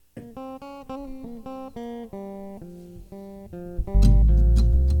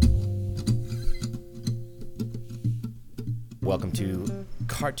welcome to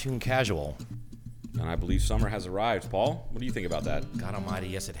Cartoon Casual. And I believe summer has arrived. Paul, what do you think about that? God almighty,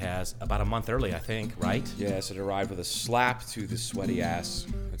 yes it has. About a month early, I think, right? Yes, it arrived with a slap to the sweaty ass.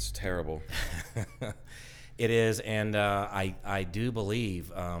 It's terrible. It is, and I do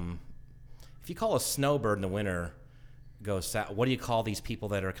believe, if you call a snowbird in the winter goes south, what do you call these people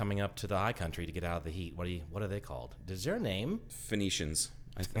that are coming up to the high country to get out of the heat? What are they called? Is there a name? Phoenicians.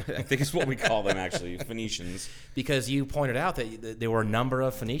 I think it's what we call them, actually. Phoenicians. Because you pointed out that there were a number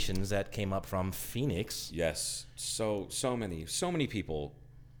of Phoenicians that came up from Phoenix. Yes. So many people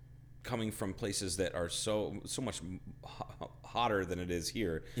coming from places that are so much hotter than it is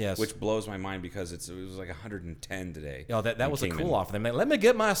here. Yes. Which blows my mind because it was like 110 today. Oh, that was Kingman. a cool off. Let me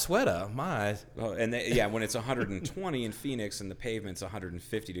get my sweater. When it's 120 in Phoenix and the pavement's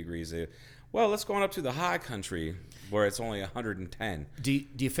 150 degrees, well, let's go on up to the high country where it's only 110. Do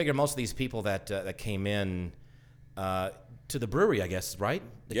you figure most of these people that came in to the brewery, I guess, right?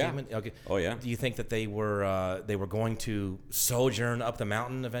 Yeah. Okay. Oh, yeah. Do you think that they were going to sojourn up the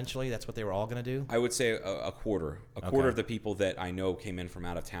mountain eventually? That's what they were all going to do? I would say a quarter. A quarter of the people that I know came in from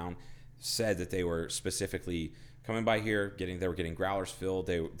out of town said that they were specifically coming by here, they were getting growlers filled.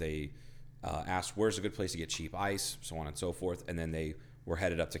 They asked where's a good place to get cheap ice, so on and so forth, and then they were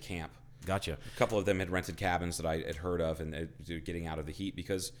headed up to camp. Gotcha. A couple of them had rented cabins that I had heard of, and they're getting out of the heat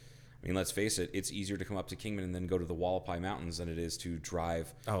because, I mean, let's face it, it's easier to come up to Kingman and then go to the Wallapai Mountains than it is to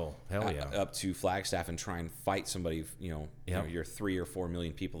drive up to Flagstaff and try and fight somebody, your 3 or 4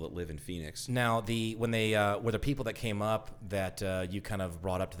 million people that live in Phoenix. Now, when they were the people that came up that you kind of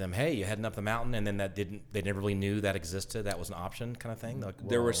brought up to them, hey, you heading up the mountain, and then they never really knew that existed, that was an option kind of thing? Like,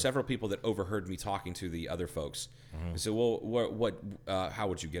 there were several people that overheard me talking to the other folks. Mm-hmm. I said, well, how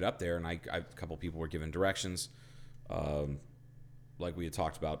would you get up there? And a couple people were given directions. Like we had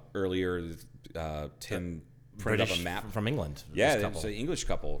talked about earlier, Tim printed up a map. From England. Yeah, it's an English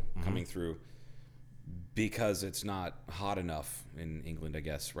couple coming through because it's not hot enough in England, I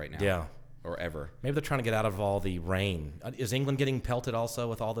guess, right now. Yeah. Or ever. Maybe they're trying to get out of all the rain. Is England getting pelted also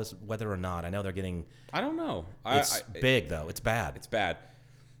with all this weather or not? I know they're getting... I don't know. It's big, though. It's bad. It's bad.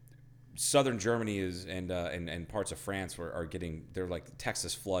 Southern Germany is and parts of France are getting... They're like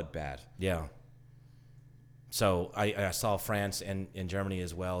Texas flood bad. Yeah. So I saw France and Germany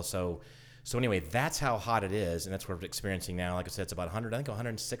as well. So anyway, that's how hot it is, and that's what we're experiencing now. Like I said, it's about 100. I think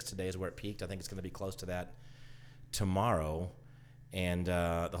 106 today is where it peaked. I think it's going to be close to that tomorrow. And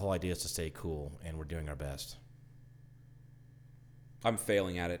the whole idea is to stay cool, and we're doing our best. I'm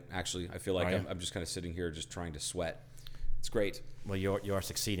failing at it, actually. I feel like I'm just kind of sitting here just trying to sweat. It's great. Well, you are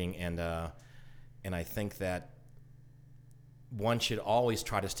succeeding, and I think that one should always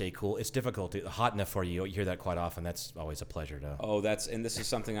try to stay cool. It's difficult, hot enough for you. You hear that quite often. That's always a pleasure to. And this is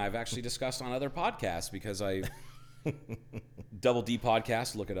something I've actually discussed on other podcasts because Double D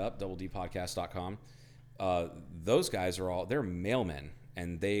Podcast, look it up, doubledpodcast.com. Those guys they're mailmen,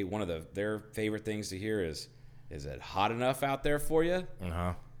 and one of their favorite things to hear is it hot enough out there for you?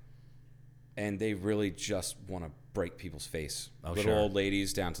 Uh-huh. And they really just want to break people's face. Little sure. Old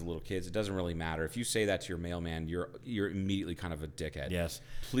ladies down to little kids. It doesn't really matter. If you say that to your mailman, you're immediately kind of a dickhead. Yes.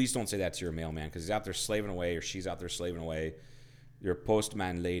 Please don't say that to your mailman because he's out there slaving away or she's out there slaving away. You're a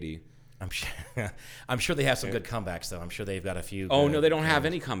postman lady. I'm sure they have some good comebacks, though. I'm sure they've got a few. Oh, no, they don't have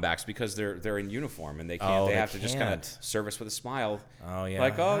any comebacks because they're in uniform and they can't. They have to just kind of can't. service with a smile. Oh, yeah.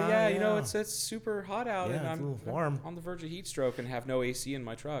 Like, yeah. It's super hot out and it's a I'm little warm. on the verge of heat stroke and have no AC in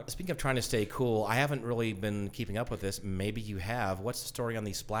my truck. Speaking of trying to stay cool, I haven't really been keeping up with this. Maybe you have. What's the story on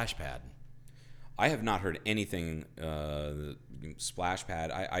the splash pad? I have not heard anything. Splash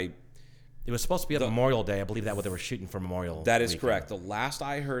pad. It was supposed to be on Memorial Day. I believe that what they were shooting for Memorial. That is weekend. correct. The last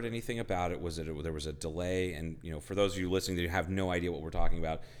I heard anything about it was that there was a delay, and for those of you listening that have no idea what we're talking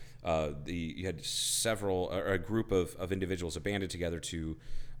about, you had a group of individuals that banded together to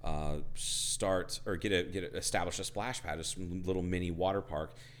start or establish a splash pad, a little mini water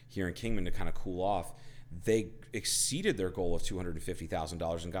park here in Kingman to kind of cool off. They exceeded their goal of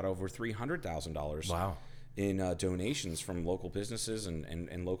 $250,000 and got over $300,000. Wow. In donations from local businesses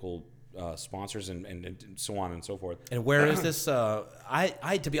and local sponsors and so on and so forth. And where is this?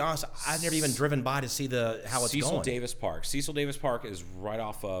 I to be honest, I've never even driven by to see how it's Cecil going. Davis Park. Cecil Davis Park is right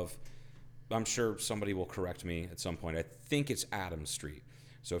off of, I'm sure somebody will correct me at some point. I think it's Adams Street.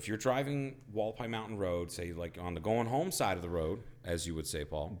 So if you're driving Wallapai Mountain Road, say like on the going home side of the road, as you would say,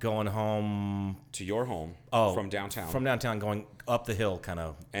 Paul. Going home. To your home from downtown. From downtown going up the hill kind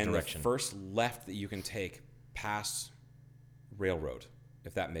of direction. And the first left that you can take past Railroad,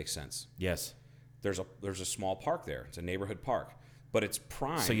 if that makes sense. Yes. There's a small park there. It's a neighborhood park, but it's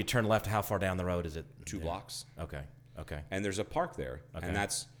prime. So you turn left. How far down the road is it? 2 blocks. Okay. Okay. And there's a park there, and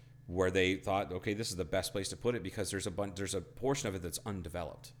that's where they thought, okay, this is the best place to put it because there's a portion of it that's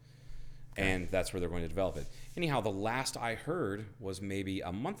undeveloped. Okay. And that's where they're going to develop it. Anyhow, the last I heard was maybe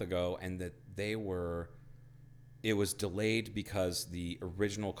a month ago, and that it was delayed because the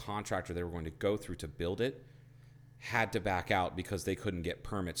original contractor they were going to go through to build it had to back out because they couldn't get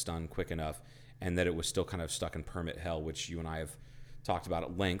permits done quick enough, and that it was still kind of stuck in permit hell, which you and I have talked about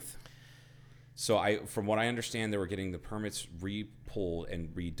at length. So from what I understand, they were getting the permits re-pulled and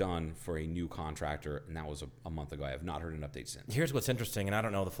redone for a new contractor, and that was a month ago. I have not heard an update since. Here's what's interesting, and I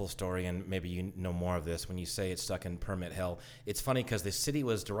don't know the full story, and maybe you know more of this when you say it's stuck in permit hell. It's funny because the city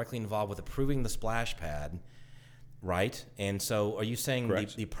was directly involved with approving the splash pad, right? And so are you saying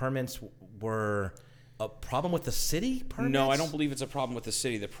the permits were a problem with the city permits? No, I don't believe it's a problem with the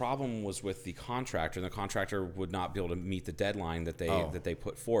city. The problem was with the contractor, and the contractor would not be able to meet the deadline that they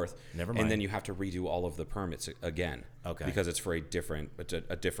put forth. Never mind. And then you have to redo all of the permits again. Okay. Because it's for a different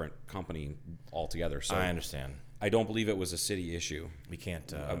company altogether. So I understand. I don't believe it was a city issue. We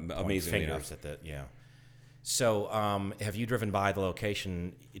can't amazingly enough. At that. Yeah. So, have you driven by the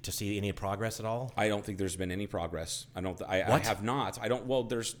location to see any progress at all? I don't think there's been any progress. I have not. I don't. Well,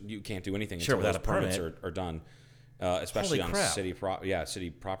 you can't do anything until without those a permit. permits are done. Especially Holy on crap. city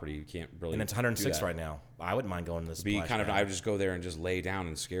property, you can't really. And it's 106 right now. I wouldn't mind going to the splash pad. I would just go there and just lay down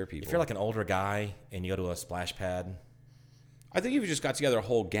and scare people. If you're like an older guy and you go to a splash pad, I think if you just got together a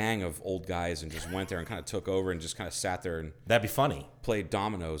whole gang of old guys and just went there and kind of took over and just kind of sat there and that'd be funny. Played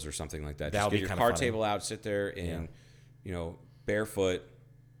dominoes or something like that. That would just be get your kind card of funny. table out, sit there in, barefoot,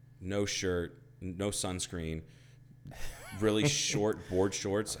 no shirt, no sunscreen, really short board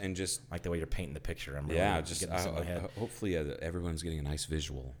shorts, and just like the way you're painting the picture. I'm really just getting this in my head. hopefully everyone's getting a nice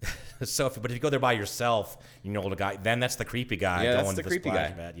visual. So, but if you go there by yourself, you know, the guy, then that's the creepy guy. Yeah, going that's the to creepy splash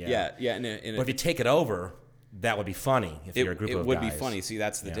guy. Pad. Yeah. But if you take it over, that would be funny. If you're a group of guys, it would be funny. See,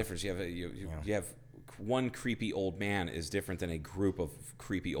 that's the difference. You have one creepy old man is different than a group of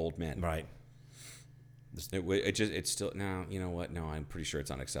creepy old men. Right. It's still now. You know what? No, I'm pretty sure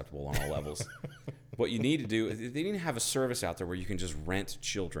it's unacceptable on all levels. What you need to do, they need to have a service out there where you can just rent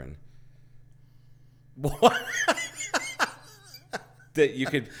children. What? That you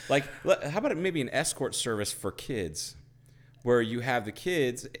could how about maybe an escort service for kids, where you have the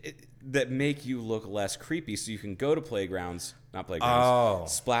kids that make you look less creepy, so you can go to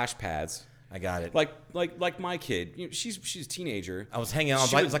splash pads. I got it. Like my kid, she's a teenager. I was hanging on.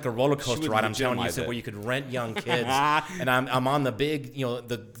 It's like a roller coaster ride. I'm telling you, where you could rent young kids, and I'm on the big,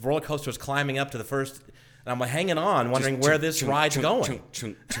 the roller coaster is climbing up to the first, and I'm hanging on, wondering where this ride's going.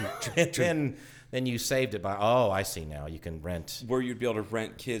 And then you saved it by, I see now. You can rent. Where you'd be able to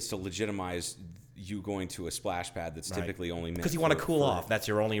rent kids to legitimize you going to a splash pad that's typically only meant because you want to cool off. That's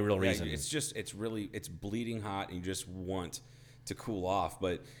your only real reason. It's bleeding hot, and you just want to cool off,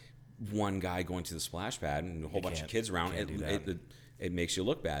 but one guy going to the splash pad and a whole bunch of kids around, it makes you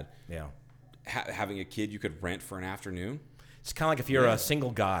look bad. Yeah. Having a kid you could rent for an afternoon. It's kind of like if you're a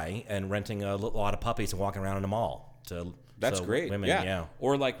single guy and renting a lot of puppies and walking around in a mall. That's great. Women, yeah.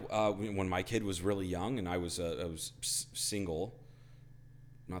 Or like when my kid was really young and I was single.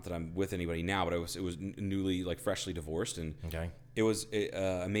 Not that I'm with anybody now, but it was newly, freshly divorced, and it was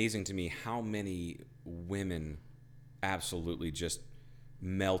amazing to me how many women absolutely just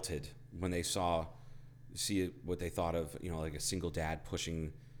melted when they see what they thought of, like a single dad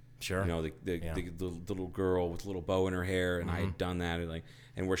pushing, the little girl with a little bow in her hair, and I had done that,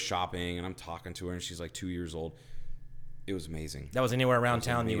 and we're shopping, and I'm talking to her, and she's like 2 years old. It was amazing. That was anywhere around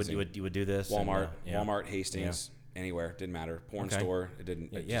town. You would do this. Walmart, Hastings, anywhere, didn't matter. Porn store, it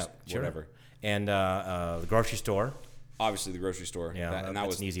didn't. Whatever. And the grocery store. Obviously, the grocery store. Yeah, that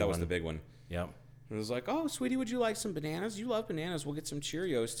was the big one. Yep. It was like, oh, sweetie, would you like some bananas? You love bananas. We'll get some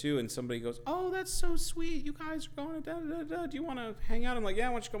Cheerios, too. And somebody goes, oh, that's so sweet. You guys are going to da-da-da-da. Do you want to hang out? I'm like, yeah,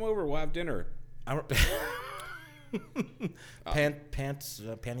 why don't you come over? We'll have dinner.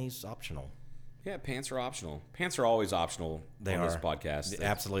 Panties optional. Yeah, pants are optional. Pants are always optional on this podcast.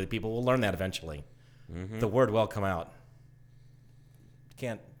 Absolutely. People will learn that eventually. Mm-hmm. The word will come out.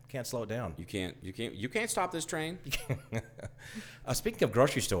 You can't slow it down. You can't stop this train. Speaking of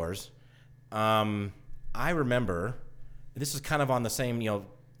grocery stores, I remember, this is kind of on the same,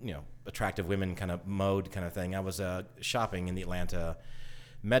 attractive women kind of mode kind of thing. I was shopping in the Atlanta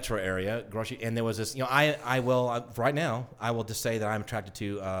metro area, and there was this, I will right now, I will just say that I'm attracted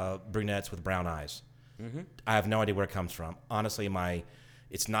to brunettes with brown eyes. Mm-hmm. I have no idea where it comes from. Honestly,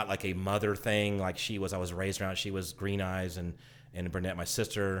 it's not like a mother thing like she was. I was raised around, she was green eyes, and and a brunette. My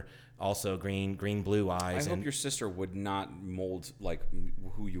sister also green blue eyes. I hope your sister would not mold like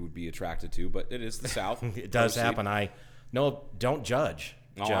who you would be attracted to, but it is the South. It does happen. Don't judge.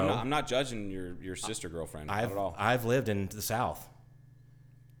 No, Joe. I'm not judging your sister girlfriend not at all. I've lived in the South.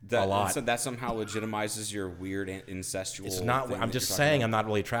 A lot. So that somehow legitimizes your weird incestual. It's not. thing I'm that just you're saying talking I'm not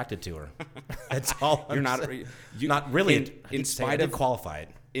really attracted to her. That's all. You're not. Not really. In spite of qualified.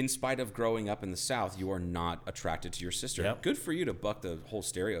 In spite of growing up in the South, you are not attracted to your sister. Yep. Good for you to buck the whole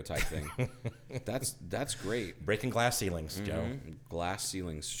stereotype thing. That's great. Breaking glass ceilings, Joe. Glass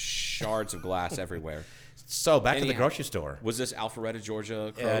ceilings, shards of glass everywhere. So back to the grocery store. Was this Alpharetta,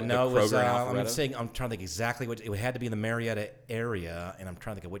 Georgia? No, it was, Kroger in Alpharetta? I'm trying to think exactly what it had to be in the Marietta area, and I'm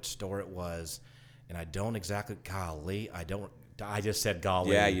trying to think of which store it was, and I don't exactly. Golly, I just said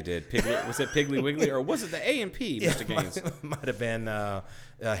golly. Yeah, you did. Was it Piggly Wiggly or was it the A&P, Mr. Gaines? Might have been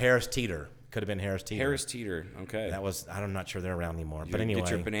Harris Teeter. Could have been Harris Teeter. Harris Teeter. Okay. That was. I'm not sure they're around anymore. But anyway,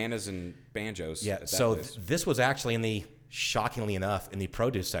 get your bananas and banjos. Yeah. At that So place. this was actually shockingly enough, in the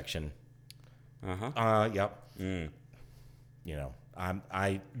produce section. Yep. You know,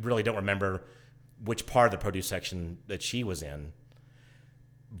 I really don't remember which part of the produce section that she was in,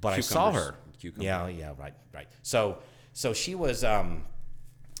 but I saw her. Cucumbers. Yeah, right. So she was, I'm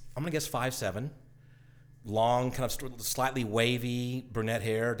gonna guess 5'7", long, kind of slightly wavy brunette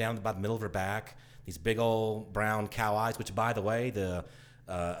hair down about the middle of her back. These big old brown cow eyes, which, by the way,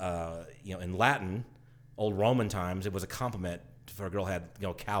 in Latin, old Roman times, it was a compliment for a girl who had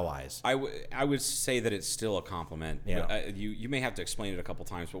cow eyes. I would say that it's still a compliment. Yeah. But, you may have to explain it a couple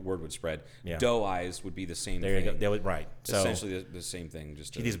times, but word would spread. Yeah. Doe eyes would be the same There thing. you go. Right. So essentially the same thing.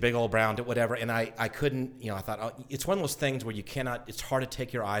 Just these big old brown, whatever. And I couldn't, I thought, it's one of those things where it's hard to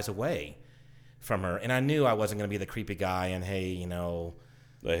take your eyes away from her. And I knew I wasn't going to be the creepy guy and, hey,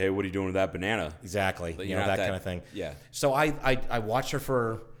 like, hey, what are you doing with that banana? Exactly. But that kind of thing. Yeah. So I watched her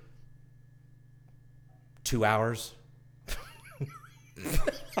for 2 hours.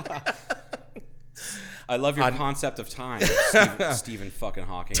 I love your concept of time, Stephen fucking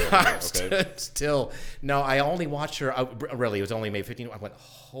Hawking. Okay. Still, no, I only watched her. Really, it was only maybe 15. I went,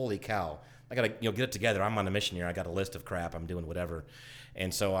 holy cow! I gotta get it together. I'm on a mission here. I got a list of crap. I'm doing whatever,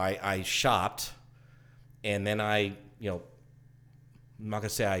 and so I shopped, and then I'm not gonna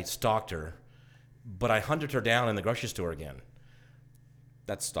say I stalked her, but I hunted her down in the grocery store again.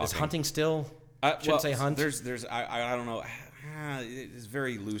 That's stalking. Is hunting still? Shouldn't say hunt. There's I don't know. It's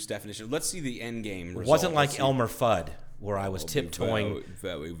very loose definition. Let's see the end game result. It wasn't like Elmer Fudd, where I was tiptoeing.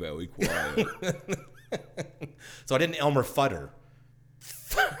 Very, very quiet. So I didn't Elmer Fudd her.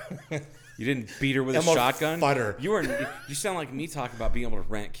 You didn't beat her with Elmer a shotgun? Fudd her. You sound like me talking about being able to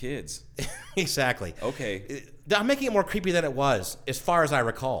rent kids. Exactly. Okay. I'm making it more creepy than it was, as far as I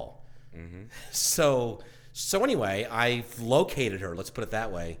recall. Mm-hmm. So anyway, I've located her. Let's put it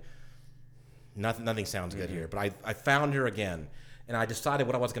that way. Nothing sounds good here, but I found her again, and I decided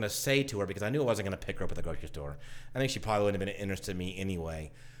what I was going to say to her because I knew I wasn't going to pick her up at the grocery store. I think she probably wouldn't have been interested in me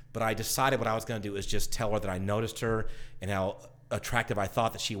anyway, but I decided what I was going to do is just tell her that I noticed her and how attractive I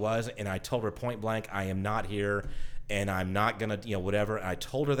thought that she was, and I told her point blank, I am not here, and I'm not going to, whatever. And I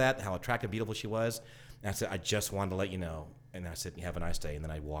told her that, how attractive, beautiful she was, and I said, I just wanted to let you know. And I said, have a nice day, and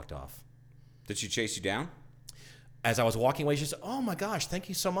then I walked off. Did she chase you down? As I was walking away, she said, oh my gosh, thank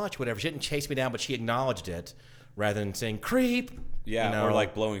you so much, whatever. She didn't chase me down, but she acknowledged it rather than saying, creep. Yeah, or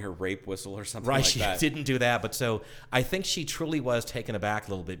like blowing her rape whistle or something right, like that. Right, she didn't do that. But so I think she truly was taken aback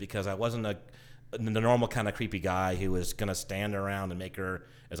a little bit because I wasn't the normal kind of creepy guy who was going to stand around and make her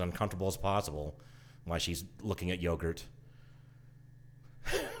as uncomfortable as possible while she's looking at yogurt.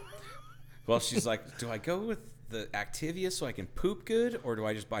 Well, she's like, do I go with the Activia so I can poop good, or do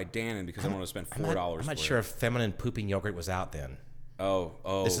I just buy Dannon because I want to spend $4? I'm not sure if feminine pooping yogurt was out then.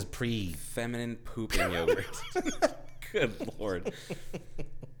 Oh. This is pre feminine pooping yogurt. Good Lord.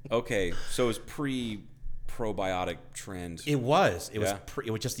 Okay, so it was pre probiotic trend. It was. It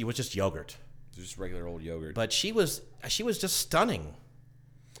was just yogurt. Just regular old yogurt. But she was just stunning.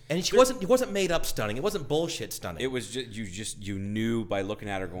 And it wasn't made up stunning. It wasn't bullshit stunning. It was just you knew by looking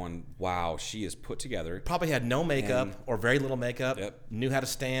at her going, wow, she is put together. Probably had no makeup or very little makeup. Yep. Knew how to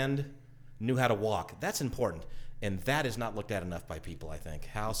stand, knew how to walk. That's important. And that is not looked at enough by people, I think,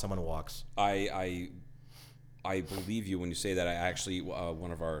 how someone walks. I believe you when you say that. I actually,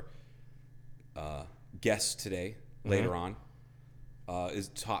 one of our guests today, later on, is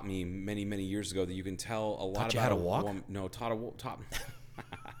taught me many, many years ago that you can tell a lot taught about you how to walk? Woman. No,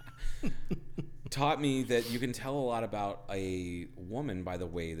 taught me that you can tell a lot about a woman by the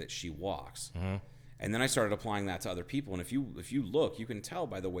way that she walks. Mm-hmm. And then I started applying that to other people. And if you look, you can tell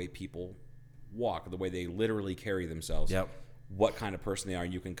by the way people walk, the way they literally carry themselves. Yep. what kind of person they are.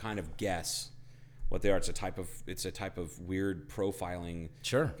 You can kind of guess what they are. It's a type of weird profiling.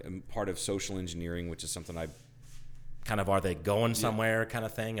 Sure. Part of social engineering, which is something I kind of, are they going somewhere kind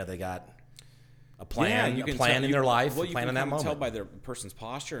of thing? Have they got a plan, you can in their life, well, a plan in that moment? You can tell by their person's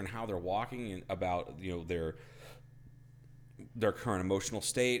posture and how they're walking, and about their current emotional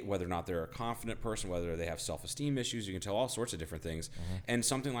state, whether or not they're a confident person, whether they have self-esteem issues. You can tell all sorts of different things. And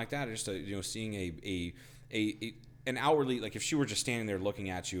something like that, just seeing an outwardly, like if she were just standing there looking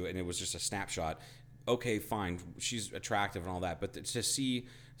at you and it was just a snapshot, okay, fine, she's attractive and all that, but to see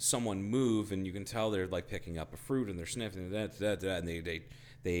someone move and you can tell they're like picking up a fruit and they're sniffing and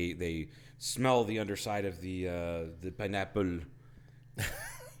they smell the underside of the pineapple. I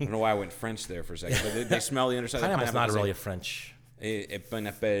don't know why I went French there for a second, but they smell the underside of the pineapple. Pineapple's not really a French.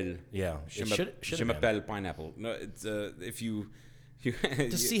 Pineapple. Yeah. Je m'appelle pineapple. No, it's if you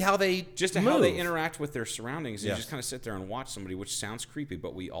to see how they just move. How they interact with their surroundings. You just kind of sit there and watch somebody, which sounds creepy,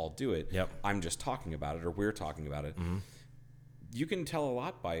 but we all do it. Yep. I'm just talking about it, or we're talking about it. You can tell a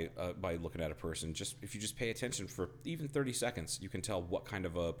lot by looking at a person. Just if you just pay attention for even 30 seconds, you can tell what kind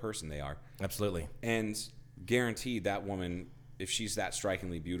of a person they are. Absolutely. And guaranteed that woman, if she's that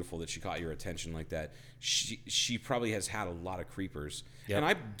strikingly beautiful that she caught your attention like that, she probably has had a lot of creepers. Yep. And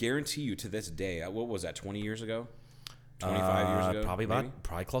I guarantee you to this day, what was that, 20 years ago? 25 years ago?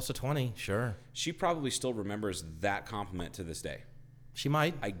 Probably close to 20, sure. She probably still remembers that compliment to this day. She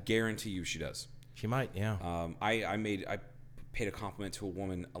might. I guarantee you she does. She might, yeah. I paid a compliment to a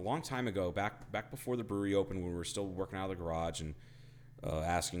woman a long time ago, back before the brewery opened, when we were still working out of the garage and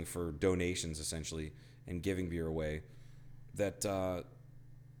asking for donations, essentially, and giving beer away, that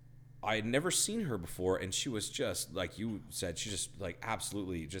I had never seen her before, and she was just, like you said, she just, like,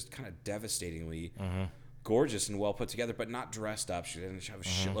 absolutely, just kind of devastatingly gorgeous and well put together, but not dressed up. She didn't have a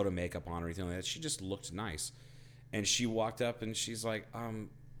shitload of makeup on or anything like that. She just looked nice. And she walked up, and she's like,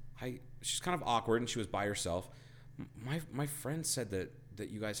 she's kind of awkward, and she was by herself. My friend said that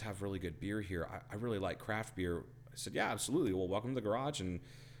you guys have really good beer here. I really like craft beer. I said, yeah, absolutely. Well, welcome to the garage, and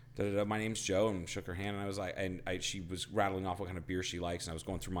my name's Joe, and shook her hand, and I was like, she was rattling off what kind of beer she likes, and I was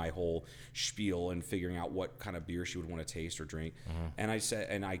going through my whole spiel and figuring out what kind of beer she would want to taste or drink. And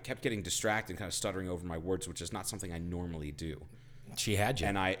I kept getting distracted and kind of stuttering over my words, which is not something I normally do. She had you.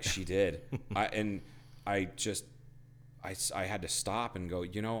 And she did. I had to stop and go,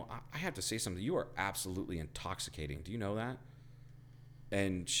 I have to say something. You are absolutely intoxicating. Do you know that?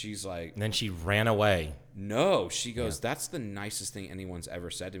 And she's like... And then she ran away. No. She goes, that's the nicest thing anyone's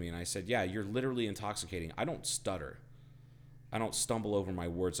ever said to me. And I said, yeah, you're literally intoxicating. I don't stutter. I don't stumble over my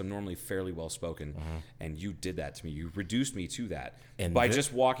words. I'm normally fairly well-spoken. And you did that to me. You reduced me to that. And by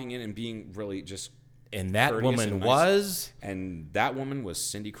just walking in and being really just... And that woman was? And that woman was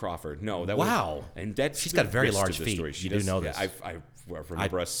Cindy Crawford. No, that wow. And that's she's got very large feet. You do know this. I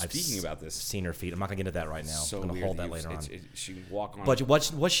remember us speaking about this. Seen her feet. I'm not gonna get into that right now. So I'm gonna hold that later on. She would walk on. But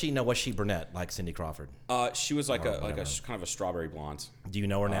was she brunette like Cindy Crawford? She was like a kind of a strawberry blonde. Do you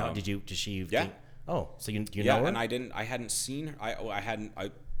know her now? Did she? Yeah. So you know her? And I hadn't seen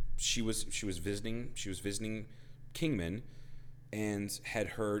her. She was visiting Kingman. And had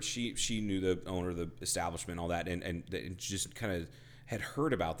heard she knew the owner of the establishment, all that, and just kind of had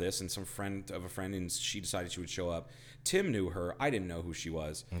heard about this, and some friend of a friend, and she decided she would show up. Tim knew her. I didn't know who she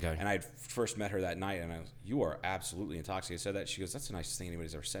was. Okay. And I first met her that night, and I was, you are absolutely intoxicated. I said that. She goes, that's the nicest thing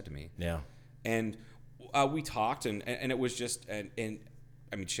anybody's ever said to me. Yeah. And we talked, and it was just and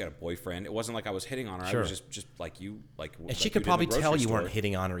I mean, she had a boyfriend. It wasn't like I was hitting on her. Sure. I was just like you, like. And she could probably tell you weren't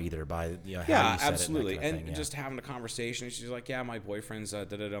hitting on her either by how you said absolutely. it. And just having a conversation. She's like, yeah, my boyfriend's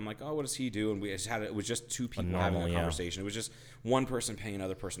I'm like, oh, what does he do? And we just had it was just two people having a conversation. It was just one person paying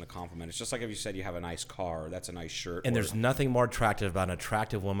another person a compliment. It's just like if you said you have a nice car, that's a nice shirt. And there's nothing more attractive about an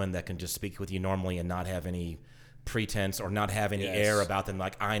attractive woman that can just speak with you normally and not have any pretense or not have any air about them.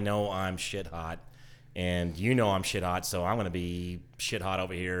 Like, I know I'm shit hot. And you know I'm shit hot, so I'm going to be shit hot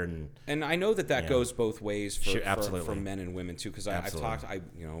over here. And I know that goes both ways for men and women too, because I've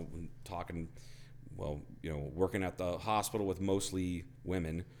working at the hospital with mostly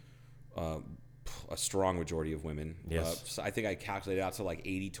women, a strong majority of women. Yes. So I think I calculated out to like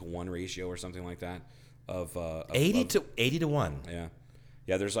 80-1 ratio or something like that. Of 80 to 1. Yeah,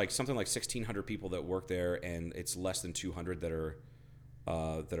 yeah. There's like something like 1,600 people that work there, and it's less than 200 that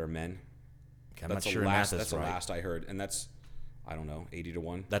are men. I'm not sure that's the last I heard, and that's, I don't know,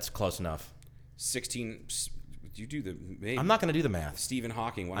 80-1. That's close enough. 16. You do the. Maybe. I'm not going to do the math. Stephen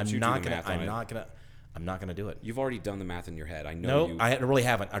Hawking. Why don't you do the math on it? I'm not going to do it. You've already done the math in your head. I know. No, I really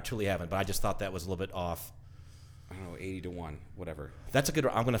haven't. I truly haven't. But I just thought that was a little bit off. I don't know, 80-1, whatever. That's a good.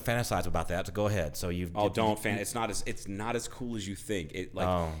 I'm going to fantasize about that. So go ahead. So you. It's not as cool as you think.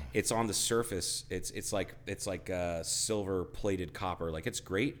 It's on the surface. It's like silver plated copper. Like, it's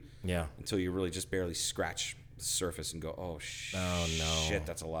great. Yeah. Until you really just barely scratch the surface and go, oh no, shit,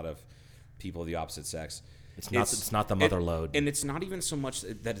 that's a lot of people of the opposite sex. It's not the mother load. And it's not even so much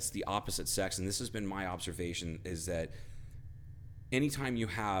that it's the opposite sex. And this has been my observation, is that anytime you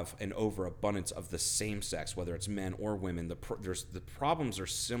have an overabundance of the same sex, whether it's men or women, the problems are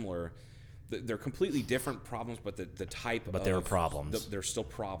similar. They're completely different problems, but the type but there are problems. They're still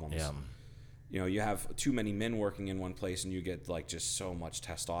problems. Yeah. You know, you have too many men working in one place, and you get like just so much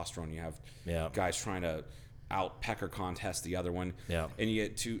testosterone. You have guys trying to out pecker contest the other one. Yeah. And you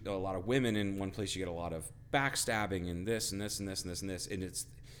get a lot of women in one place. You get a lot of backstabbing and this and this and this and this and this, and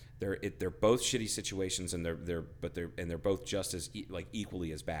they're both shitty situations, and they're both just as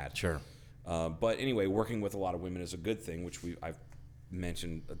equally as bad. Sure. But anyway, working with a lot of women is a good thing, which I've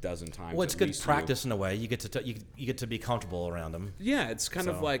mentioned a dozen times. Well, it's good practice in a way. You get to you get to be comfortable around them. Yeah, it's kind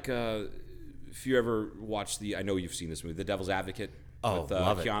of like if you ever watch I know you've seen this movie, The Devil's Advocate. Oh, with,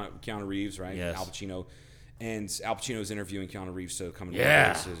 love it. Keanu Reeves, right? Yes. Al Pacino. And Al Pacino's interviewing Keanu Reeves to come into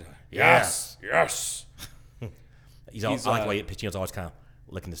Yes. Yes. I like the way Pacino's always kind of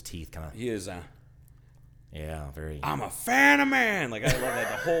licking his teeth, kind of. He is. Yeah, very. I'm a fan of man. Like, I love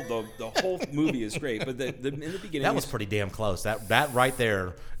that. The whole movie is great, but in the beginning, that was pretty damn close. That right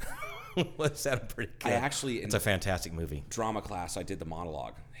there was pretty good. I actually, it's a fantastic movie. Drama class, I did the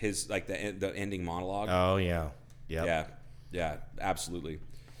monologue. His the ending monologue. Oh yeah, yeah, absolutely.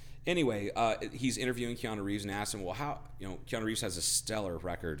 Anyway, he's interviewing Keanu Reeves and asks him, well, how, Keanu Reeves has a stellar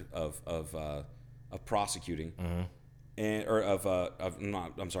record of prosecuting. Mm-hmm.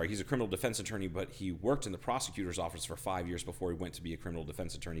 He's a criminal defense attorney, but he worked in the prosecutor's office for 5 years before he went to be a criminal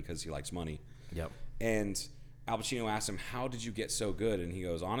defense attorney because he likes money. Yep. And Al Pacino asked him, how did you get so good? And he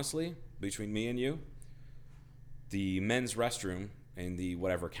goes, honestly, between me and you, the men's restroom in the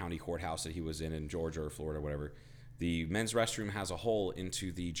whatever county courthouse that he was in Georgia or Florida or whatever, the men's restroom has a hole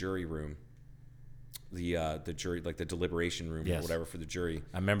into the jury room. The jury, like the deliberation room or whatever for the jury.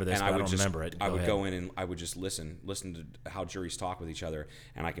 I remember this, but I don't remember it. I would go in and I would just listen to how juries talk with each other,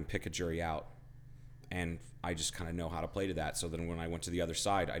 and I can pick a jury out, and I just kind of know how to play to that. So then when I went to the other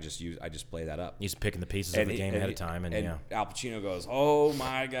side, I just play that up. He's picking the pieces of the game ahead of time, and Al Pacino goes, "Oh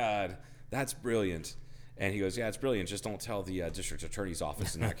my God, that's brilliant." And he goes, "Yeah, it's brilliant. Just don't tell the district attorney's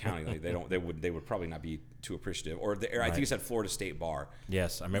office in that county. Like, they would probably not be too appreciative." Or I think he said Florida State Bar.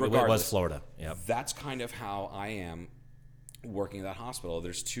 Yes, I remember. It was Florida. Yeah. That's kind of how I am working at that hospital.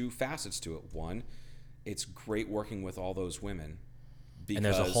 There's two facets to it. One, it's great working with all those women. And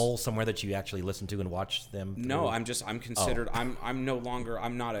there's a hole somewhere that you actually listen to and watch them through? No, I'm considered. Oh. I'm no longer.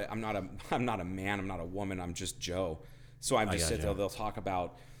 I'm not a man. I'm not a woman. I'm just Joe. So I'm just sitting there. They'll talk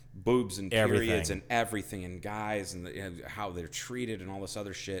about boobs and periods and everything and guys and how they're treated and all this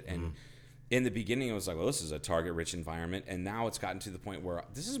other shit. And in the beginning, it was like, well, this is a target-rich environment. And now it's gotten to the point where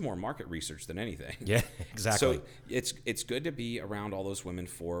this is more market research than anything. Yeah, exactly. So it's good to be around all those women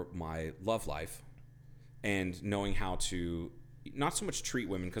for my love life and knowing how to not so much treat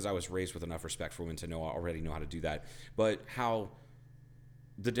women, because I was raised with enough respect for women to already know how to do that, but how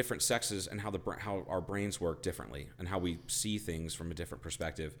the different sexes and how our brains work differently and how we see things from a different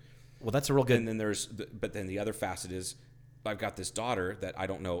perspective. Well, that's a real good. And then but then the other facet is, I've got this daughter that I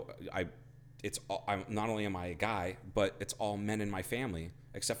don't know. I'm not only am I a guy, but it's all men in my family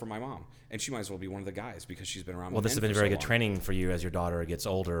except for my mom, and she might as well be one of the guys because she's been around. Well, this has been very good training for you as your daughter gets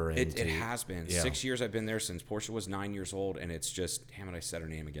older. It has been 6 years I've been there since Portia was 9 years old, and it's just, damn it, I said her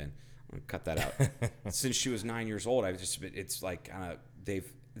name again. I'm gonna cut that out. Since she was 9 years old, it's like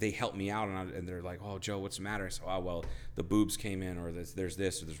they helped me out, and they're like, "Oh, Joe, what's the matter?" I said, "Oh, well, the boobs came in, or there's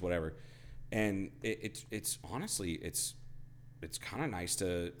this, or there's whatever." And it's honestly, it's kind of nice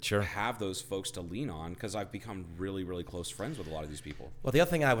to have those folks to lean on, because I've become really, really close friends with a lot of these people. Well, the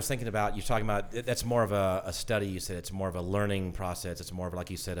other thing I was thinking about, you're talking about, that's more of a study. You said it's more of a learning process. It's more of, like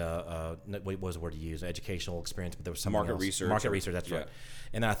you said, what was the word you used? Educational experience, but there was some market research. Market research, that's right.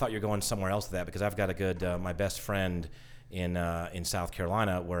 And I thought you were going somewhere else with that, because I've got a good, my best friend in South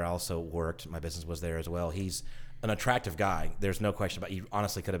Carolina, where I also worked. My business was there as well. He's an attractive guy. There's no question about it. He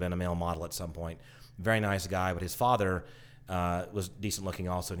honestly could have been a male model at some point. Very nice guy, but his father was decent looking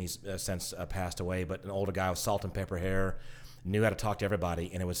also, and he's since passed away, but an older guy with salt and pepper hair, knew how to talk to everybody.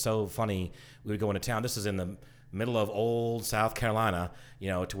 And it was so funny. We would go into town. This is in the middle of old South Carolina,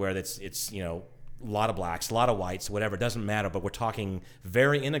 to where it's a lot of blacks, a lot of whites, whatever, it doesn't matter, but we're talking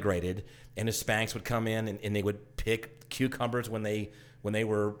very integrated. And Hispanics would come in and they would pick cucumbers when they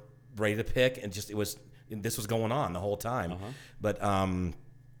were ready to pick, and just it was this was going on the whole time. But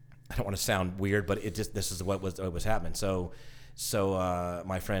I don't want to sound weird, but this is what was happening. So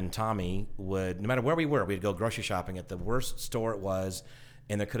my friend Tommy would, no matter where we were, we'd go grocery shopping at the worst store it was,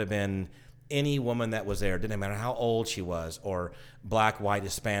 and there could have been any woman that was there. Didn't matter how old she was, or black, white,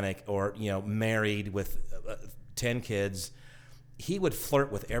 Hispanic, or married with 10 kids. He would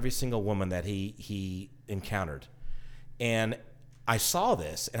flirt with every single woman that he encountered, and I saw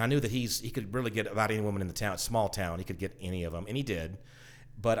this, and I knew that he could really get about any woman in the town, small town. He could get any of them, and he did.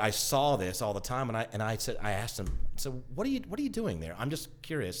 But I saw this all the time, and I asked him, so what are you doing there? I'm just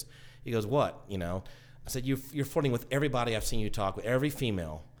curious. He goes, what? I said, you're flirting with everybody I've seen you talk with, every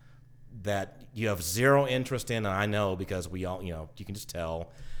female that you have zero interest in, and I know because we all, you can just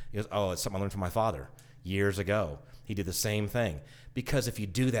tell. He goes, oh, it's something I learned from my father years ago. He did the same thing. Because if you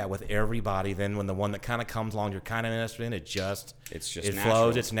do that with everybody, then when the one that kind of comes along, you're kind of interested in, it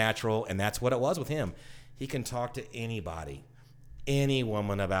flows, it's natural, and that's what it was with him. He can talk to anybody, any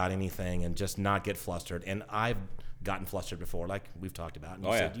woman about anything, and just not get flustered. And I've gotten flustered before, like we've talked about, and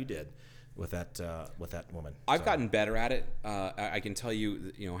you said you did with that woman. I've gotten better at it. I can tell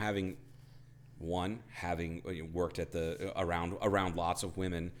you, having worked at around lots of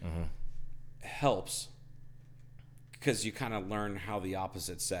women helps, because you kind of learn how the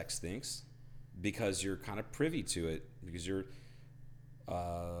opposite sex thinks, because you're kind of privy to it, because you're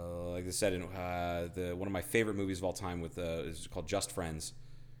like I said in one of my favorite movies of all time is called Just Friends.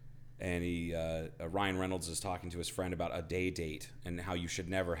 And Ryan Reynolds is talking to his friend about a day date, and how you should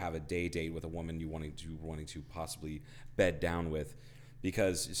never have a day date with a woman you wanting to possibly bed down with,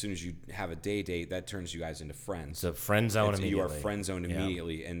 because as soon as you have a day date, that turns you guys into friends. It's a friend zone immediately. You are friend zoned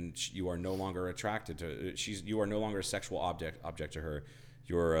immediately, and you are no longer attracted to. You are no longer a sexual object to her.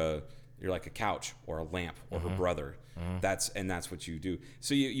 You're like a couch or a lamp or her brother. That's what you do.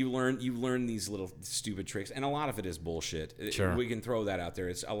 So you learn these little stupid tricks, and a lot of it is bullshit. Sure. We can throw that out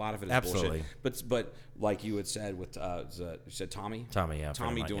there. A lot of it is bullshit. But like you had said with you said Tommy? Tommy, yeah.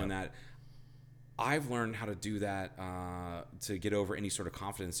 Tommy doing that. I've learned how to do that to get over any sort of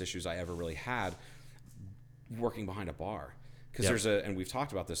confidence issues I ever really had working behind a bar. Because and we've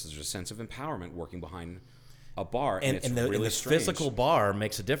talked about this, there's a sense of empowerment working behind a bar, and it's really the strange. Physical bar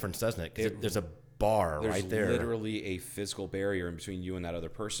makes a difference, doesn't it? Because there's a bar right there. There's literally a physical barrier in between you and that other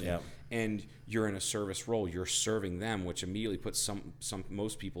person, and you're in a service role. You're serving them, which immediately puts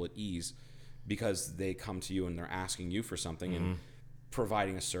most people at ease, because they come to you and they're asking you for something and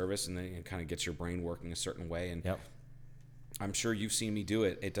providing a service, and then it kind of gets your brain working a certain way. And I'm sure you've seen me do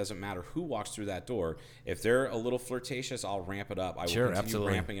it. It doesn't matter who walks through that door. If they're a little flirtatious, I'll ramp it up. I will continue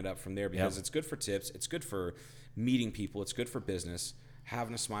ramping it up from there, because it's good for tips. It's good for meeting people. It's good for business.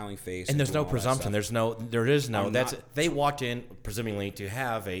 Having a smiling face. And there's no presumption. There is no. They walked in presumably to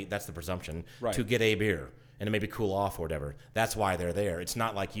have that's the presumption, to get a beer and to maybe cool off or whatever. That's why they're there. It's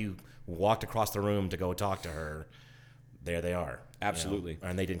not like you walked across the room to go talk to her. There they are. Absolutely.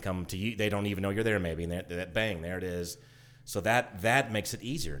 And they didn't come to you. They don't even know you're there maybe. And that bang, there it is. So that makes it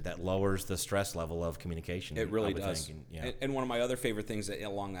easier. That lowers the stress level of communication. It really does. And one of my other favorite things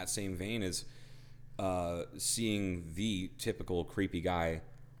along that same vein is seeing the typical creepy guy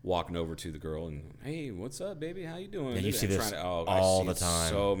walking over to the girl and, hey, what's up, baby? How you doing? Yeah, you see this all the time.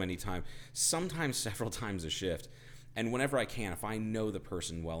 So many times. Sometimes several times a shift. And whenever I can, if I know the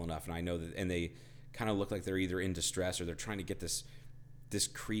person well enough, and I know that, and they kind of look like they're either in distress or they're trying to get this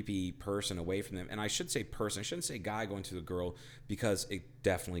creepy person away from them. And I should say person. I shouldn't say guy going to the girl, because it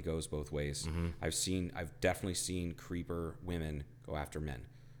definitely goes both ways. I've definitely seen creeper women go after men.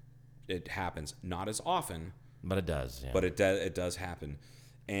 It happens, not as often, but it does. Yeah. But it does happen,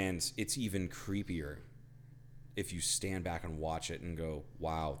 and it's even creepier if you stand back and watch it and go,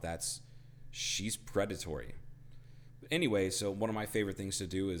 "Wow, she's predatory." Anyway, so one of my favorite things to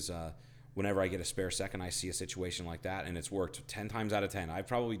do is whenever I get a spare second, I see a situation like that, and it's worked 10 times out of 10. I've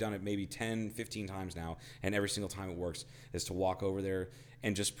probably done it maybe 10, 15 times now, and every single time it works, is to walk over there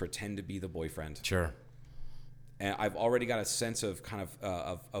and just pretend to be the boyfriend. Sure. And I've already got a sense of kind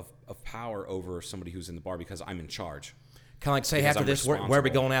of power over somebody who's in the bar, because I'm in charge. Kind of like, say, after this, where are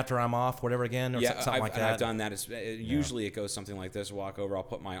we going after I'm off, whatever again, or something like that? I've done that. Usually it goes something like this. Walk over, I'll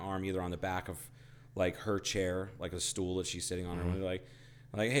put my arm either on the back of like her chair, like a stool that she's sitting on, or like,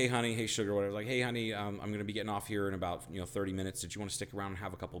 hey, honey, hey, sugar, whatever. Like, hey, honey, I'm going to be getting off here in about 30 minutes. Did you want to stick around and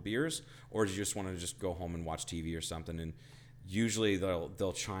have a couple beers, or did you just want to just go home and watch TV or something? And usually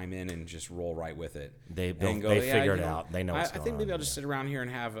they'll chime in and just roll right with it. They figure it out. They know what's going on. I think maybe I'll just sit around here and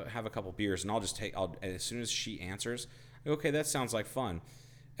have a couple beers, and as soon as she answers, okay, that sounds like fun.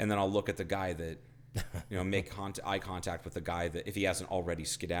 And then I'll look at the guy that make eye contact with the guy that if he hasn't already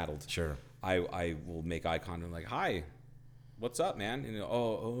skedaddled. Sure. I will make eye contact. I'm like, hi, what's up, man?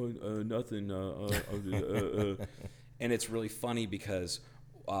 And nothing. And it's really funny because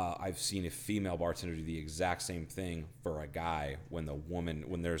I've seen a female bartender do the exact same thing for a guy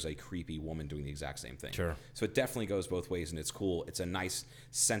when there's a creepy woman doing the exact same thing. Sure. So it definitely goes both ways, and it's cool. It's a nice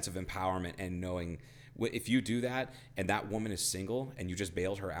sense of empowerment and knowing if you do that and that woman is single and you just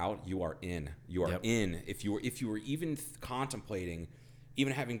bailed her out, you are in. You are in. If you were even contemplating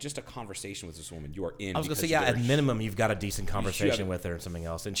even having just a conversation with this woman, you are in. I was going to say, at minimum, you've got a decent conversation with her and something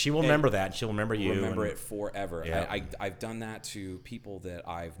else. And she will remember that. And she'll remember you. Remember it forever. Yeah. I've done that to people that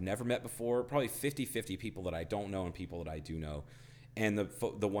I've never met before, probably 50-50 people that I don't know and people that I do know. And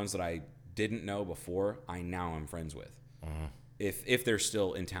the ones that I didn't know before, I now am friends with. Uh-huh. If they're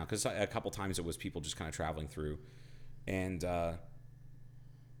still in town. Because a couple times it was people just kind of traveling through. And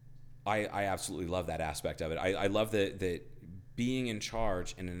I absolutely love that aspect of it. I love that being in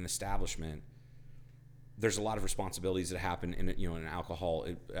charge in an establishment, there's a lot of responsibilities that happen in an alcohol,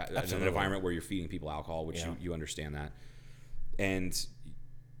 in an environment where you're feeding people alcohol, which you understand that, and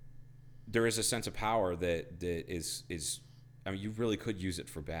there is a sense of power that is. I mean, you really could use it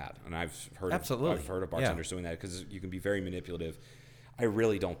for bad, and I've heard of bartenders doing that because you can be very manipulative. I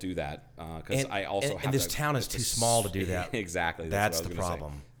really don't do that because I also have. And this town is too small to do that. Exactly, that's the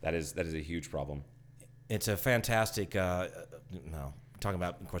problem. That is a huge problem. It's a fantastic. Talking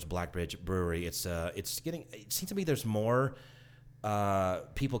about, of course, Blackbridge Brewery. It's getting. It seems to me there's more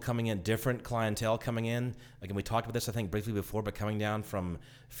people coming in, different clientele coming in. Again, we talked about this I think briefly before, but coming down from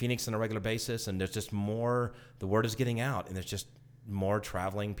Phoenix on a regular basis, and there's just more. The word is getting out, and there's just more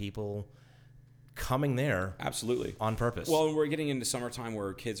traveling people coming there. Absolutely, on purpose. Well, we're getting into summertime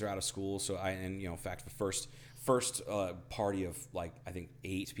where kids are out of school, so in fact, the first party of I think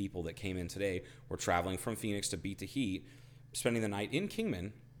 8 people that came in today were traveling from Phoenix to beat the heat, spending the night in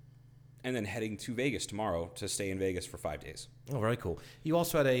Kingman, and then heading to Vegas tomorrow to stay in Vegas for 5 days. Oh, very cool. You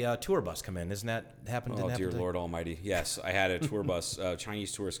also had a tour bus come in. Isn't that happened? Oh, dear Lord Almighty. Yes, I had a tour bus,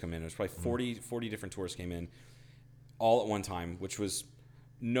 Chinese tourists come in. It was probably 40 different tourists came in all at one time, which was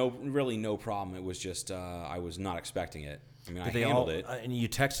really no problem. It was just I was not expecting it. I mean, I handled it. And you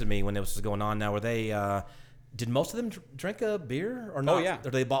texted me when this was going on. Now, were they? Did most of them drink a beer or not? Oh, yeah.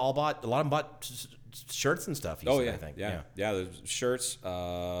 Or they all bought? A lot of them bought shirts and stuff. Yeah, I think. Yeah. There's shirts,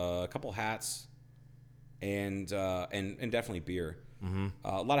 a couple hats, and definitely beer. Mm-hmm.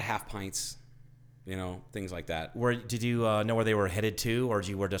 A lot of half pints, things like that. Did you know where they were headed to, or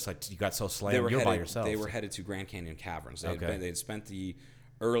you were just you got so slammed by yourself? They were headed to Grand Canyon Caverns. They had spent the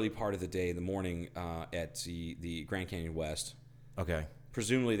early part of the day, the morning, at the Grand Canyon West. Okay.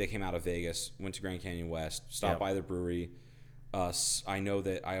 Presumably they came out of Vegas, went to Grand Canyon West, stopped by the brewery. I know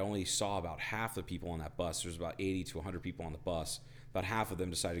that I only saw about half the people on that bus. There's about 80 to 100 people on the bus. About half of them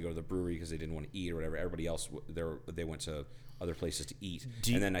decided to go to the brewery because they didn't want to eat or whatever. Everybody else, they went to other places to eat.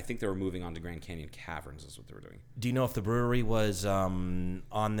 And then I think they were moving on to Grand Canyon Caverns is what they were doing. Do you know if the brewery was on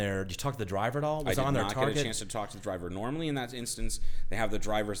there? Did you talk to the driver at all? Was I did on their not target? get a chance to talk to the driver. Normally in that instance, they have the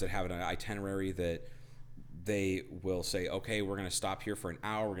drivers that have an itinerary that they will say, okay, we're going to stop here for an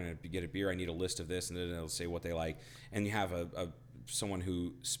hour. We're going to get a beer. I need a list of this. And then they'll say what they like. And you have someone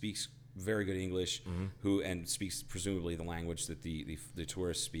who speaks very good English, and speaks presumably the language that the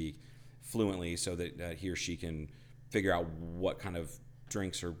tourists speak fluently, so that he or she can figure out what kind of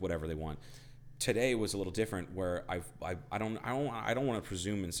drinks or whatever they want. Today was a little different, where I don't want to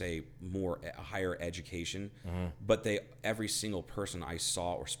presume and say higher education, but every single person I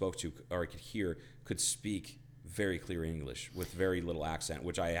saw or spoke to or I could hear could speak very clear English with very little accent,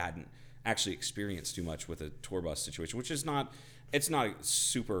 which I hadn't actually experienced too much with a tour bus situation, which is not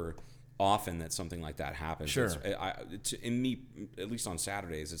super often that something like that happens. Sure. In me, at least on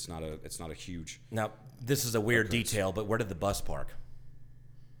Saturdays, it's not a huge. Now, this is a weird detail, but where did the bus park?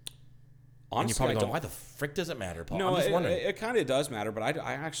 Honestly, and you're probably going, why the frick does it matter, Paul? No, I'm just wondering. It kind of does matter, but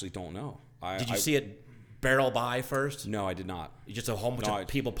I actually don't know. Did you see it barrel by first? No, I did not. You just a whole bunch of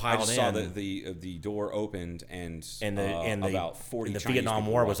people piled in. I just saw the door opened and about 40 and the Chinese Vietnam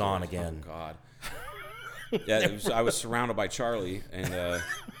War was on again. Oh, God. Yeah, I was surrounded by Charlie, and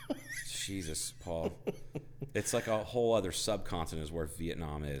Jesus, Paul. It's like a whole other subcontinent is where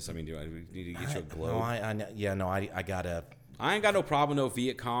Vietnam is. I mean, do I need to get you a globe? I gotta. I ain't got no problem with no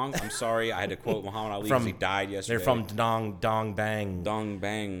Viet Cong. I'm sorry. I had to quote Muhammad Ali because he died yesterday. They're from Dong Bang. Dong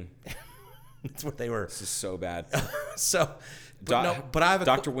Bang. That's what they were. This is so bad. But I have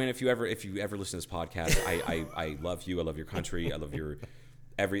Dr. Wynn, if you ever listen to this podcast, I love you. I love your country. I love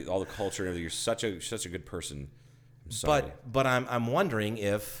all the culture. You're such a good person. I'm sorry. But I'm wondering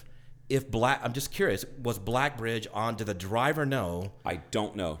if I'm just curious, was Black Bridge on? Did the driver know? I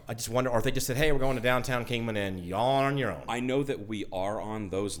don't know. I just wonder, or if they just said, "Hey, we're going to downtown Kingman, and y'all on your own." I know that we are on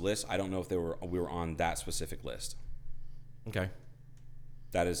those lists. I don't know if we were on that specific list. Okay.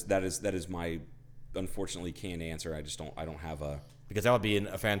 That is my unfortunately canned answer. I don't have a. Because that would be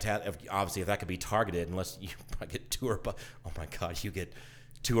a fantastic. Obviously, if that could be targeted, unless you get tour. Oh my God, you get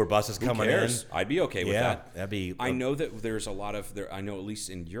tour buses coming in. I'd be okay with that. That'd be. I know that there's a lot of there. I know at least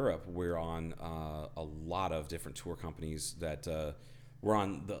in Europe, we're on a lot of different tour companies that we're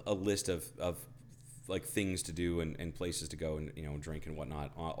on a list of like things to do and places to go and drink and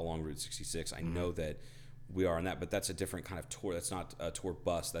whatnot along Route 66. I know that we are on that, but that's a different kind of tour. That's not a tour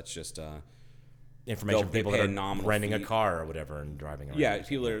bus. That's just information for people that are renting fee. A car or whatever and driving around. Yeah,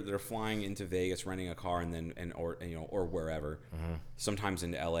 people that are flying into Vegas, renting a car, or wherever. Sometimes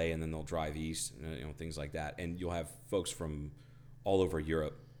into LA, and then they'll drive east, things like that. And you'll have folks from all over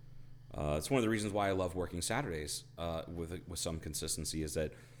Europe. It's one of the reasons why I love working Saturdays with some consistency, is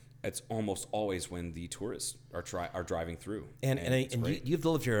that it's almost always when the tourists are driving through. And you've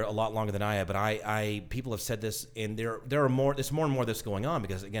lived here a lot longer than I have, but I people have said this, and there are more. There's more and more of this going on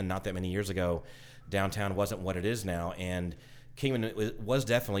because, again, not that many years ago, downtown wasn't what it is now, and Kingman was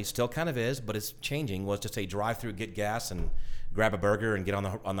definitely, still kind of is, but it's changing. Was just a drive-through, get gas, and grab a burger and get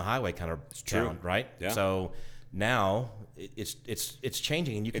on the highway kind of town, right? Yeah. So now it's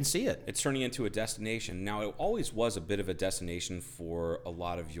changing, and you can see it. It's turning into a destination. Now, it always was a bit of a destination for a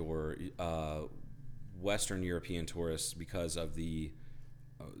lot of your Western European tourists because of the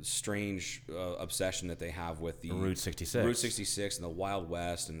strange obsession that they have with the Route 66. Route 66 and the Wild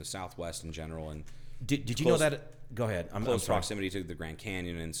West and the Southwest in general. And did you know that? Go ahead. I'm close sorry. proximity to the Grand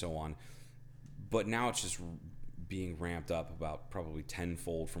Canyon and so on. But now it's just being ramped up about probably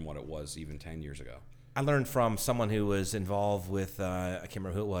tenfold from what it was even 10 years ago. I learned from someone who was involved with, I can't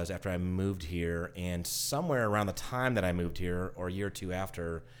remember who it was, after I moved here, and somewhere around the time that I moved here, or a year or two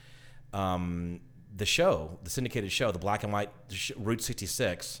after, the syndicated show, the black and white Route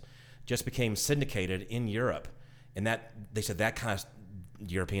 66, just became syndicated in Europe. And that they said that kind of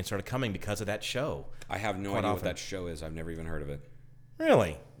Europeans started coming because of that show. I have no idea what that show is. I've never even heard of it.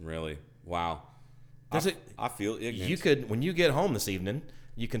 Really? Wow. I feel ignorant. You could, when you get home this evening,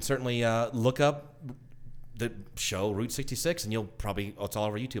 you can certainly look up the show Route 66, and you'll probably, it's all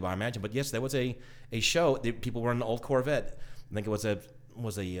over YouTube, I imagine. But yes, there was a show. People were in an old Corvette. I think it was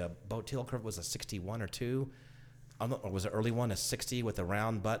a boat tail Corvette, was a 61 or 2. Or was it early one, a 60 with a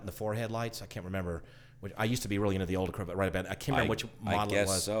round butt and the 4 headlights? I can't remember. I used to be really into the older Corvette right about. I can't remember which model it was.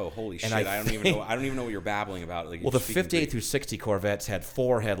 I guess so. Holy shit! I don't even know. I don't even know what you're babbling about. Like, well, the 58 through 60 Corvettes had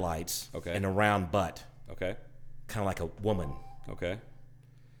 4 headlights and a round butt. Okay. Kind of like a woman. Okay.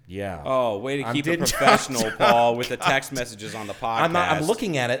 Yeah. Oh, way to keep it professional, Paul, with the text messages on the podcast. I'm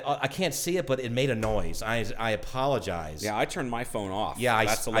looking at it. I can't see it, but it made a noise. I apologize. Yeah, I turned my phone off. Yeah,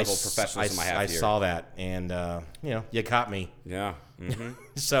 that's the level of professionalism I have here. I saw that, and you caught me. Yeah. Mm-hmm.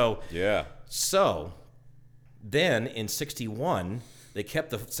 So then in 61, they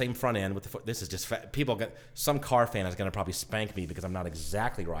kept the same front end with the. This is just people. Some car fan is going to probably spank me because I'm not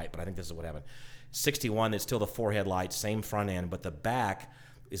exactly right, but I think this is what happened. 61, it's still the 4 headlights, same front end, but the back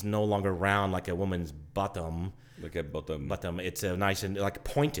is no longer round like a woman's bottom. Like a bottom. Bottom. It's a nice and like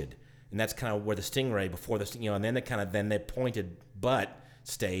pointed, and that's kind of where the Stingray before the and then the pointed butt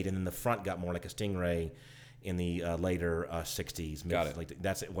stayed, and then the front got more like a Stingray in the later 60s. Got it.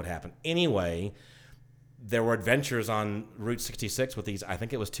 That's what happened. Anyway, there were adventures on Route 66 with these. I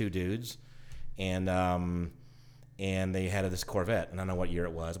think it was 2 dudes, and they had this Corvette, and I don't know what year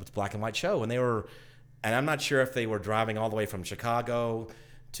it was, but it's a black and white show, and I'm not sure if they were driving all the way from Chicago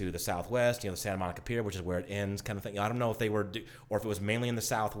to the Southwest, the Santa Monica Pier, which is where it ends, kind of thing. I don't know if they were, or if it was mainly in the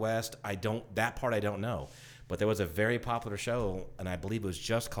Southwest. That part I don't know. But there was a very popular show, and I believe it was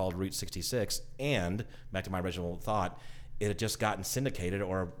just called Route 66. And back to my original thought, it had just gotten syndicated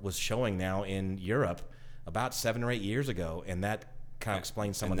or was showing now in Europe about 7 or 8 years ago, and that kind of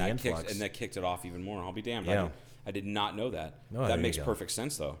explains some of the influx. And that kicked it off even more. I'll be damned. Yeah. I did not know that. No, that makes perfect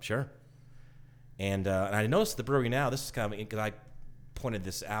sense, though. Sure. And I noticed the brewery now. This is kind of because I pointed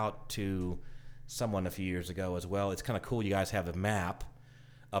this out to someone a few years ago as well. It's kind of cool. You guys have a map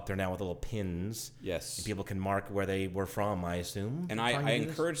up there now with little pins. Yes. And people can mark where they were from, I assume. And I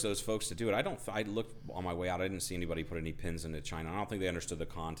encourage those folks to do it. I looked on my way out. I didn't see anybody put any pins into China. I don't think they understood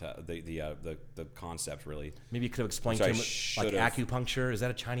the concept really. Maybe you could have explained to them like acupuncture. Is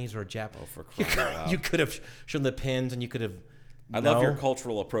that a Chinese or a Jap? Oh, for crying out loud. You could have shown the pins, and you could have. I love your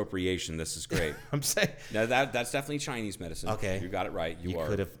cultural appropriation. This is great. I'm saying. No, that's definitely Chinese medicine. Okay. You got it right. You are.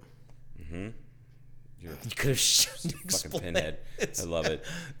 Could have. Mm-hmm. You're You could have fucking pinhead. I love it.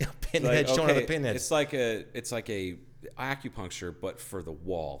 Pinhead Like, showing other okay, pinheads. It's like a acupuncture, but for the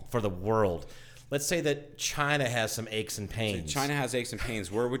wall. For the world. Let's say that China has some aches and pains. China has aches and pains.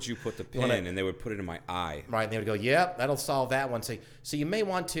 Where would you put the pin? And they would put it in my eye. Right, and they would go, yep, that'll solve that one. So you may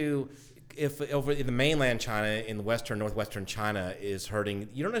want to, if over in the mainland China, in the northwestern China is hurting,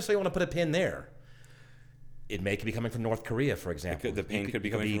 you don't necessarily want to put a pin there. It may be coming from North Korea, for example. The pain could be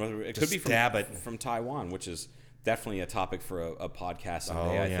coming from North Korea. It could be from Taiwan, which is definitely a topic for a podcast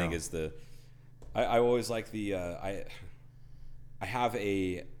someday. I think is the. I always like the. I have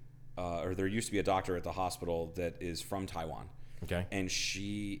a. Or there used to be a doctor at the hospital that is from Taiwan. Okay. And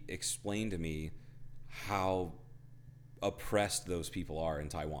she explained to me how oppressed those people are in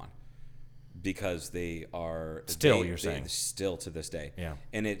Taiwan because they are still saying still to this day. Yeah.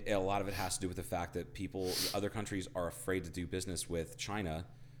 And a lot of it has to do with the fact that other countries are afraid to do business with China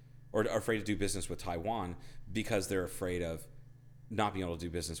or are afraid to do business with Taiwan because they're afraid of not being able to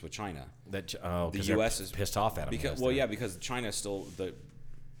do business with China. The U.S. is pissed off at them. Because China is still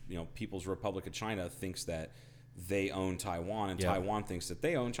People's Republic of China thinks that they own Taiwan, and Taiwan thinks that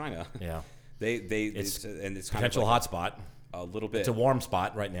they own China. Yeah, it's potential hotspot. A little bit. It's a warm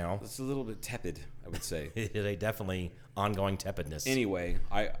spot right now. It's a little bit tepid, I would say. It is a definitely ongoing tepidness. Anyway,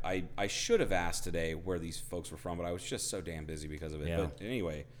 I should have asked today where these folks were from, but I was just so damn busy because of it. Yeah. But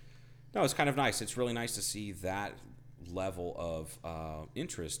anyway, no, it's kind of nice. It's really nice to see that level of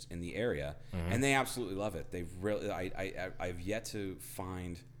interest in the area, and they absolutely love it. They've really. I've yet to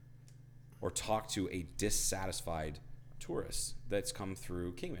find or talk to a dissatisfied tourist that's come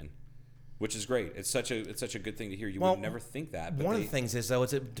through Kingman, which is great. It's such a good thing to hear. You would never think that. But one of the things is though,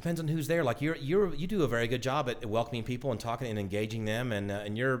 it depends on who's there. Like you do a very good job at welcoming people and talking and engaging them,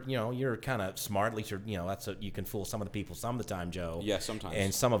 and you're kind of smart. At least you can fool some of the people some of the time, Joe. Yeah, sometimes.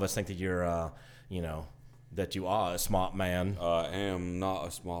 And some of us think that you're that you are a smart man. I am not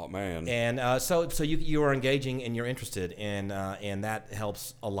a smart man. And so you are engaging and you're interested, and that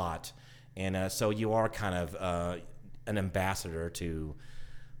helps a lot. And so you are kind of an ambassador to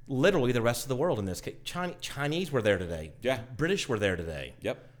literally the rest of the world in this case. Chinese were there today. Yeah. British were there today.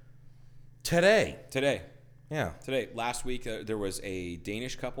 Yep. Today. Yeah. Today. Last week there was a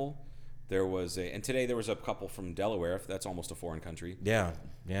Danish couple. And today there was a couple from Delaware. That's almost a foreign country. Yeah.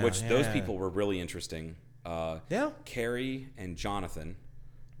 Those people were really interesting. Carrie and Jonathan,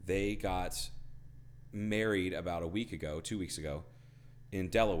 they got married about 2 weeks ago, in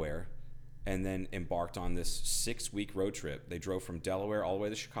Delaware. And then embarked on this 6-week road trip. They drove from Delaware all the way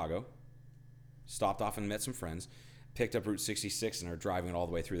to Chicago, stopped off and met some friends, picked up Route 66 and are driving it all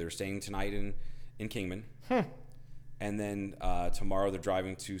the way through. They're staying tonight in Kingman. And then tomorrow they're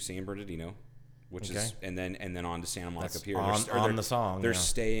driving to San Bernardino, which is and then on to Santa Monica Pier. On the song. They're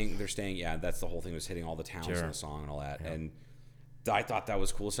staying. Yeah, that's the whole thing, was hitting all the towns in the song and all that. Yeah. And I thought that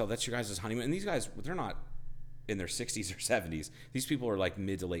was cool. So that's your guys' honeymoon. And these guys, they're not in their 60s or 70s. These people are like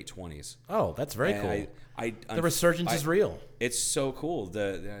mid to late 20s. Oh, that's very cool. The resurgence is real. It's so cool.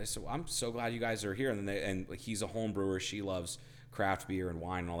 So I'm so glad you guys are here. And he's a home brewer. She loves craft beer and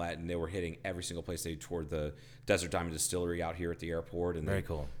wine and all that. And they were hitting every single place. They toured the Desert Diamond Distillery out here at the airport. And very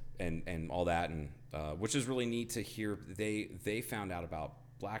cool. And all that. And which is really neat to hear. They found out about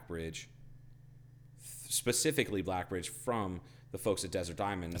Blackbridge, specifically Blackbridge, from the folks at Desert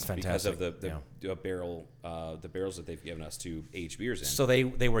Diamond. That's fantastic. Because of the barrels that they've given us to age beers in. So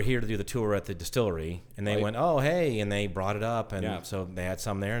they were here to do the tour at the distillery, and they went, oh, hey, and they brought it up, and so they had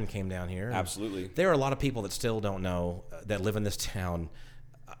some there and came down here. Absolutely. There are a lot of people that still don't know, that live in this town,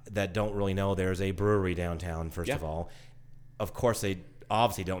 that don't really know there's a brewery downtown, first of all. Of course, they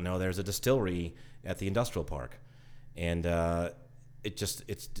obviously don't know there's a distillery at the industrial park. And that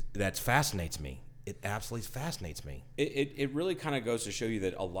fascinates me. It absolutely fascinates me. It really kind of goes to show you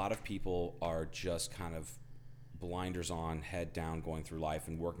that a lot of people are just kind of blinders on, head down, going through life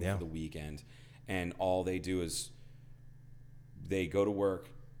and working for the weekend. And all they do is they go to work,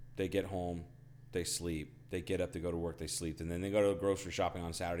 they get home, they sleep. They get up, they go to work, they sleep. And then they go to grocery shopping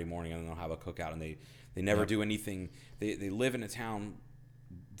on Saturday morning, and then they'll have a cookout. And they never do anything. They live in a town.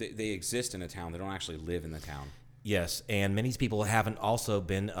 They exist in a town. They don't actually live in the town. Yes, and many people haven't also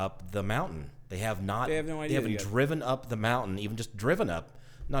been up the mountain. They have not. They have no idea. They haven't driven up the mountain, even just driven up.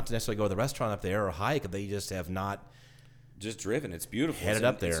 Not to necessarily go to the restaurant up there or hike. They just have not. Just driven. It's beautiful. Headed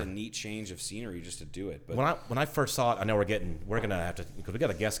up there. It's a neat change of scenery just to do it. But when I first saw it, I know we're gonna have to, because we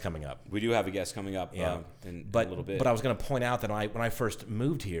got a guest coming up. We do have a guest coming up. In a little bit. But I was going to point out that when I first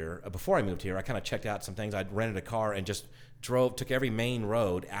moved here, before I moved here, I kind of checked out some things. I'd rented a car and just took every main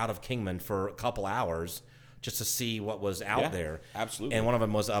road out of Kingman for a couple hours just to see what was out there. Absolutely. And one of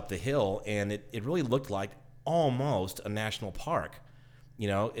them was up the hill, and it really looked like almost a national park. You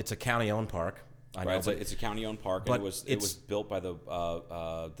know, it's a county-owned park. I know, Right, it's a county-owned park, and it was built by the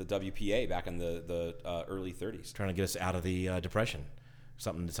WPA back in the early 30s. Trying to get us out of the depression,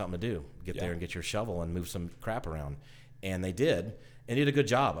 something to do. Get there and get your shovel and move some crap around, and they did, and did a good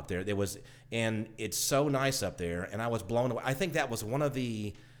job up there. And it's so nice up there, and I was blown away. I think that was one of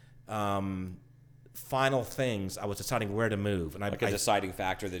the final things I was deciding where to move, and a deciding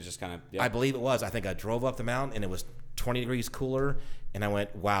factor that just kind of. Yeah. I believe it was. I think I drove up the mountain, and it was 20 degrees cooler. And I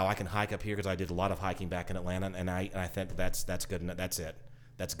went, wow, I can hike up here because I did a lot of hiking back in Atlanta, and I think that's good enough. That's it.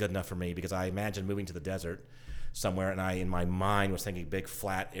 That's good enough for me because I imagined moving to the desert somewhere, and I in my mind was thinking big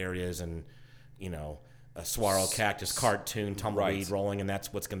flat areas and a saguaro cactus cartoon tumbleweed rolling, and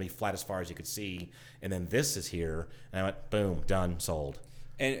that's what's going to be flat as far as you could see. And then this is here, and I went, boom, done, sold.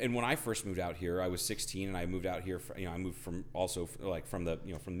 And when I first moved out here, I was 16, and I moved out here. I moved from the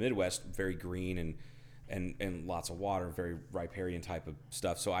Midwest, very green and lots of water, very riparian type of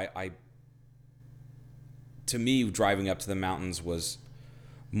stuff. So to me, driving up to the mountains was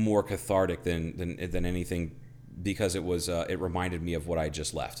more cathartic than anything, because it reminded me of what I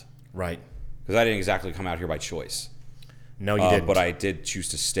just left. Right. Because I didn't exactly come out here by choice. No, you didn't. But I did choose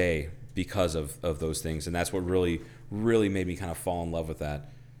to stay because of those things, and that's what really, really made me kind of fall in love with that.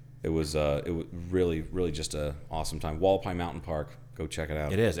 It was really, really just an awesome time. Wallapai Mountain Park. Go check it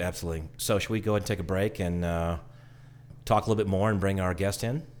out. It is, absolutely. So should we go ahead and take a break and talk a little bit more and bring our guest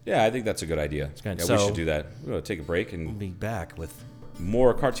in? Yeah, I think that's a good idea. Yeah, we should do that. We're going to take a break, and we'll be back with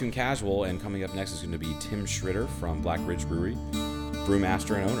more Cartoon Casual. And coming up next is going to be Tim Schritter from Black Ridge Brewery,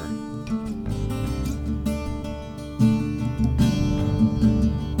 brewmaster and owner.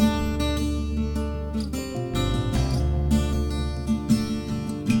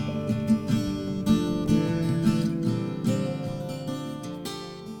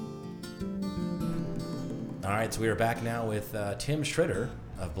 All right, so we are back now with Tim Schritter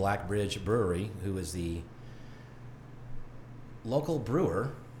of Black Ridge Brewery, who is the local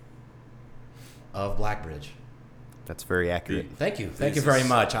brewer of Blackbridge. That's very accurate. Thank you. Thank you very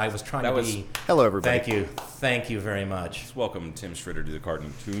much. I was trying to be... Hello, everybody. Thank you. Thank you very much. Welcome, Tim Schritter, to the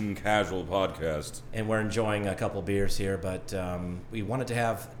Cartoon Casual podcast. And we're enjoying a couple beers here, but we wanted to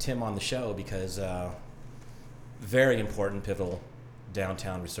have Tim on the show because very important, pivotal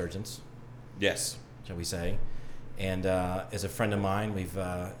downtown resurgence. Yes. Shall we say. And as a friend of mine,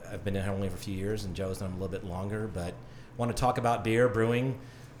 I've been in here only for a few years, and Joe's done a little bit longer, but want to talk about beer, brewing,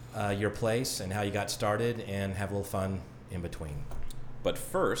 your place, and how you got started, and have a little fun in between. But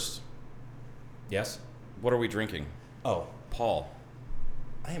first... Yes? What are we drinking? Oh. Paul.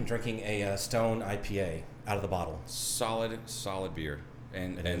 I am drinking a Stone IPA out of the bottle. Solid beer.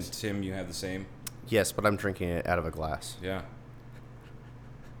 And Tim, you have the same? Yes, but I'm drinking it out of a glass. Yeah.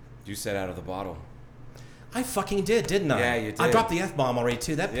 You said out of the bottle. I fucking did, didn't I? Yeah, you did. I dropped the F-bomb already,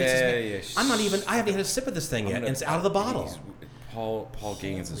 too. That pisses me. Yeah. I haven't had a sip of this thing yet, and it's out of the bottle. Paul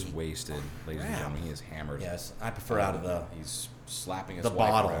Gaines is wasted, ladies and gentlemen. He is hammered. Yes, I prefer out of the... He's slapping his the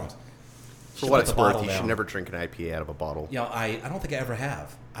wife bottle. around. For what it's worth, you should never drink an IPA out of a bottle. You know, I don't think I ever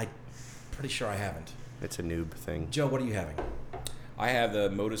have. I'm pretty sure I haven't. It's a noob thing. Joe, what are you having? I have the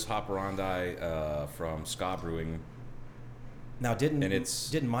Modus Operandi from Ska Brewing. Now,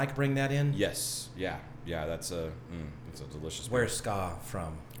 didn't Mike bring that in? Yes. Yeah. That's a delicious beer. Where's Ska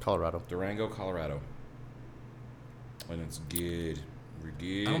from? Colorado. Durango, Colorado. And it's good.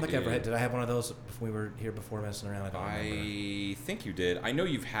 Good. I don't think I ever had. Did I have one of those if we were here before messing around? I think you did. I know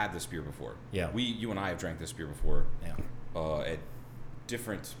you've had this beer before. Yeah. You and I have drank this beer before. Yeah. At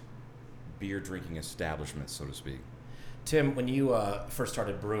different beer drinking establishments, so to speak. Tim, when you first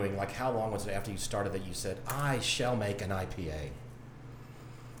started brewing, like how long was it after you started that you said, I shall make an IPA?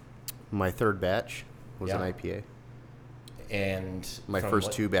 My third batch was an IPA. And my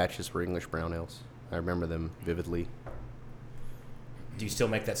first two batches were English brown ales. I remember them vividly. Do you still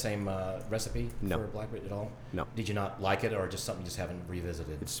make that same recipe for Blackbridge at all? No. Did you not like it, or just something you just haven't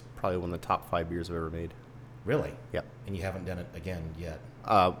revisited? It's probably one of the top 5 beers I've ever made. Really? Yep. And you haven't done it again yet?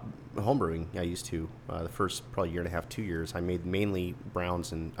 Homebrewing, I used to. The first probably year and a half, 2 years, I made mainly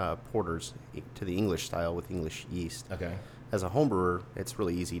browns and porters to the English style with English yeast. Okay. As a homebrewer, it's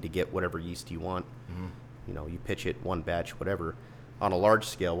really easy to get whatever yeast you want. Mm-hmm. You know, you pitch it, one batch, whatever. On a large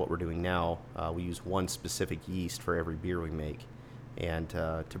scale, what we're doing now, we use one specific yeast for every beer we make. And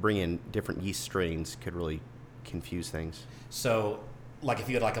to bring in different yeast strains could really confuse things. So, like if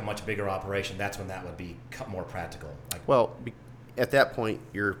you had like a much bigger operation, that's when that would be more practical. At that point,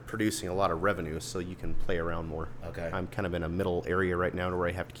 you're producing a lot of revenue, so you can play around more. Okay. I'm kind of in a middle area right now where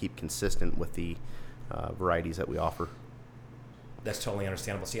I have to keep consistent with the varieties that we offer. That's totally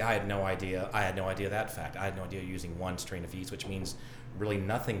understandable. See, I had no idea that fact. I had no idea using one strain of yeast, which means really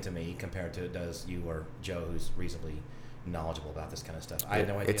nothing to me compared to it does you or Joe, who's reasonably knowledgeable about this kind of stuff. I had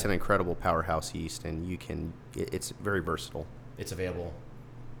no idea. It's an incredible powerhouse yeast, and it's very versatile. It's available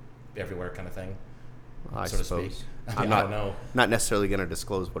everywhere, kind of thing. I so to suppose. speak. I'm I don't know. Not necessarily going to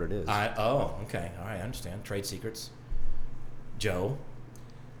disclose what it is. Okay. All right, I understand. Trade secrets. Joe.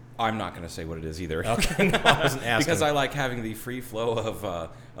 I'm not going to say what it is either. Okay, no, I wasn't asking. Because I like having the free flow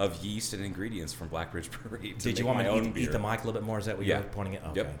of yeast and ingredients from Blackbridge Brewery. Did you want me to eat the mic a little bit more? Is that what you're pointing at?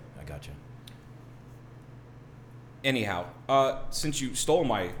 Okay, Yep. I got you. Anyhow, since you stole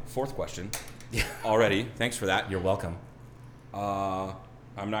my fourth question already, thanks for that. You're welcome.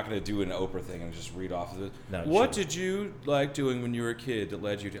 I'm not going to do an Oprah thing and just read off of it. No, what did you like doing when you were a kid that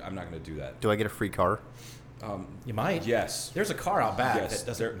led you to... I'm not going to do that. Do I get a free car? You might. Yes. There's a car out back Yes. that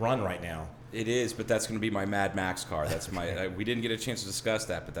doesn't run right now. It is, but that's going to be my Mad Max car. That's my. We didn't get a chance to discuss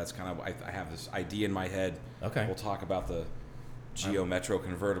that, but that's kind of. I have this idea in my head. Okay. We'll talk about the Geo Metro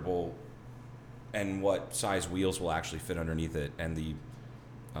convertible and what size wheels will actually fit underneath it, and the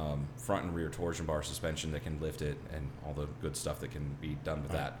front and rear torsion bar suspension that can lift it, and all the good stuff that can be done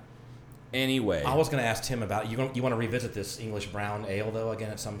with that. Anyway, I was going to ask Tim about you want to revisit this English brown ale though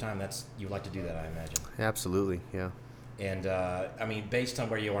again at some time. You would like to do that, I imagine. Absolutely, yeah. And I mean, based on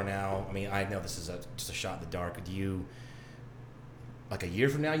where you are now, I mean, I know this is just a shot in the dark. Do you, like a year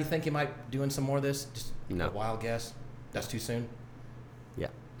from now, you think you might be doing some more of this? Just No. a wild guess. That's too soon. Yeah.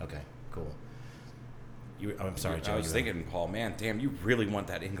 Okay, cool. I'm sorry, Joe. I was thinking, Paul, man, damn, you really want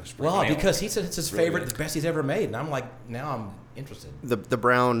that English brown Well, ale. because he said it's his Really favorite, good. the best he's ever made, and I'm like, now I'm interested. The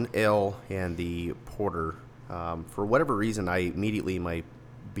brown ale and the porter, for whatever reason, I immediately in my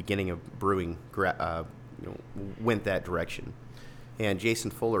beginning of brewing went that direction. And Jason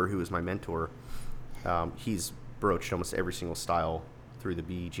Fuller, who is my mentor, he's broached almost every single style through the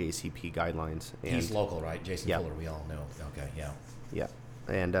BJCP guidelines. And He's local, right? Jason Yeah. Fuller, we all know. Okay, yeah. Yeah,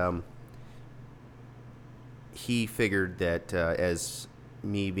 and he figured that as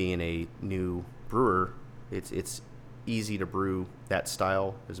me being a new brewer, it's easy to brew that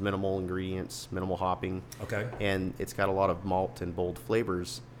style. There's minimal ingredients, minimal hopping, Okay. and it's got a lot of malt and bold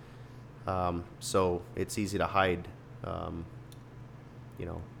flavors. So it's easy to hide,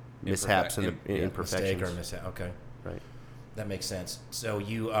 mishaps and imperfections. Mistake or mishap. Okay. Right. That makes sense. So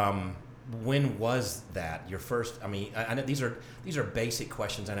you, when was that your first? I mean, I know these are basic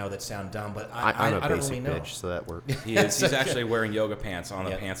questions. I know that sound dumb, but I'm a I don't basic really know. bitch, so that works. He is. He's actually wearing yoga pants on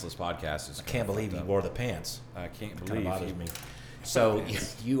the Yeah. Pantsless podcast. It's I can't believe you wore the pants. I can't Kind of believe bothers you. me. So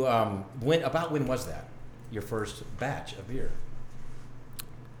you when was that? Your first batch of beer?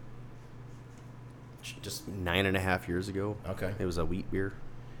 Just 9.5 years ago. Okay. It was a wheat beer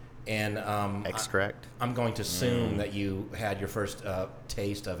and extract. I'm going to assume that you had your first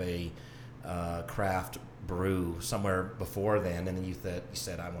taste of a craft brew somewhere before then, and then you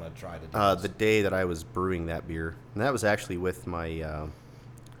said I want to try to do The this. day that I was brewing that beer, and that was actually with my, I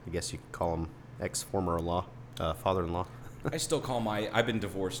guess you could call him ex-former-in-law, father-in-law. I still call I've been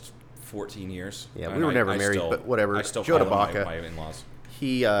divorced 14 years. Yeah, and we were never I married, still- but whatever. I still Joe call them DeBacca. my in-laws.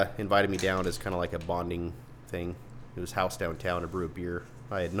 He invited me down as kind of like a bonding thing. It was house downtown to brew a beer.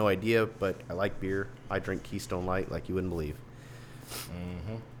 I had no idea, but I like beer. I drink Keystone Light like you wouldn't believe.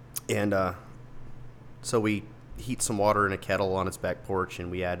 Mm-hmm. And so we heat some water in a kettle on its back porch,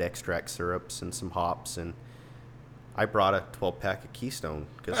 and we add extract syrups and some hops. And I brought a 12-pack of Keystone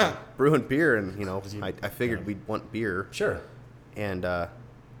because I'm brewing beer, and I figured we'd want beer. Sure. And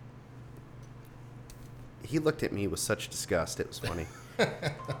he looked at me with such disgust. It was funny.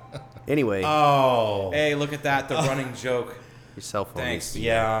 Anyway, Oh. Hey, look at that. The running joke. your cell phone. Thanks. needs to be-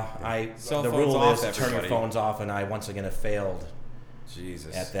 Yeah, Cell the phones rule off, is to turn your everybody. phones off, and I once again have failed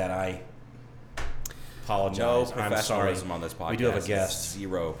Jesus. at that. I No apologize. I'm sorry. professionalism on this podcast. We do have a guest.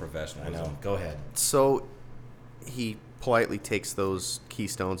 Zero I professionalism. know. Go ahead. So he politely takes those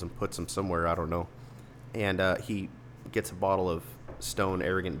Keystones and puts them somewhere, I don't know. And he gets a bottle of Stone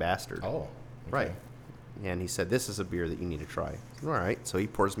Arrogant Bastard. Oh. Okay. Right. And he said, this is a beer that you need to try. I said, all right. So he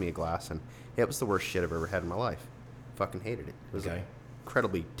pours me a glass, and it was the worst shit I've ever had in my life. Fucking hated it. It was Okay.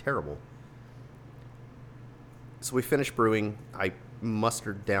 incredibly terrible. So we finished brewing. I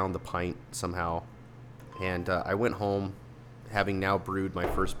mustered down the pint somehow. And I went home, having now brewed my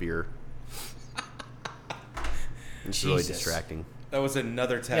first beer. It's really Jesus. distracting. That was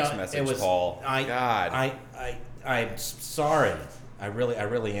another text No, message, it was, Paul. God. I'm sorry. I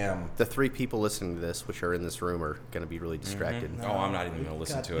really am. The 3 people listening to this, which are in this room, are going to be really distracted. Oh, I'm not even going to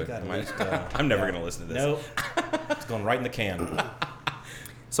listen to it. I'm never gonna listen to this. Nope. It's going right in the can.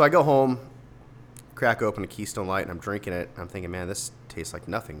 So I go home, crack open a Keystone Light and I'm drinking it. I'm thinking, man, this tastes like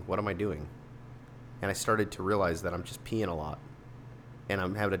nothing. What am I doing? And I started to realize that I'm just peeing a lot. And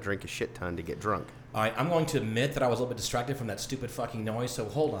I'm having to drink a shit ton to get drunk. All right, I'm going to admit that I was a little bit distracted from that stupid fucking noise. So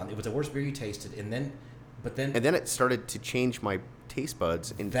hold on. It was the worst beer you tasted. And then it started to change my taste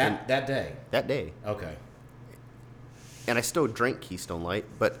buds. That day? That day. Okay. And I still drank Keystone Light,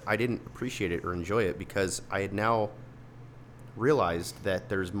 but I didn't appreciate it or enjoy it because I had now realized that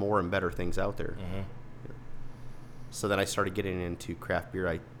there's more and better things out there. Mm-hmm. So then I started getting into craft beer.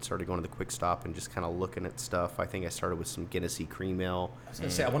 I started going to the Quick Stop and just kind of looking at stuff. I think I started with some Guinnessy cream ale. I was going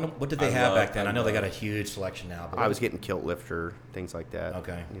to say, I wonder, what did they have back then? I know they got a huge selection now. But I was getting Kilt Lifter, things like that.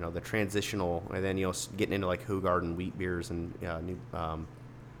 Okay. You know, the transitional, and then, getting into like Hoegaarden wheat beers and new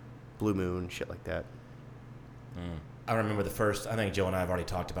Blue Moon, shit like that. I remember the first, I think Joe and I have already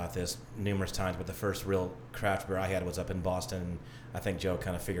talked about this numerous times, but the first real craft beer I had was up in Boston. I think Joe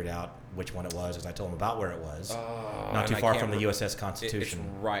kind of figured out which one it was as I told him about where it was. Not too far from the USS Constitution.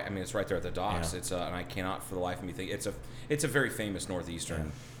 It's right. I mean, it's right there at the docks. Yeah. It's and I cannot for the life of me think it's a very famous northeastern.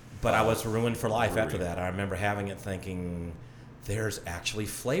 Yeah. But I was ruined for life brewery. after that. I remember having it thinking, there's actually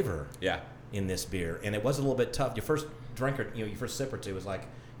flavor in this beer. And it was a little bit tough. Your first drink or your first sip or two was like,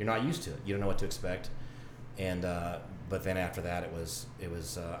 you're not used to it. You don't know what to expect. And but then after that, it was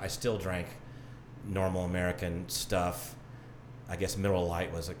I still drank normal American stuff. I guess Mineral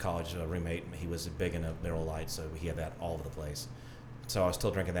Light was a college roommate. He was big into Mineral Light, so he had that all over the place. So I was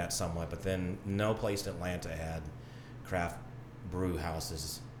still drinking that somewhat. But then no place in Atlanta had craft brew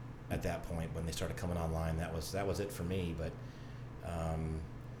houses at that point when they started coming online. That was it for me. But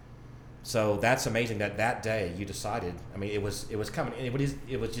so that's amazing that day you decided. I mean, it was coming.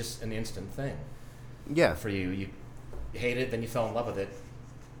 It was just an instant thing. Yeah. For you, you hated it, then you fell in love with it,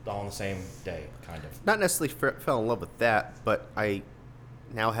 all in the same day, kind of. Not necessarily fell in love with that, but I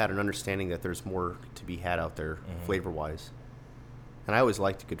now had an understanding that there's more to be had out there, flavor-wise. And I always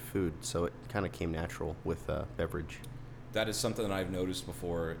liked good food, so it kind of came natural with beverage. That is something that I've noticed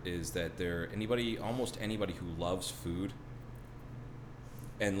before, is that almost anybody who loves food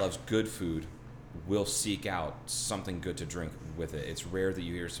and loves good food will seek out something good to drink with it. It's rare that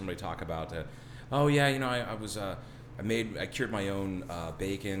you hear somebody talk about, oh yeah, I cured my own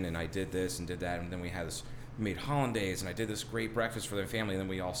bacon and I did this and did that, and then we made hollandaise and I did this great breakfast for the family, and then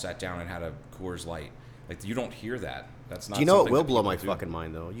we all sat down and had a Coors Light. Like, you don't hear that. That's not. Do you know something what will that blow my do. fucking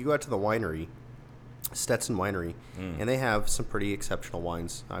mind though? You go out to the winery, Stetson Winery, and they have some pretty exceptional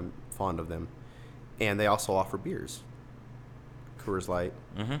wines. I'm fond of them, and they also offer beers: Coors Light,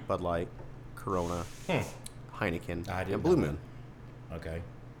 Bud Light, Corona, Heineken, and Blue Moon. Okay.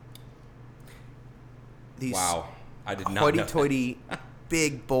 These Wow, I did not know. hoity-toity,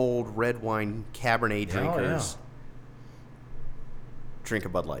 big, bold red wine Cabernet drinkers drink a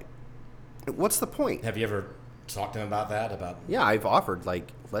Bud Light. What's the point? Have you ever talked to them about that? Yeah, I've offered,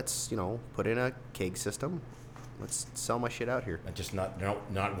 let's, put in a keg system. Let's sell my shit out here. And just they're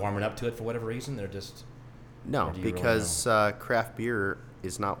not warming up to it for whatever reason? They're just... No, because craft beer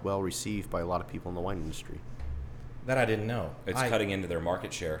is not well received by a lot of people in the wine industry. That I didn't know. It's cutting into their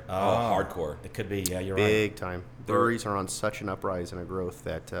market share. Hardcore. It could be, yeah, you're Big right. time. Breweries are on such an uprise and a growth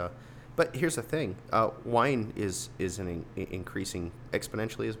that... but here's the thing. Wine is increasing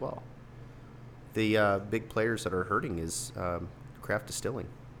exponentially as well. The big players that are hurting is craft distilling.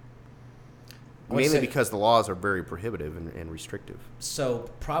 Mainly because the laws are very prohibitive and restrictive.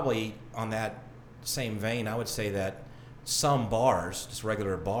 So probably on that same vein, I would say that some bars, just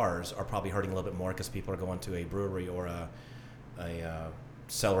regular bars, are probably hurting a little bit more because people are going to a brewery or a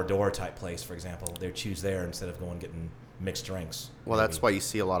cellar door type place, for example. They choose there instead of going and getting mixed drinks. Well, that's why you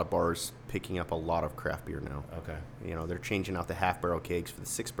see a lot of bars picking up a lot of craft beer now. Okay. They're changing out the half-barrel kegs for the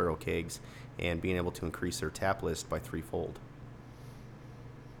six-barrel kegs and being able to increase their tap list by threefold.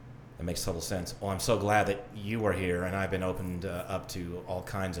 That makes total sense. Well, I'm so glad that you were here, and I've been opened up to all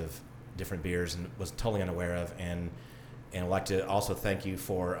kinds of different beers and was totally unaware of. And I'd like to also thank you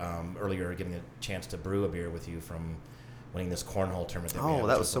for earlier getting a chance to brew a beer with you from winning this cornhole tournament.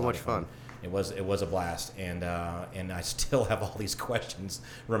 That was so much fun. It was a blast, and I still have all these questions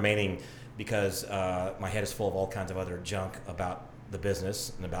remaining because my head is full of all kinds of other junk about the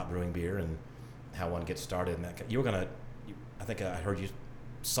business and about brewing beer and how one gets started. And that you were gonna, I think I heard you.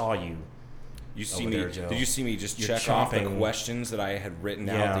 Saw you. You see me? There, Joe. Did you see me just You're check off the chomping. questions that I had written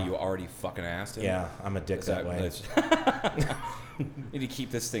out that you already fucking asked him? Yeah, I'm a dick that way. Need to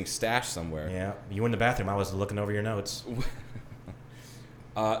keep this thing stashed somewhere. Yeah, you were in the bathroom. I was looking over your notes.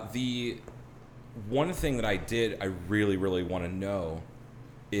 The one thing that I really, really want to know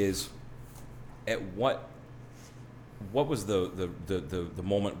is at what what was the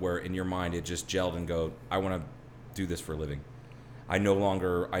moment where in your mind it just gelled and go, I want to do this for a living. I no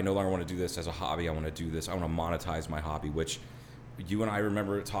longer want to do this as a hobby. I want to do this. I want to monetize my hobby, which you and I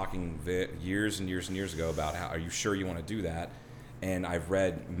remember talking years and years and years ago about how, are you sure you want to do that? And I've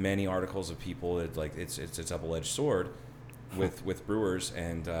read many articles of people that like it's a double-edged sword with brewers,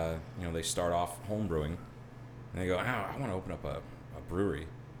 and they start off home brewing and they go, I want to open up a brewery.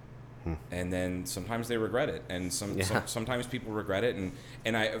 And then sometimes they regret it, and sometimes people regret it, and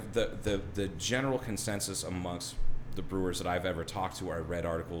the general consensus amongst the brewers that I've ever talked to, or I read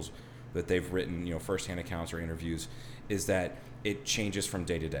articles that they've written, firsthand accounts or interviews, is that it changes from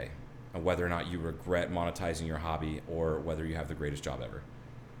day to day, whether or not you regret monetizing your hobby or whether you have the greatest job ever.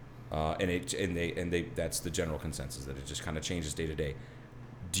 And that's the general consensus, that it just kind of changes day to day.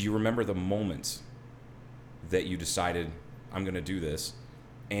 Do you remember the moments that you decided, I'm going to do this,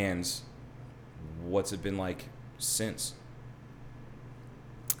 and what's it been like since?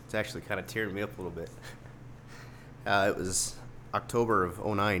 It's actually kind of tearing me up a little bit. It was October of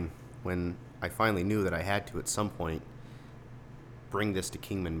 2009 when I finally knew that I had to, at some point, bring this to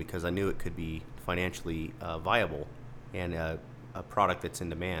Kingman, because I knew it could be financially viable and a product that's in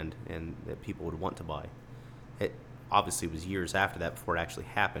demand and that people would want to buy. It obviously was years after that before it actually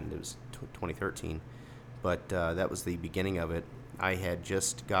happened. It was 2013, but that was the beginning of it. I had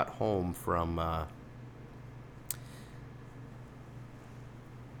just got home from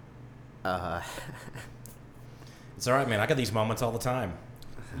It's all right, man. I got these moments all the time.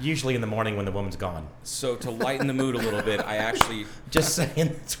 Usually in the morning when the woman's gone. So to lighten the mood a little bit, I actually... Just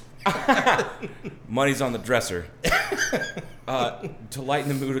saying. Money's on the dresser. To lighten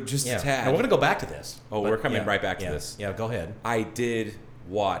the mood just a tad. Now, we're going to go back to this. We're coming right back to this. Yeah, go ahead. I did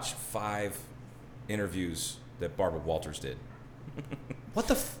watch 5 interviews that Barbara Walters did.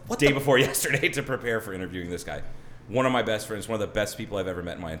 What Day before yesterday to prepare for interviewing this guy. One of my best friends, one of the best people I've ever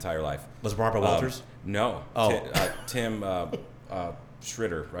met in my entire life. Was Barbara Walters? No. Oh. Tim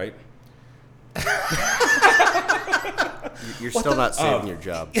Schritter, right? You're still not saving your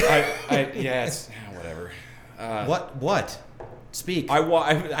job. Yes, whatever. What? Speak.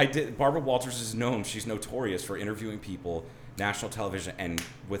 I did. Barbara Walters is known. She's notorious for interviewing people, national television, and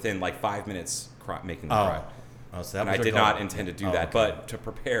within like 5 minutes making them cry. Oh, so that and was I did goal. not intend to do that, okay. but to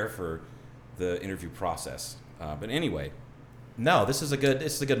prepare for the interview process. But anyway. No, this is a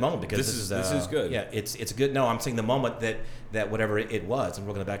good moment, because this is good. Yeah, it's good. No, I'm saying the moment that whatever it was, and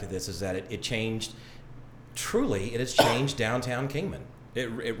we're going back to this, is that it changed. Truly, it has changed downtown Kingman.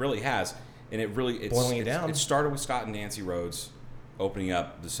 It really has, and boiling it down. It started with Scott and Nancy Rhodes opening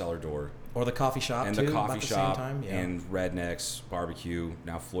up the cellar door, or the coffee shop, and too, the coffee about shop, the same time. Yeah. and Rednecks Barbecue,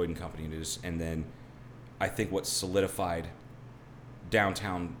 now Floyd and Company News, and then I think what solidified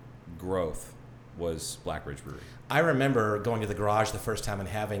downtown growth was Black Ridge Brewery. I remember going to the garage the first time and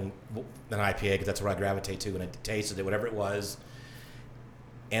having an IPA, because that's what I gravitate to, and I tasted it, whatever it was.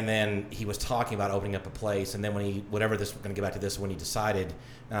 And then he was talking about opening up a place, and then when we're going to get back to this, when he decided,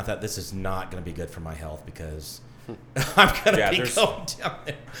 and I thought, this is not going to be good for my health, because I'm going to be going down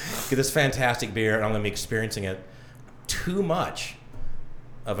there, get this fantastic beer, and I'm going to be experiencing it too much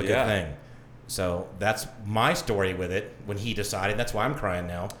of a good thing. So that's my story with it when he decided. That's why I'm crying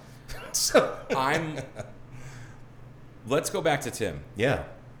now. So Let's go back to Tim. Yeah.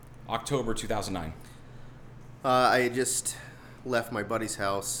 October 2009. I had just left my buddy's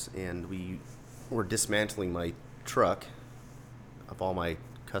house, and we were dismantling my truck of all my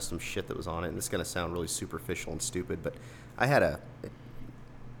custom shit that was on it. And this is going to sound really superficial and stupid, but I had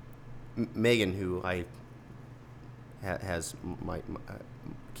Megan, who has my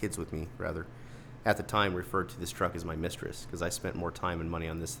kids with me, rather, at the time referred to this truck as my mistress, because I spent more time and money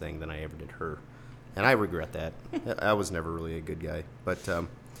on this thing than I ever did her. And I regret that. I was never really a good guy. But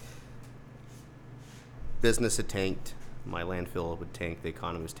business had tanked. My landfill would tank. The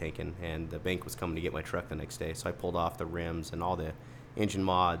economy was tanking. And the bank was coming to get my truck the next day. So I pulled off the rims and all the engine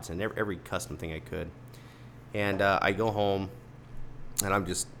mods and every custom thing I could. And I go home, and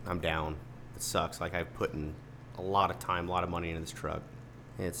I'm down. It sucks. Like, I've put in a lot of time, a lot of money into this truck.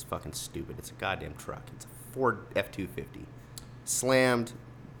 And it's fucking stupid. It's a goddamn truck. It's a Ford F-250. Slammed.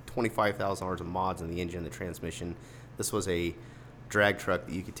 $25,000 of mods in the engine, the transmission. This was a drag truck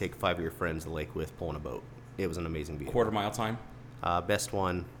that you could take 5 of your friends to the lake with, pulling a boat. It was an amazing vehicle. Quarter mile time? Best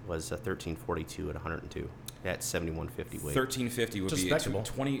one was a 1342 at 102. At 7150 weight. 1350 would Just be respectable.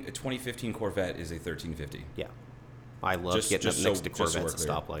 a 2015 Corvette is a 1350. Yeah. I love getting up next to Corvettes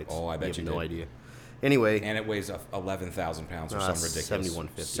and stoplights. Oh, I bet you have no did. idea. Anyway. And it weighs 11,000 pounds or something ridiculous.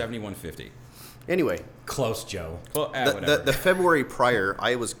 7150. 7150. Anyway. Close, Joe. Well, whatever. The February prior,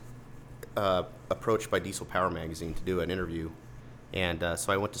 I was approached by Diesel Power Magazine to do an interview. And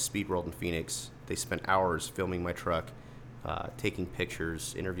so I went to Speed World in Phoenix. They spent hours filming my truck, taking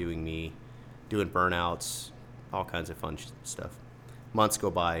pictures, interviewing me, doing burnouts, all kinds of fun stuff. Months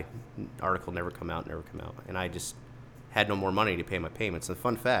go by, article never come out. And I just had no more money to pay my payments. And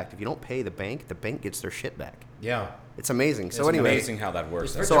fun fact, if you don't pay the bank gets their shit back. Yeah. It's amazing. It's So anyway, amazing how that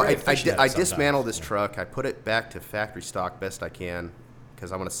works. It's so very I efficient at it dismantled sometimes. this truck. I put it back to factory stock best I can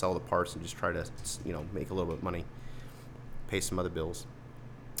because I want to sell the parts and just try to, make a little bit of money, pay some other bills.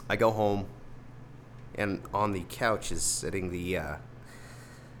 I go home, and on the couch is sitting the Yeah,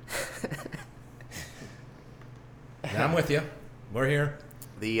 I'm with you. We're here.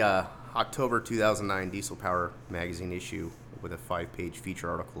 the October 2009 Diesel Power Magazine issue with a 5-page feature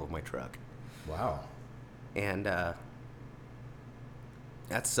article of my truck. Wow. And that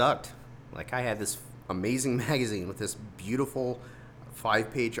sucked. Like, I had this amazing magazine with this beautiful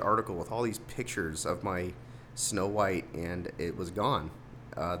 5-page article with all these pictures of my Snow White, and it was gone.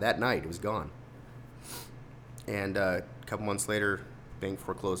 That night, it was gone. And a couple months later, bank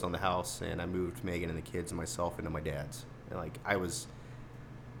foreclosed on the house, and I moved Megan and the kids and myself into my dad's. And, like, I was,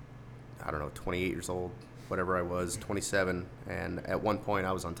 28 years old, whatever I was, 27. And at one point,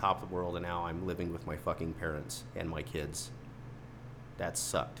 I was on top of the world, and now I'm living with my fucking parents and my kids. That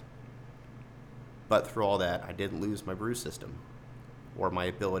sucked. But through all that, I didn't lose my brew system or my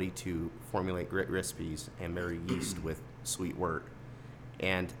ability to formulate great recipes and marry yeast with sweet wort.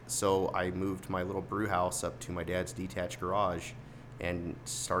 And so I moved my little brew house up to my dad's detached garage and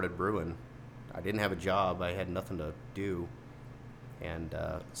started brewing. I didn't have a job. I had nothing to do. And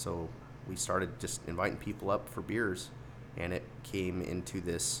so we started just inviting people up for beers. And it came into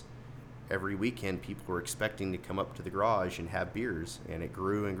this, every weekend people were expecting to come up to the garage and have beers. And it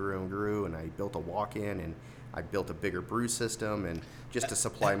grew and grew and grew. And I built a walk-in, and I built a bigger brew system, and just to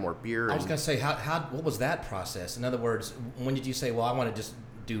supply more beer. I was going to say, what was that process? In other words, when did you say, well, I want to just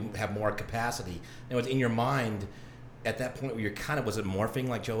have more capacity? And it was in your mind at that point where you're was it morphing,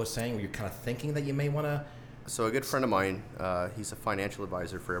 like Joe was saying, where you're kind of thinking that you may want to? So a good friend of mine, he's a financial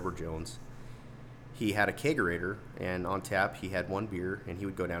advisor for Edward Jones. He had a kegerator, and on tap he had one beer, and he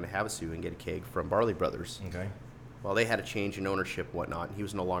would go down to Havasu and get a keg from Barley Brothers. Okay. Well, they had a change in ownership and whatnot, and he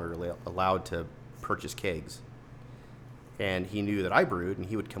was no longer allowed to purchase kegs. And he knew that I brewed, and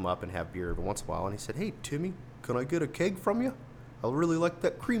he would come up and have beer every once in a while. And he said, "Hey, Timmy, can I get a keg from you? I really like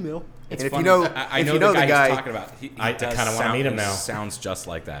that cream ale." It's and if funny. you know, I know the guy he's talking about. I does kinda wanna meet him now. Sounds just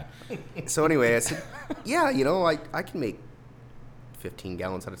like that. So anyway, I said, "Yeah, I can make 15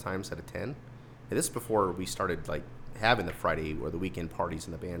 gallons at a time instead of 10." And this is before we started having the Friday or the weekend parties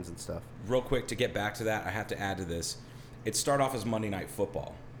and the bands and stuff. Real quick, to get back to that, I have to add to this. It started off as Monday Night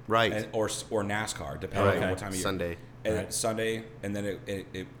Football, Right. or NASCAR, depending on what time of year. Sunday. And Right. Sunday, and then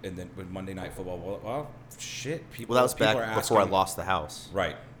and then with Monday Night Football. Well, shit. People. Well, that was people back are before I asking- lost the house.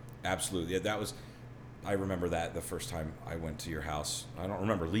 Right. Absolutely. Yeah, that was. I remember that the first time I went to your house. I don't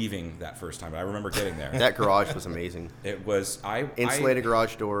remember leaving that first time, but I remember getting there. That garage was amazing. It was Insulated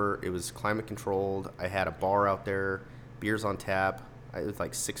garage door. It was climate controlled. I had a bar out there, beers on tap. It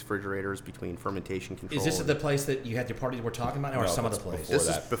was 6 refrigerators between fermentation control. Is this the place that you had your parties we're talking about, or No, some other that's place? before This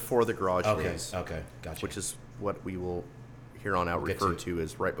is that. before the garage Okay. days, Okay. Gotcha. which is what we will here on out Get refer to. to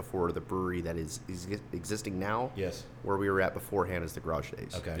as right before the brewery that is existing now. Yes. Where we were at beforehand is the garage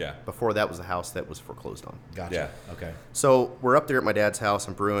days. Okay. Yeah. Before that was the house that was foreclosed on. Gotcha. Yeah. Okay. So we're up there at my dad's house.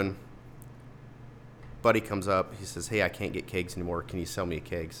 I'm brewing. Buddy comes up. He says, "Hey, I can't get kegs anymore. Can you sell me a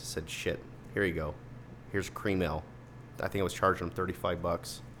kegs?" I said, "Shit. Here you go. Here's a cream ale." I think I was charging him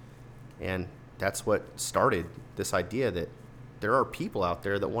 $35. And that's what started this idea that there are people out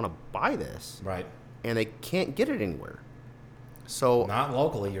there that want to buy this, Right. and they can't get it anywhere. So Not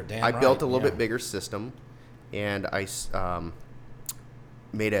locally. You're damn I right. built a little Yeah. bit bigger system, and I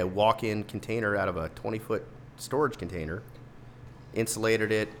made a walk-in container out of a 20-foot storage container,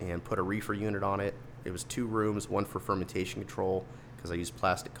 insulated it, and put a reefer unit on it. It was 2 rooms, one for fermentation control because I used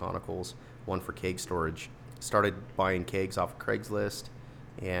plastic conicals, one for keg storage. Started buying kegs off of Craigslist,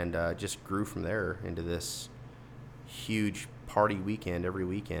 and just grew from there into this huge party weekend every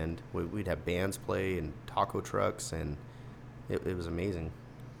weekend. We'd have bands play and taco trucks, and it was amazing.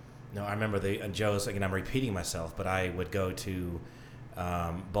 No, I remember Joe's, again, I'm repeating myself, but I would go to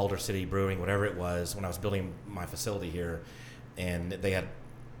Boulder City Brewing, whatever it was, when I was building my facility here, and they had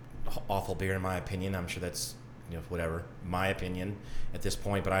awful beer, in my opinion. I'm sure that's, whatever, my opinion at this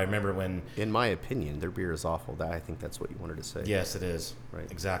point, but I remember when... In my opinion, their beer is awful. I think that's what you wanted to say. Yes, it is. Right.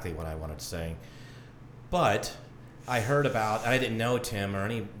 Exactly what I wanted to say. But I heard about, and I didn't know Tim or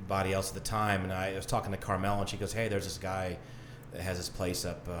anybody else at the time, and I was talking to Carmel, and she goes, "Hey, there's this guy that has his place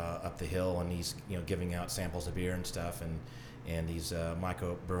up the hill, and he's giving out samples of beer and stuff, and he's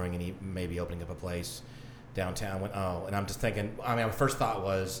micro brewing, and he may be opening up a place downtown. And I'm just thinking. I mean, my first thought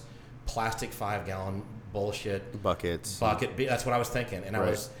was plastic 5-gallon bullshit bucket. That's what I was thinking, and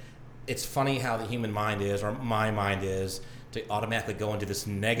Right. It's funny how the human mind is, or my mind is, to automatically go into this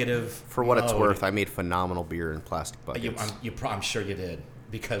negative. For what it's mode. worth, I made phenomenal beer in plastic buckets. I'm sure you did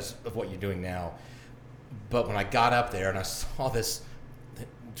because of what you're doing now. But when I got up there and I saw this,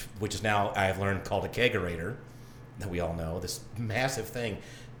 which is now I've learned called a kegerator, that we all know, this massive thing.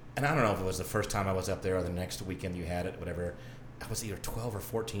 And I don't know if it was the first time I was up there or the next weekend you had it, whatever. I was either 12 or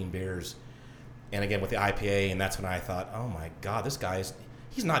 14 beers. And again, with the IPA, and that's when I thought, oh my God, this guy's,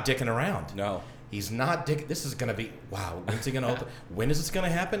 he's not dicking around. No. He's not dicking. This is going to be, wow, when's he going to open? When is this going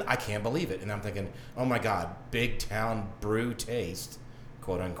to happen? I can't believe it. And I'm thinking, oh my God, big town brew taste,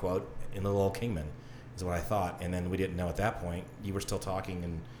 quote unquote, in little old Kingman is what I thought. And then we didn't know at that point. You were still talking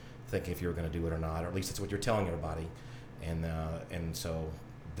and thinking if you were going to do it or not, or at least it's what you're telling everybody. And so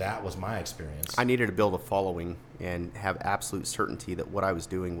that was my experience. I needed to build a following and have absolute certainty that what I was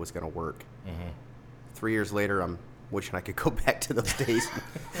doing was going to work. Mm-hmm. 3 years later, I'm wishing I could go back to those days.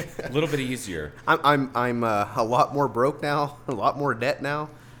 A little bit easier. I'm a lot more broke now, a lot more debt now,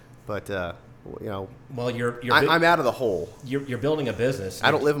 but Well, I'm out of the hole. You're building a business.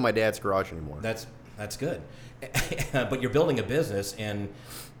 I don't live in my dad's garage anymore. That's good. But you're building a business and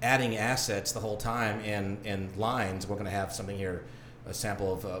adding assets the whole time and lines. We're going to have something here, a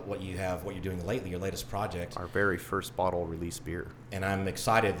sample of what you're doing lately, your latest project. Our very first bottle release beer. And I'm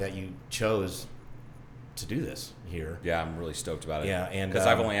excited that you chose to do this here. Yeah, I'm really stoked about it. Yeah, and because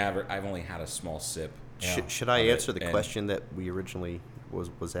I've only had a small sip. Yeah. Should I answer the And- question that we originally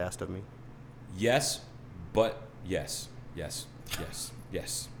was asked of me? Yes, but yes.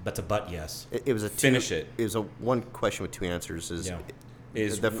 That's a but yes. It was a Finish it. It was a one question with two answers.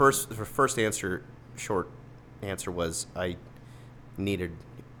 Is The first answer, short answer was I needed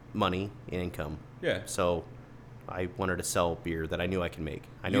money and income. Yeah. So I wanted to sell beer that I knew I could make.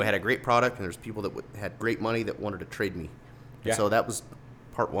 I knew I had a great product, and there's people that had great money that wanted to trade me. Yeah. So that was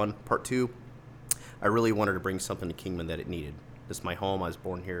part one. Part two, I really wanted to bring something to Kingman that it needed. This is my home. I was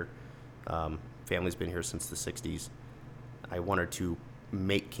born here. Family's been here since the 60s. I wanted to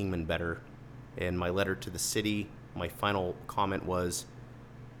make Kingman better. And my letter to the city, my final comment was,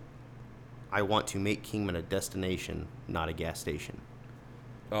 I want to make Kingman a destination, not a gas station.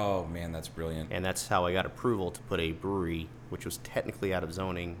 Oh man, that's brilliant. And that's how I got approval to put a brewery, which was technically out of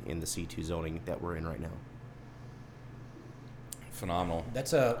zoning, in the C2 zoning that we're in right now. Phenomenal.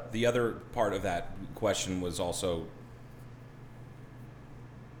 That's The other part of that question was also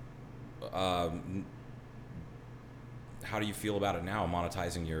how do you feel about it now,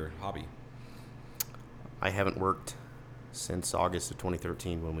 monetizing your hobby? I haven't worked since August of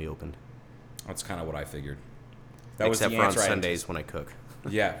 2013 when we opened. That's kind of what I figured. That was Except the for on answer I had. Sundays when I cook.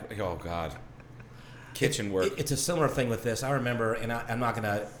 Yeah. Oh God. Kitchen work. It's a similar thing with this. I remember, and I'm not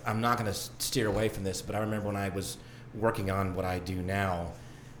gonna steer away from this, but I remember when I was working on what I do now,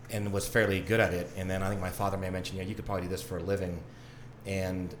 and was fairly good at it. And then I think my father may have mentioned, you could probably do this for a living,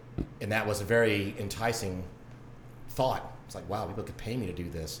 and that was a very enticing thought. It's like, wow, people could pay me to do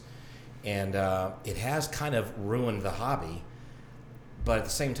this, and it has kind of ruined the hobby. But at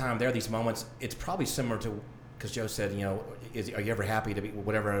the same time, there are these moments. It's probably similar to, because Joe said, are you ever happy to be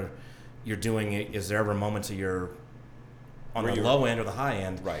whatever you're doing? Is there ever moments that you're on the low end or the high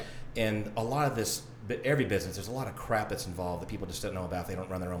end? Right. And a lot of this, every business, there's a lot of crap that's involved that people just don't know about. They don't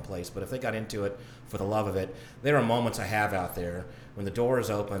run their own place. But if they got into it for the love of it, there are moments I have out there when the door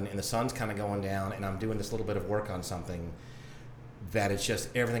is open and the sun's kind of going down and I'm doing this little bit of work on something that it's just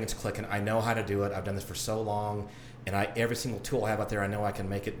everything is clicking. I know how to do it. I've done this for so long. And every single tool I have out there, I know I can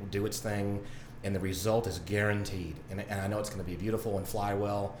make it do its thing. And the result is guaranteed. And I know it's going to be beautiful and fly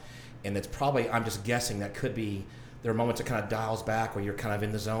well. And it's probably, I'm just guessing, that could be, there are moments that kind of dials back where you're kind of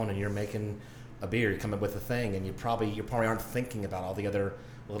in the zone and you're making a beer, you're coming up with a thing, and you probably aren't thinking about all the other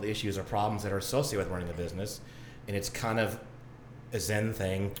little issues or problems that are associated with running a business. And it's kind of a zen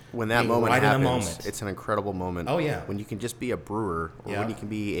thing. When that being moment right happens, in the moment. it's an incredible moment. Oh, yeah. When you can just be a brewer, or Yeah. when you can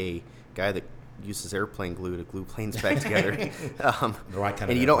be a guy that uses airplane glue to glue planes back together. The right kind of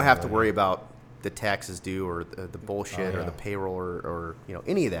and you don't have to airplane worry glue, yeah. about the taxes due or the bullshit Oh, or yeah. the payroll or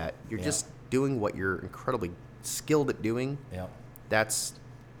any of that. You're Yeah. just doing what you're incredibly skilled at doing. Yeah. That's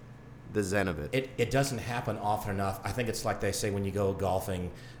the zen of it. It doesn't happen often enough. I think it's like they say when you go golfing,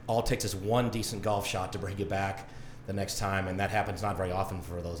 all it takes is one decent golf shot to bring you back the next time, and that happens not very often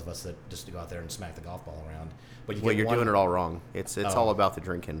for those of us that just go out there and smack the golf ball around. But Well, you're doing it all wrong. It's all about the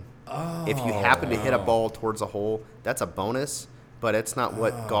drinking. If you happen to hit a ball towards a hole, that's a bonus. but it's not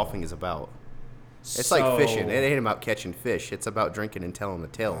what golfing is about. It's like fishing. It ain't about catching fish. It's about drinking and telling the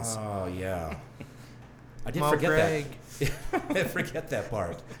tales. Oh, yeah. I did Well, forget Greg. that. I did forget that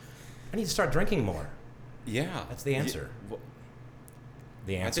part. I need to start drinking more. Yeah. That's the answer. Well,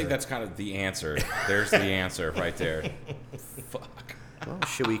 The answer. I think that's kind of the answer. There's the answer right there. Fuck. Well,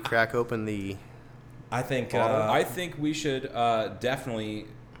 should we crack open the... I think... I think we should definitely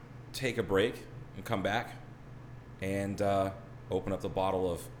take a break and come back and open up the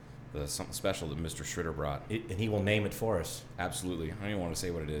bottle of something special that Mr. Schritter brought. and he will name it for us. Absolutely. I don't even want to say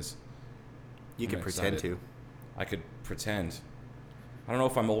what it is. You I'm can pretend excited. to. I could pretend. I don't know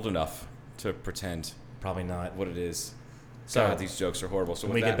if I'm old enough to pretend Probably not. what it is. So, God, these jokes are horrible. So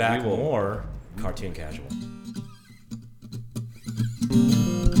when with we get that, back, we will, more Cartoon Casual.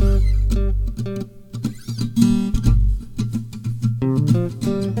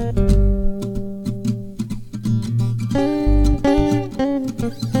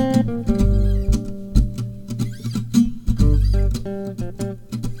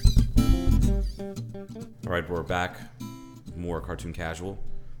 All right, we're back. More Cartoon Casual.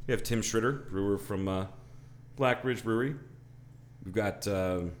 We have Tim Schritter, brewer from Black Ridge Brewery. We've got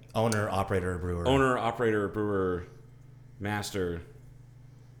Owner, operator, brewer. owner, operator, brewer, master.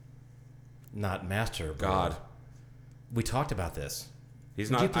 Not master. Brewer. God, We talked about this. he's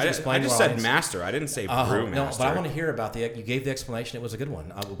Would you not. please I explain just to our said audience? master. I didn't say Oh, brew no, master. but I want to hear about you gave the explanation. It was a good one.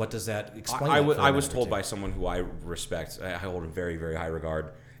 What does that explain? I it for a was minute or told two? by someone who I respect. I hold in very, very high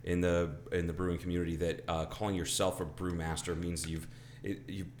regard in the brewing community that calling yourself a brewmaster means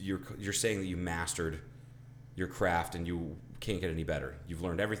you're saying that you mastered your craft and you can't get any better. You've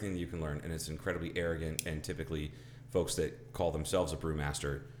learned everything that you can learn, and it's incredibly arrogant. And typically, folks that call themselves a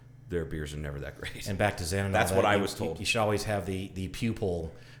brewmaster, their beers are never that great. And back to Zen. And That's all what that, I you- was told. You should always have the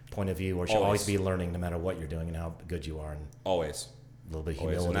pupil point of view, or you should always be learning no matter what you're doing and how good you are, and Always. a little bit of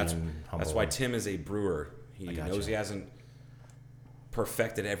Always. humility And and that's why Tim is a brewer. He I gotcha. knows he hasn't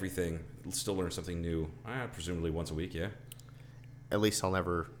perfected everything. He'll still learn something new. Presumably once a week, yeah. At least I'll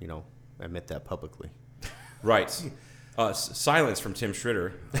never, admit that publicly. Right. Silence from Tim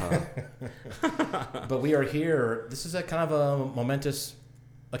Schritter. But we are here. This is a kind of a momentous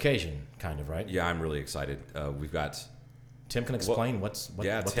occasion, kind of, right? Yeah, I'm really excited. We've got... Tim can explain what Tim,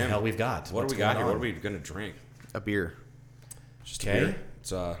 the hell we've got. What What's do we got going here? What on. are we going to drink? A beer. Just a Okay. beer?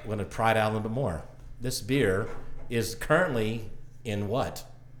 It's, We're going to pry it out a little bit more. This beer is currently in what?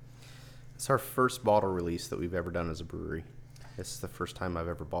 It's our first bottle release that we've ever done as a brewery. This is the first time I've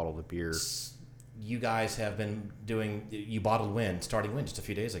ever bottled a beer. You guys have been doing, you bottled starting when, just a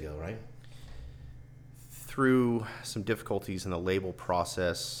few days ago, right? Through some difficulties in the label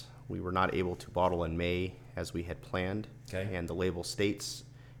process, we were not able to bottle in May as we had planned. Okay. And the label states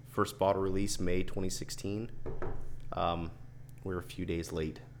first bottle release May 2016. We're a few days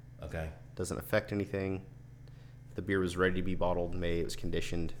late. Okay. Doesn't affect anything. The beer was ready to be bottled in May. It was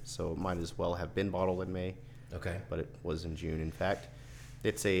conditioned, so it might as well have been bottled in May. Okay. But it was in June, in fact.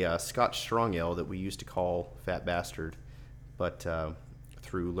 It's a Scotch strong ale that we used to call Fat Bastard, but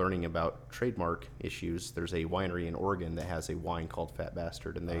through learning about trademark issues, there's a winery in Oregon that has a wine called Fat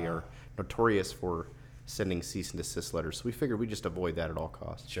Bastard, and they are notorious for sending cease and desist letters. So we figured we'd just avoid that at all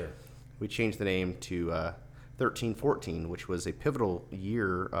costs. Sure. We changed the name to 1314, which was a pivotal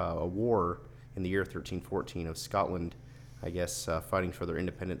year, a war in the year 1314 of Scotland, I guess, fighting for their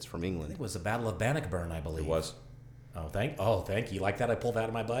independence from I England. think it was the Battle of Bannockburn, I believe. It was. Thank you. Like that? I pulled that out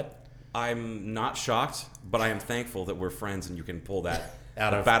of my butt? I'm not shocked, but I am thankful that we're friends and you can pull that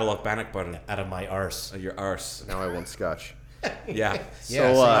Out of- Battle of Bannockburn. Out of my arse. Your arse. Now I want Scotch. Yeah.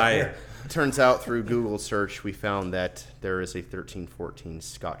 Yeah, So same here. turns out through Google search, we found that there is a 1314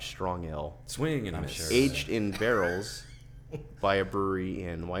 Scotch strong ale Swing and a I'm miss. sure. aged in barrels by a brewery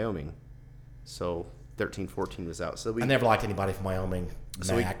in Wyoming. So 1314 was out. So we I never liked anybody from Wyoming.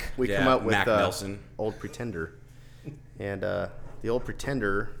 so Mac. we Yeah, come out with Mac Nelson. Old Pretender, and the Old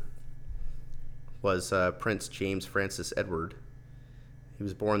Pretender was Prince James Francis Edward. He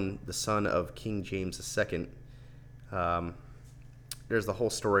was born the son of King James II. There's the whole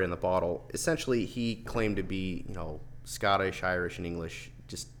story in the bottle. Essentially, he claimed to be, Scottish, Irish, and English,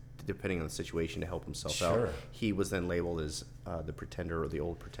 just depending on the situation to help himself Sure. out. He was then labeled as the Pretender or the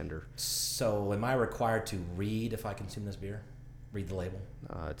Old Pretender. So am I required to read if I consume this beer? Read the label?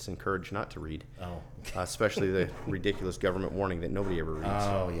 It's encouraged not to read, Oh. especially the ridiculous government warning that nobody ever reads.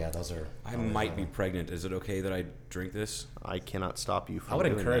 Oh, yeah, those are... I might be pregnant. Is it okay that I drink this? I cannot stop you from I would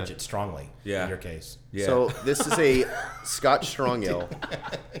doing encourage that. it strongly Yeah. in your case. Yeah. So this is a Scotch strong ale.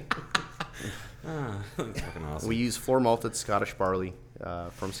 That's fucking awesome. We use floor malted Scottish barley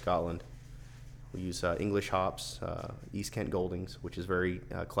from Scotland. We use English hops, East Kent Goldings, which is very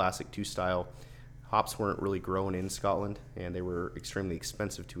classic 2-style. Hops weren't really grown in Scotland, and they were extremely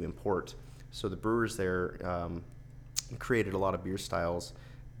expensive to import. So the brewers there created a lot of beer styles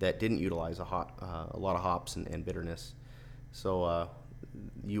that didn't utilize a lot of hops and bitterness. So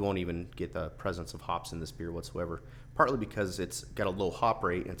you won't even get the presence of hops in this beer whatsoever, partly because it's got a low hop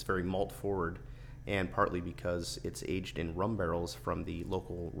rate and it's very malt forward, and partly because it's aged in rum barrels from the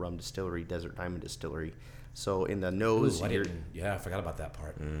local rum distillery, Desert Diamond Distillery. So in the nose, Ooh, I forgot about that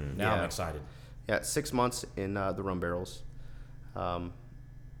part. Now I'm excited. Yeah, 6 months in the rum barrels.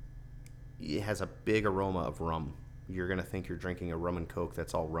 It has a big aroma of rum. You're going to think you're drinking a rum and Coke.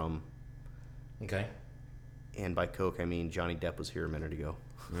 That's all rum. Okay. And by Coke, I mean Johnny Depp was here a minute ago.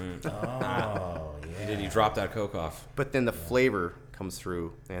 Oh, yeah. Did he drop that Coke off? But then the flavor comes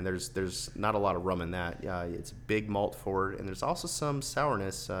through, and there's not a lot of rum in that. It's big malt forward, and there's also some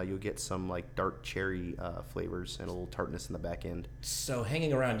sourness. You'll get some like dark cherry flavors and a little tartness in the back end. So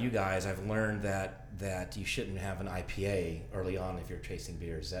hanging around you guys, I've learned that you shouldn't have an IPA early on if you're chasing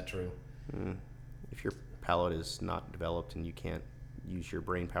beer. Is that true? If your palate is not developed and you can't use your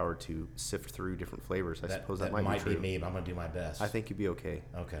brain power to sift through different flavors, I suppose that might be true. Me, but I'm going to do my best. I think you'd be okay.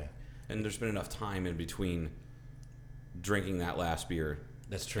 Okay. And there's been enough time in between drinking that last beer.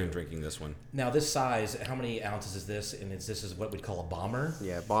 That's true. And drinking this one. Now, this size, how many ounces is this? And this is what we'd call a bomber?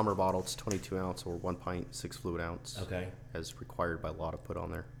 Yeah, bomber bottle. It's 22 ounce or 1 pint, 6 fluid ounce. Okay. As required by law to put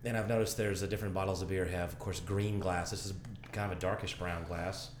on there. And I've noticed there's different bottles of beer have, of course, green glass. This is kind of a darkish brown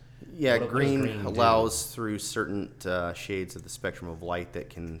glass. Yeah, What green does allows through certain shades of the spectrum of light that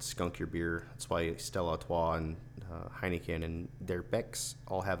can skunk your beer. That's why Stella Artois and Heineken and their Becks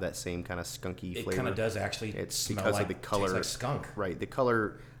all have that same kind of skunky flavor. It kind of does actually It's smell because like, of the color. tastes like skunk. Right. The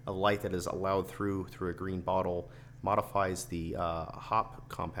color of light that is allowed through a green bottle modifies the hop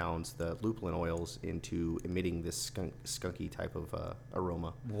compounds, the lupulin oils, into emitting this skunky type of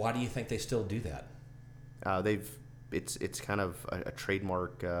aroma. Why do you think they still do that? It's kind of a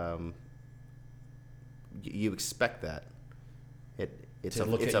trademark. You expect that. It's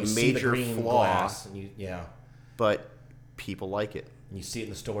a major flaw, but people like it. And you see it in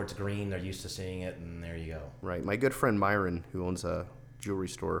the store, it's green, they're used to seeing it, and there you go. Right. My good friend Myron, who owns a jewelry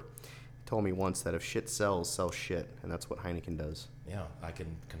store, told me once that if shit sells, sell shit, and that's what Heineken does. Yeah, I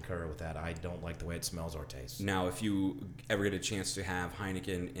can concur with that. I don't like the way it smells or tastes. Now, if you ever get a chance to have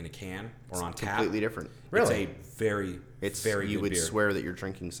Heineken in a can or on tap, completely different. Really? It's a very You good would beer. swear that you're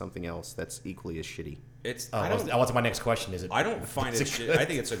drinking something else that's equally as shitty. What's my next question? Is it? I don't find it shit. I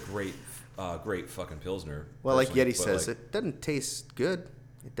think it's a great fucking Pilsner. Well, like personally, Yeti but, says, like, it doesn't taste good.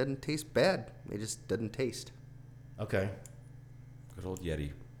 It doesn't taste bad. It just doesn't taste. Okay. Good old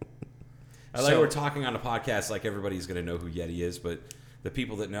Yeti. I like we're talking on a podcast like everybody's going to know who Yeti is, but the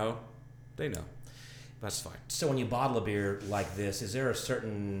people that know, they know. That's fine. So when you bottle a beer like this, is there a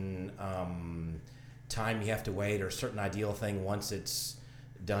certain time you have to wait, or a certain ideal thing once it's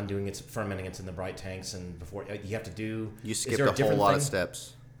done doing its fermenting, it's in the bright tanks, and before you have to do? You skipped a whole lot of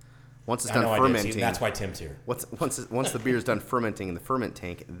steps. Once it's done fermenting, that's why Tim's here. Once the beer is done fermenting in the ferment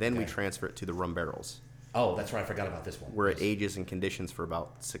tank, then we transfer it to the rum barrels. Oh, that's right. I forgot about this one. Where it ages and conditions for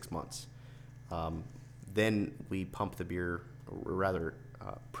about 6 months. Then we pump the beer, or rather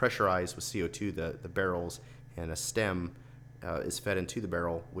pressurize with CO2 the barrels, and a stem is fed into the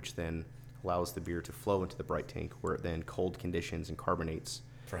barrel, which then allows the beer to flow into the bright tank, where it then cold conditions and carbonates.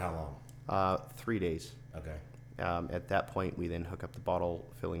 For how long? 3 days. Okay. At that point, we then hook up the bottle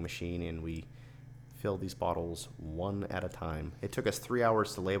filling machine, and we fill these bottles one at a time. It took us 3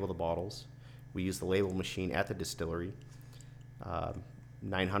 hours to label the bottles. We used the label machine at the distillery,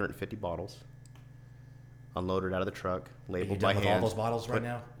 950 bottles, unloaded out of the truck, labeled by hand. With all those bottles right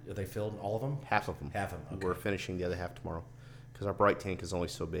now? Are they filled, all of them? Half of them. Half of them, okay. We're finishing the other half tomorrow, because our bright tank is only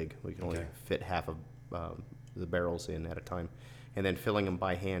so big. We can only fit half of the barrels in at a time. And then filling them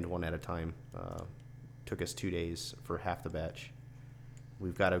by hand one at a time took us 2 days for half the batch.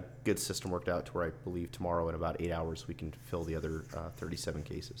 We've got a good system worked out to where I believe tomorrow in about 8 hours we can fill the other 37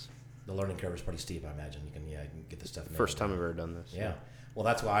 cases. The learning curve is pretty steep, I imagine. You can get this stuff. First time I've ever done this. Yeah. Well,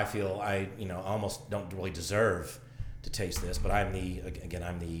 that's why I feel I almost don't really deserve to taste this, but I'm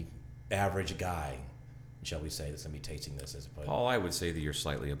the average guy, shall we say, that's gonna be tasting this as opposed. Paul, I would say that you're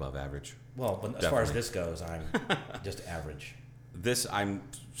slightly above average. Well, but as far as this goes, I'm just average. I'm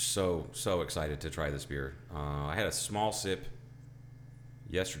so excited to try this beer. I had a small sip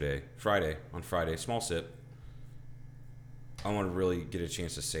on Friday, small sip. I want to really get a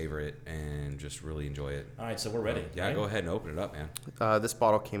chance to savor it and just really enjoy it. All right, so we're ready. Yeah, right? Go ahead and open it up, man. This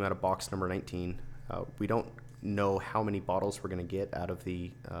bottle came out of box number 19. We don't know how many bottles we're going to get out of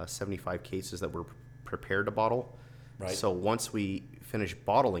the 75 cases that we're prepared to bottle. Right. So once we finish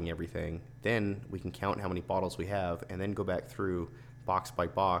bottling everything, then we can count how many bottles we have and then go back through box by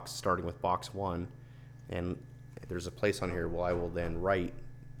box, starting with box 1. And there's a place on here where I will then write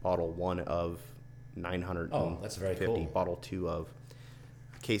bottle 1 of 950, Oh, that's very cool. bottle 2 of.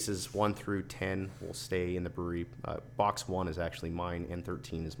 Cases 1 through 10 will stay in the brewery. Box 1 is actually mine, and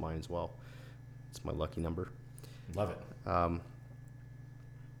 13 is mine as well. It's my lucky number. Love it.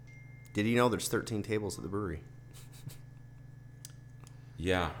 Did you know there's 13 tables at the brewery?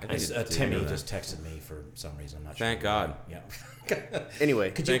 Yeah. I did Timmy know that. just texted me for some reason. I'm not sure. Thank God. Yeah.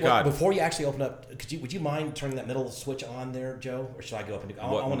 Anyway, Could you, Thank God. Before you actually open up, would you mind turning that middle switch on there, Joe? Or should I go up and do I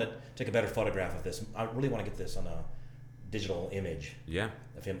want to take a better photograph of this. I really want to get this on a digital image Yeah.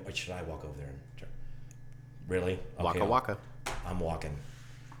 of him. Or should I walk over there and turn? Really? Okay, waka waka. I'm walking.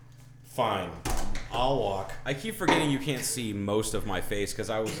 Fine. I'll walk. I keep forgetting you can't see most of my face because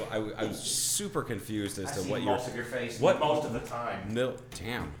I was super confused as to what most of your face what most of the time. No,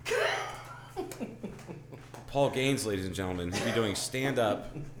 damn. Paul Gaines, ladies and gentlemen, he'll be doing stand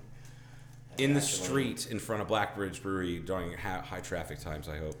up in the street in front of Blackbridge Brewery during high traffic times.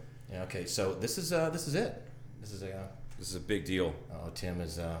 I hope. Yeah. Okay. So this is it. This is a big deal. Oh, Tim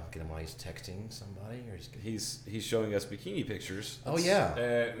is getting while he's texting somebody, or He's showing us bikini pictures. Oh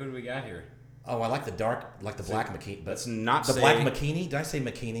yeah. Who do we got here? Oh, I like the dark, like the black bikini. But Let's not the say black bikini. Did I say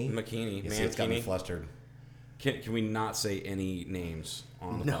bikini? Bikini. You see, it's got me Mankini. flustered. Can we not say any names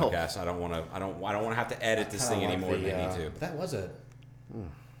on the No. podcast? I don't want to have to edit this thing Kinda any like more than I the, need to. But that was a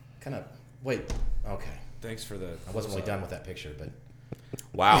kind of wait. Okay, Thanks for the. I wasn't really done with that picture, but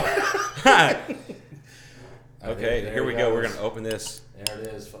Wow. there Okay, here we it go. We're goes. gonna open this. There it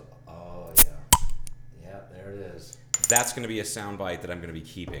is. Oh yeah, there it is. That's gonna be a soundbite that I'm gonna be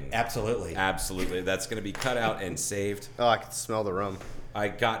keeping. Absolutely. Absolutely. That's gonna be cut out and saved. Oh, I can smell the rum. I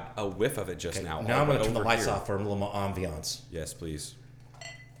got a whiff of it just Okay, now. now I'm going to turn the over lights here. off for a little more ambiance. Yes, please.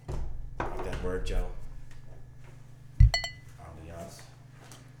 Like that word, Joe. Ambiance.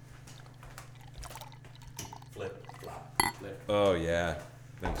 Flip, flop, flip. Oh yeah.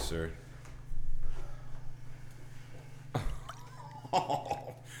 Thanks, sir.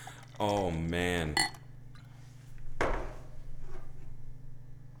 Oh man.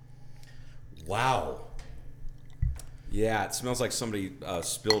 Wow. Yeah, it smells like somebody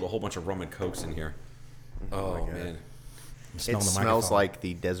spilled a whole bunch of rum and cokes in here. Oh God. man. I'm It smelling the smells microphone. like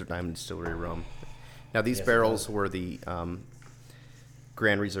the Desert Diamond Distillery rum. Now, these Yes, it barrels does. were the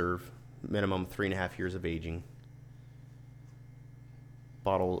Grand Reserve, minimum 3.5 years of aging.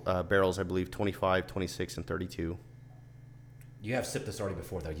 Barrels, I believe, 25, 26, and 32. You have sipped this already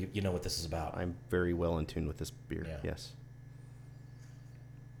before, though. You know what this is about. I'm very well in tune with this beer. Yeah. Yes.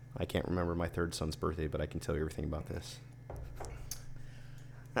 I can't remember my third son's birthday, but I can tell you everything about this.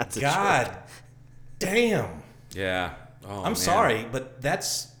 That's a God joke. damn. Yeah. Oh, I'm man. sorry, but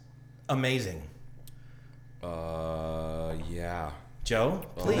that's amazing. Yeah. Joe,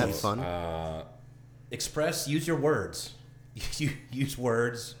 please. Isn't that fun? Express, use your words. Use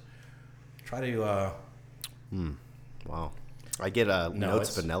words. Try to, Wow. I get notes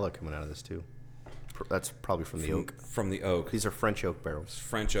it's- of vanilla coming out of this, too. That's probably from the oak. From the oak. These are French oak barrels.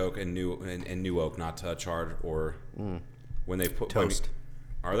 French oak and new oak, not charred or when they put Toast.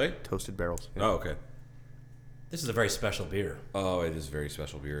 Are they? Toasted barrels. Yeah. Oh, okay. this is a very special beer. Oh, it is a very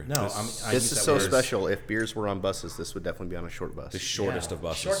special beer. No, I This use is that so word. special. If beers were on buses, this would definitely be on a short bus. The shortest Yeah, of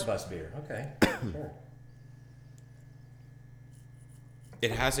buses. Short bus beer. Okay. Sure.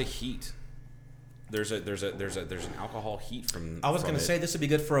 It has a heat. There's an alcohol heat from. I was from going to it. say this would be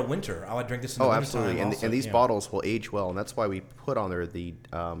good for a winter. I would drink this in the Oh, winter absolutely. time And, also, and these yeah. bottles will age well, and that's why we put on there the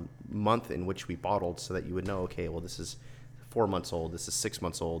month in which we bottled, so that you would know, okay, well, this is 4 months old, this is 6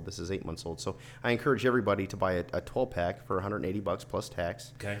 months old, this is 8 months old. So I encourage everybody to buy a 12-pack for $180 plus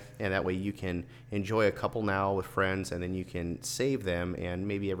tax. Okay. And that way you can enjoy a couple now with friends, and then you can save them, and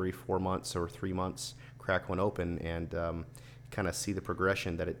maybe every 4 months or 3 months crack one open and kind of see the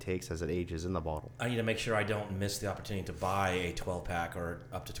progression that it takes as it ages in the bottle. I need to make sure I don't miss the opportunity to buy a 12-pack or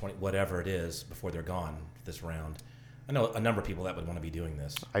up to 20, whatever it is, before they're gone this round. I know a number of people that would want to be doing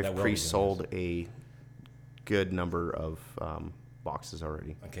this. that I've will be doing pre-sold a good number of boxes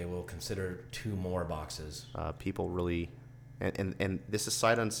already. this. Okay, we'll consider 2 more boxes. People really, and this is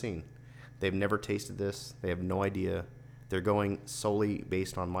sight unseen. They've never tasted this. They have no idea. They're going solely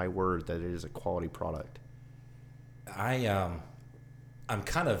based on my word that it is a quality product. I'm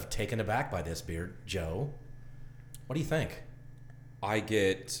kind of taken aback by this beer, Joe. What do you think? I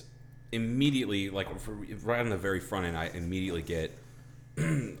get immediately, like right on the very front end, I immediately get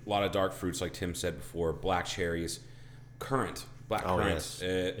a lot of dark fruits, like Tim said before, black cherries, black currants.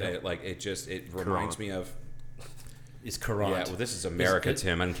 Yes. It reminds me of. Is currant? Yeah, well, this is America,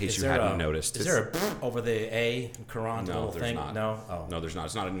 Tim. In case you hadn't noticed, is there a over the A currant no, little there's thing? not. No, oh, No, there's not.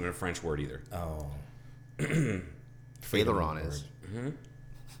 It's not even a French word either. oh. Aileron is.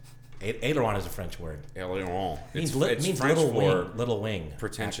 Aileron is a French word. Aileron. Means It's means French little for wing. Little wing.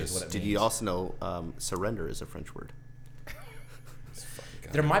 pretentious. Is what it Did means. you also know surrender is a French word?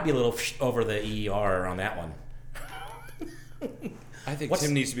 There might be a little over the ER on that one. I think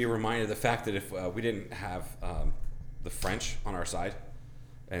Tim needs to be reminded of the fact that if we didn't have the French on our side,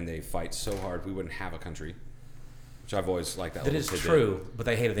 and they fight so hard, we wouldn't have a country. Which I've always liked that. That is true, but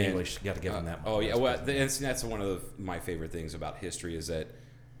they hated the English. You got to give them that one. Oh yeah, well, that's one of my favorite things about history is that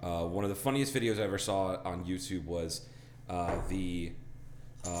one of the funniest videos I ever saw on YouTube was the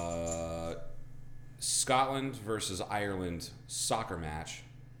Scotland versus Ireland soccer match.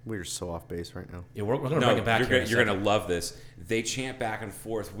 We're so off base right now. Yeah, we're going to bring it back. You're going to love this. They chant back and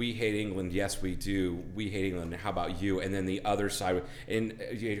forth. We hate England. Yes, we do. We hate England. How about you? And then the other side, and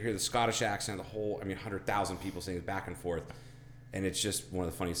you hear the Scottish accent. 100,000 people saying it back and forth, and it's just one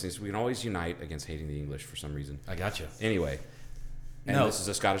of the funniest things. We can always unite against hating the English for some reason. I got you. Anyway, and this is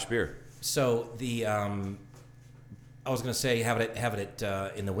a Scottish beer. So I was going to say have it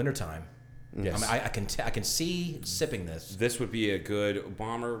in the wintertime. Yes. I mean, I can see sipping this. This would be a good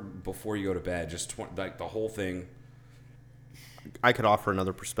bomber before you go to bed. Just like the whole thing. I could offer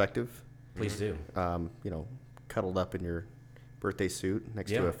another perspective. Please do. Cuddled up in your birthday suit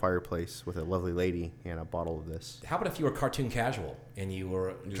next to a fireplace with a lovely lady and a bottle of this. How about if you were cartoon casual and you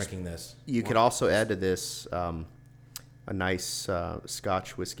were drinking this? You could also add to this a nice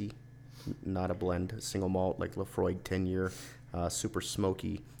Scotch whiskey, not a blend, a single malt like Lefroy 10-year, super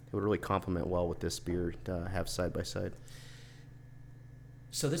smoky. It would really complement well with this beer to have side by side.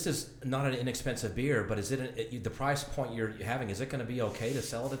 So this is not an inexpensive beer, but is it the price point you're having? Is it going to be okay to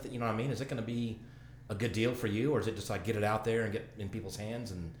sell it? You know what I mean? Is it going to be a good deal for you, or is it just like get it out there and get in people's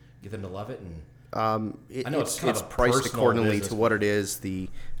hands and get them to love it? And I know it's priced accordingly to what it is, the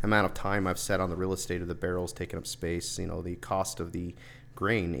amount of time I've sat on the real estate of the barrels, taking up space, the cost of the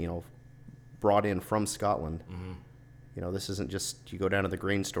grain, brought in from Scotland. Mm-hmm. This isn't just you go down to the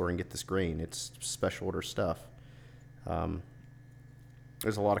grain store and get this grain. It's special order stuff.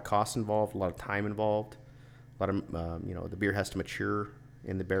 There's a lot of cost involved, a lot of time involved. A lot of, the beer has to mature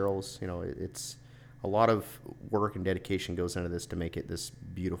in the barrels. It's a lot of work and dedication goes into this to make it this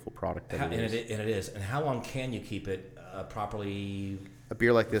beautiful product that it is. And it is. And how long can you keep it properly? A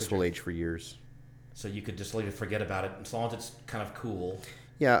beer like this will age for years. So you could just leave it, forget about it, as long as it's kind of cool.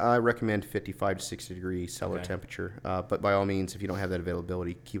 Yeah, I recommend 55 to 60 degree cellar temperature. But by all means, if you don't have that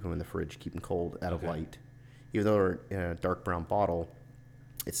availability, keep them in the fridge. Keep them cold, out of light. Even though they're in a dark brown bottle,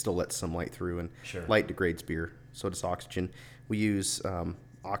 it still lets some light through. And light degrades beer. So does oxygen. We use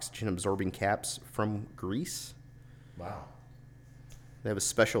oxygen-absorbing caps from Greece. Wow. They have a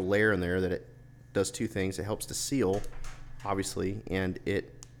special layer in there that it does two things. It helps to seal, obviously, and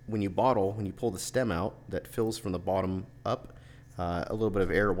when you pull the stem out, that fills from the bottom up. A little bit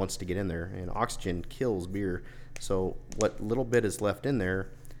of air wants to get in there, and oxygen kills beer. So what little bit is left in there,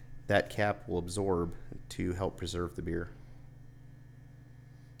 that cap will absorb to help preserve the beer.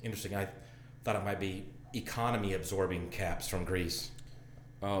 Interesting. I thought it might be economy absorbing caps from Greece.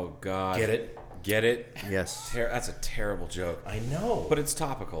 Oh, God. Get it? Yes. That's a terrible joke. I know. But it's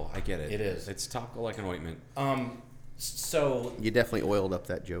topical. I get it. It is. It's topical like an ointment. So you definitely oiled up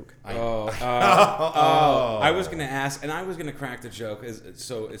that joke. I was going to ask, and I was going to crack the joke.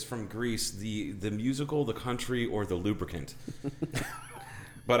 So it's from Greece, the musical, the country, or the lubricant.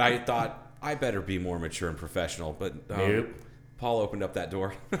 But I thought I better be more mature and professional. But nope. Paul opened up that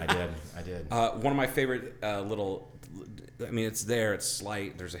door. I did. One of my favorite it's there. It's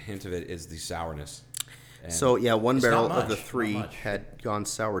slight. There's a hint of it. Is the sourness. And so yeah, one barrel of the not 3 much. had gone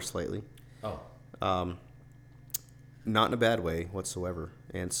sour slightly. Oh. Not in a bad way whatsoever.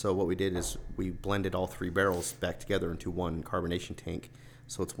 And so what we did is we blended all 3 barrels back together into one carbonation tank.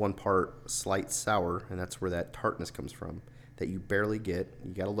 So it's 1 part slight sour, and that's where that tartness comes from that you barely get.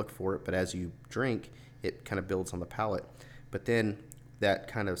 You got to look for it, but as you drink, it kind of builds on the palate. But then that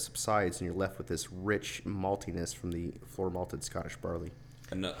kind of subsides, and you're left with this rich maltiness from the floor malted Scottish barley.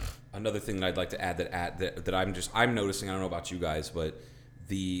 Another thing that I'd like to add that I'm noticing. I don't know about you guys, but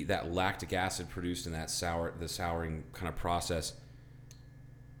that lactic acid produced in the souring kind of process,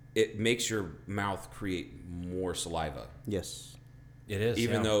 it makes your mouth create more saliva. Yes, it is.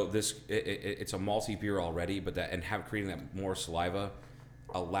 Even though it's a malty beer already, but creating that more saliva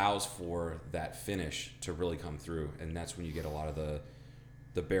allows for that finish to really come through, and that's when you get a lot of the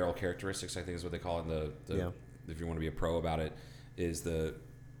the barrel characteristics, I think is what they call it. If you want to be a pro about it, is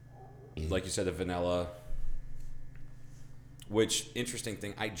like you said, the vanilla. Which interesting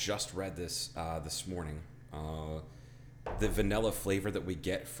thing? I just read this this morning. The vanilla flavor that we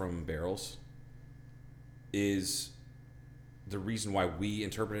get from barrels is the reason why we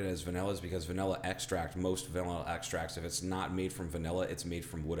interpret it as vanilla is because most vanilla extracts, if it's not made from vanilla, it's made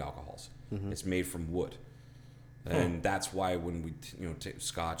from wood alcohols. Mm-hmm. It's made from wood. And that's why when we take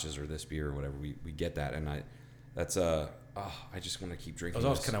scotches or this beer or whatever, we get that. And I just want to keep drinking. I was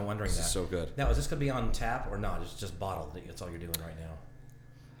always kind of wondering this that. Is so good. Now, is this going to be on tap or not? It's just bottled. That's all you're doing right now.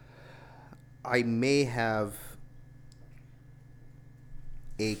 I may have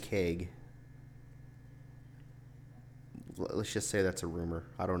a keg. Let's just say that's a rumor.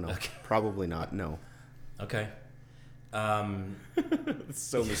 I don't know. Okay. Probably not. No. Okay. It's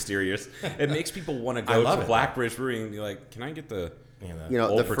so mysterious. It makes people want to go to Black British Brewing and be like, "Can I get the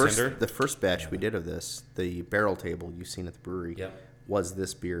the first batch we did of this, the barrel table you've seen at the brewery, was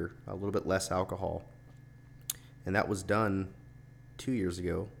this beer, a little bit less alcohol, and that was done 2 years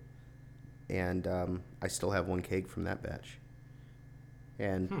ago, and I still have one keg from that batch,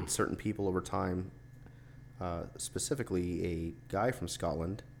 and certain people over time, specifically a guy from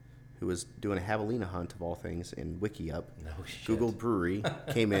Scotland who was doing a javelina hunt of all things in WikiUp. No shit. Googled brewery,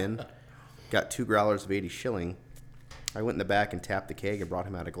 came in, got 2 growlers of 80 shilling. I went in the back and tapped the keg and brought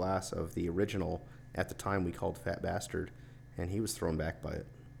him out a glass of the original, at the time we called Fat Bastard, and he was thrown back by it.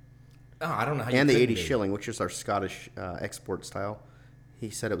 Oh, I don't know how you And the 80 be. shilling, which is our Scottish export style. He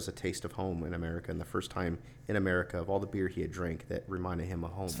said it was a taste of home in America, and the first time in America of all the beer he had drank that reminded him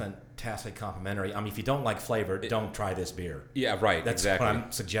of home. It's fantastic complimentary. I mean, if you don't like flavor, don't try this beer. Yeah, right. That's exactly what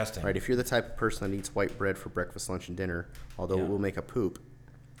I'm suggesting. Right, if you're the type of person that eats white bread for breakfast, lunch, and dinner, although it will make a poop,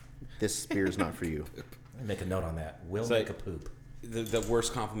 this beer is not for you. Make a note on that. Will make a poop. The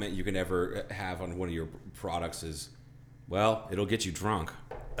worst compliment you can ever have on one of your products is, well, it'll get you drunk.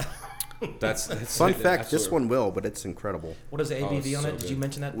 That's Fun fact, this one will, but it's incredible. What is the ABV on so it? Did good. you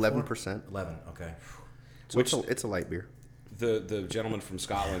mention that before? 11%. 11, okay. So it's a light beer. The gentleman from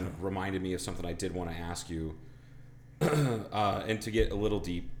Scotland reminded me of something I did want to ask you, and to get a little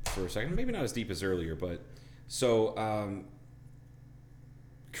deep for a second, maybe not as deep as earlier, but so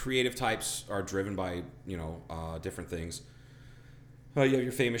creative types are driven by different things. You have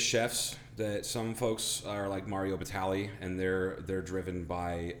your famous chefs that some folks are like Mario Batali, and they're driven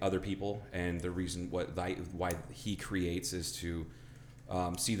by other people, and the reason why he creates is to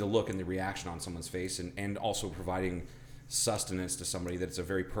see the look and the reaction on someone's face, and also providing sustenance to somebody. That's a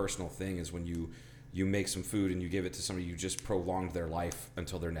very personal thing, is when you make some food and you give it to somebody, you just prolonged their life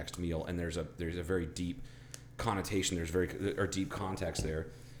until their next meal, and there's a very deep connotation, there's deep context there.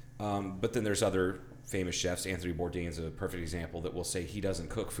 But then there's other famous chefs. Anthony Bourdain's a perfect example that will say he doesn't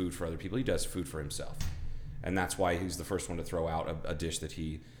cook food for other people, he does food for himself, and that's why he's the first one to throw out a dish that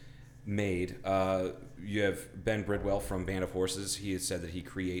he made. You have Ben Bridwell from Band of Horses. He has said that he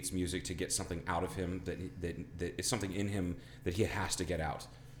creates music to get something out of him, that is something in him that he has to get out,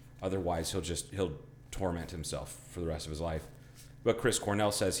 otherwise he'll torment himself for the rest of his life. But Chris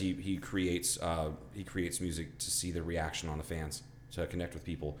Cornell says he creates music to see the reaction on the fans, to connect with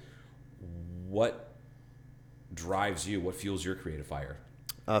people. What drives you? What fuels your creative fire?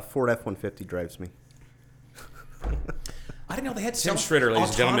 Ford F-150 drives me. I didn't know they had Tim Schritter, ladies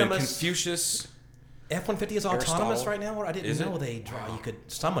and gentlemen. Confucius. F-150 is autonomous Aristotle. right now? Or I didn't know you could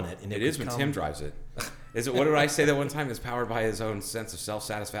summon it. And It is when Tim drives it. Is it? What did I say that one time? It's powered by his own sense of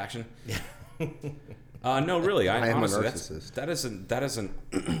self-satisfaction. Yeah. No, really. I am honestly, a narcissist.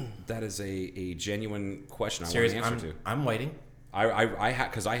 That is a genuine question. Seriously, I want an answer to. I'm waiting.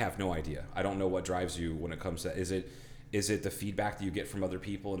 Because I have no idea. I don't know what drives you when it comes to. Is it the feedback that you get from other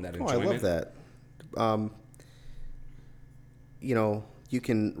people and that enjoyment? I love that. You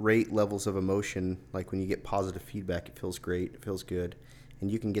can rate levels of emotion. Like when you get positive feedback, it feels great, it feels good, and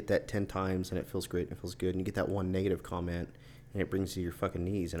you can get that 10 times and it feels great and it feels good. And you get that one negative comment and it brings you to your fucking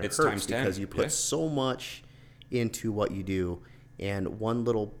knees, and it hurts because you put so much into what you do, and one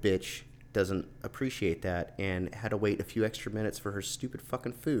little bitch doesn't appreciate that and had to wait a few extra minutes for her stupid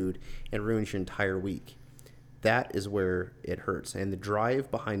fucking food and ruins your entire week. That is where it hurts. And the drive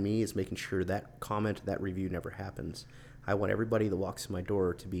behind me is making sure that comment, that review never happens. I want everybody that walks in my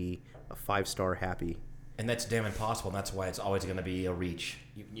door to be a 5-star happy. And that's damn impossible, and that's why it's always going to be a reach.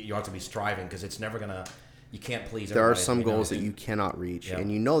 You have to be striving, because it's never going to, you can't please everybody. There are some goals that you cannot reach,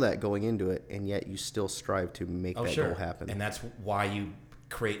 and you know that going into it, and yet you still strive to make that goal happen. And that's why you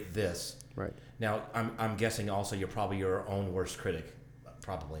create this. Right. Now, I'm guessing also you're probably your own worst critic,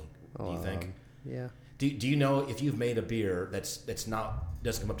 probably. Do you think? Yeah. Do you know if you've made a beer that's not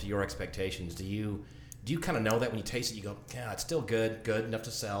doesn't come up to your expectations? Do you kind of know that when you taste it, you go, yeah, it's still good enough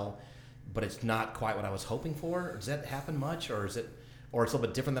to sell, but it's not quite what I was hoping for? Or does that happen much, or it's a little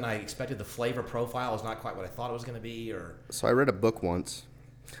bit different than I expected? The flavor profile is not quite what I thought it was going to be, or So I read a book once.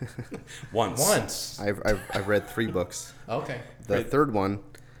 once. I've read 3 books. Okay. The third one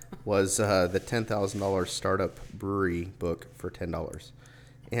was the $10,000 startup brewery book for $10,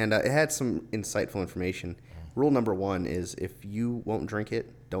 and it had some insightful information. Rule number 1 is if you won't drink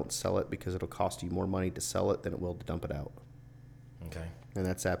it, don't sell it because it'll cost you more money to sell it than it will to dump it out. Okay. And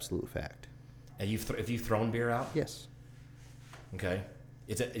that's absolute fact. And have you thrown beer out? Yes. Okay.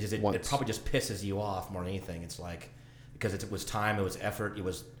 It probably just pisses you off more than anything. It's like, because it was time, it was effort, it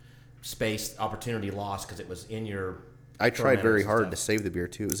was space, opportunity lost because it was in your... I tried very hard to save the beer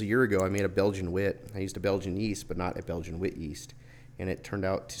too. It was a year ago. I made a Belgian wit. I used a Belgian yeast, but not a Belgian wit yeast. And it turned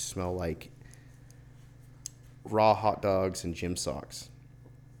out to smell like raw hot dogs and gym socks.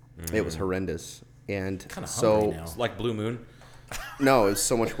 It was horrendous. And Kind of so... hungry now. It's like Blue Moon. No, it was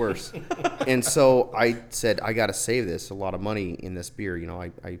so much worse. And so I said, I got to save this. A lot of money in this beer. You know,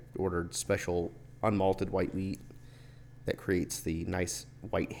 I ordered special unmalted white wheat that creates the nice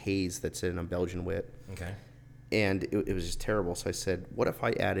white haze that's in a Belgian wit. Okay. And it was just terrible. So I said, what if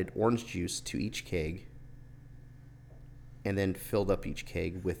I added orange juice to each keg and then filled up each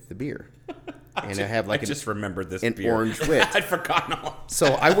keg with the beer? And I have like I just remembered this an beer. orange wit. I'd forgotten all.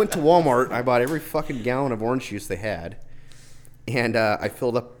 So I went to Walmart. I bought every fucking gallon of orange juice they had. And I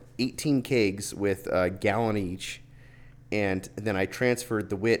filled up 18 kegs with a gallon each. And then I transferred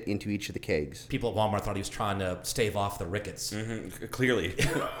the wit into each of the kegs. People at Walmart thought he was trying to stave off the rickets. Mm-hmm. Clearly.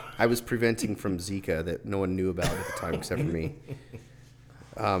 I was preventing from Zika that no one knew about at the time except for me.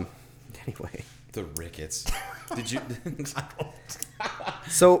 Anyway. The rickets. Did you?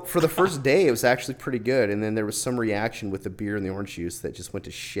 So for the first day, it was actually pretty good. And then there was some reaction with the beer and the orange juice that just went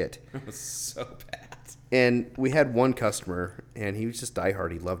to shit. It was so bad. And we had one customer, and he was just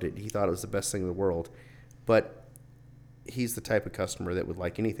diehard. He loved it. He thought it was the best thing in the world. But he's the type of customer that would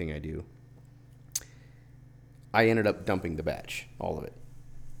like anything I do. I ended up dumping the batch, all of it.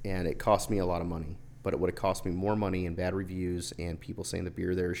 And it cost me a lot of money. But it would have cost me more money in bad reviews and people saying the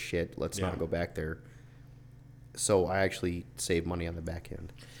beer there is shit. Let's not go back there. So I actually saved money on the back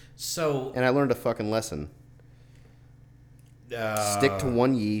end. So... And I learned a fucking lesson. Stick to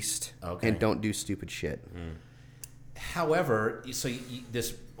one yeast and don't do stupid shit. However, so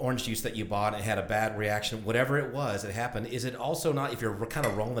this orange juice that you bought, it had a bad reaction, whatever it was, it happened. Is it also not, if you're kind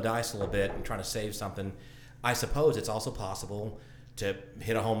of rolling the dice a little bit and trying to save something, I suppose it's also possible to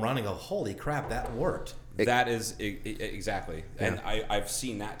hit a home run and go, holy crap, that worked. That is exactly. Yeah. And I've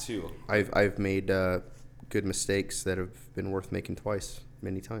seen that too. I've made good mistakes that have been worth making twice,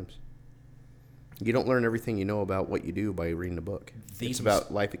 many times. You don't learn everything you know about what you do by reading a book. It's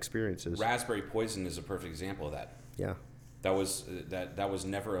about life experiences. Raspberry Poison is a perfect example of that. Yeah. That was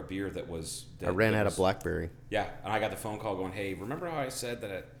never a beer that was... I ran out of blackberry. Yeah, and I got the phone call going, hey, remember how I said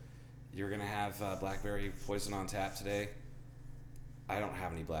that you were going to have Blackberry Poison on tap today? I don't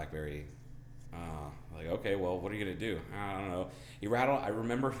have any Blackberry. Like, okay, well, what are you going to do? I don't know. I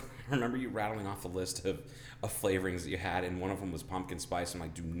remember you rattling off a list of flavorings that you had, and one of them was pumpkin spice. I'm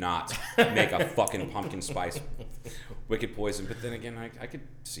like, do not make a fucking pumpkin spice Wicked Poison. But then again, I could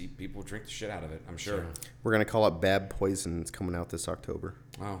see people drink the shit out of it, I'm sure. We're going to call it Bab Poison. It's coming out this October.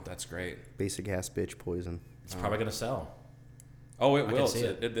 Oh, that's great. Basic ass bitch poison. It's probably going to sell. Oh, it will. Can see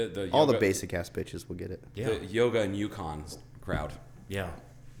it. The All the yoga, basic ass bitches will get it. Yeah. The yoga and Yukon crowd. Yeah.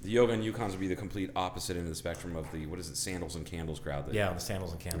 The yoga and Yukons would be the complete opposite end of the spectrum of the, sandals and candles crowd. Yeah, the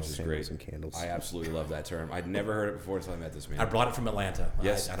sandals and candles. Which is Sandals great. and candles. I absolutely love that term. I'd never heard it before until I met this man. I brought it from Atlanta.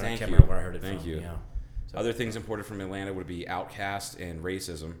 Yes, I thank can't you. remember where I heard it Thank from. you. Yeah. So, Other things imported from Atlanta would be outcast and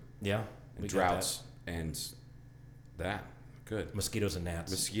racism yeah. and we got droughts and that. Good. that. Mosquitoes and gnats.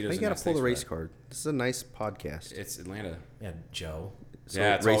 Mosquitoes You and got gnats, to pull the thanks race for that. card. This is a nice podcast. It's Atlanta. Yeah, Joe. So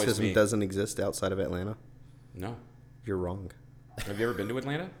Yeah, it's always me. racism doesn't exist outside of Atlanta? No. You're wrong. Have you ever been to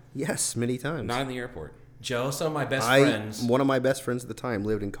Atlanta? Yes, many times. Not in the airport. Joe, some of my best friends. One of my best friends at the time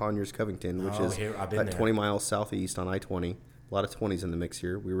lived in Conyers, Covington, which is I've been about there. 20 miles southeast on I-20. A lot of 20s in the mix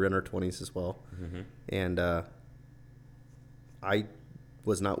here. We were in our 20s as well. Mm-hmm. And I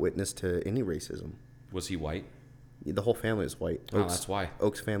was not witness to any racism. Was he white? The whole family is white. Oh, that's why.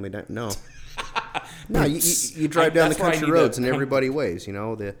 Oak's family, no. No, you drive down the that's where I country need roads to- and everybody waves, you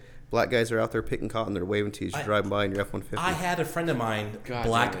know. The black guys are out there picking cotton. They're waving to you as you're driving by in your F-150. I had a friend of mine, God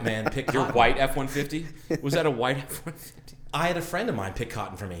black damn it. man, pick Your cotton. white F-150? Was that a white F-150? I had a friend of mine pick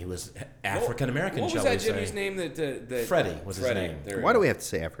cotton for me who was African American. What was that Jimmy's name? That Freddie was his name. Why do we have to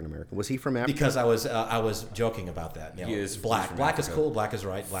say African American? Was he from Africa? Because I was joking about that. You know, He is black. from Black Africa. is cool. Black is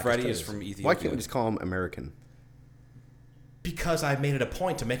right. Black Freddie is is from Ethiopia. Why can't we just call him American? Because I made it a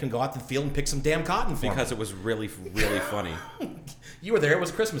point to make him go out to the field and pick some damn cotton for Because me. it was really, really funny. You were there. It was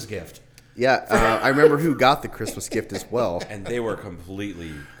a Christmas gift. Yeah, I remember who got the Christmas gift as well. And they were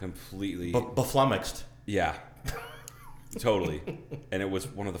completely. Beflummoxed. Yeah. Totally. And it was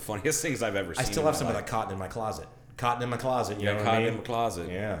one of the funniest things I've ever seen. I still have some of that cotton in my closet. Cotton in my closet. You know what I cotton mean? in the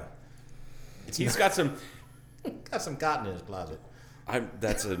closet. Yeah. He's got some. Got some cotton in his closet.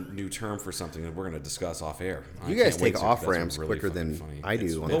 That's a new term for something that we're going to discuss off air. You guys take off ramps quicker than I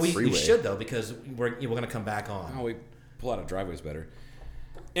do on the freeway. We should though because we're going to come back on. Oh, we pull out of driveways better.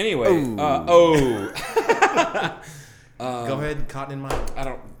 Anyway, Go ahead, cotton in my I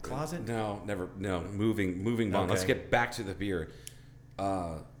don't closet. No, never. No, moving on. Okay. Let's get back to the beer.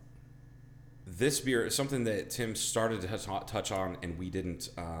 This beer is something that Tim started to touch on, and we didn't.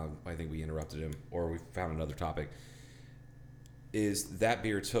 I think we interrupted him, or we found another topic. Is that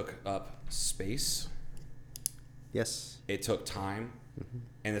beer took up space? Yes. It took time,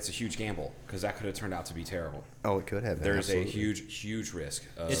 and it's a huge gamble because that could have turned out to be terrible. Oh, it could have. There's absolutely. a huge risk.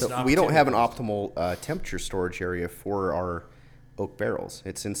 So we don't have an optimal temperature storage area for our oak barrels.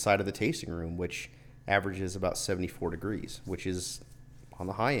 It's inside of the tasting room, which averages about 74 degrees, which is on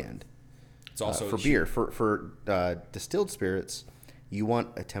the high end. It's also for beer. For distilled spirits, you want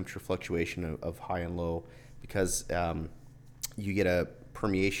a temperature fluctuation of high and low because you get a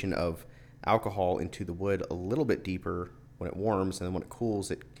permeation of alcohol into the wood a little bit deeper when it warms, and then when it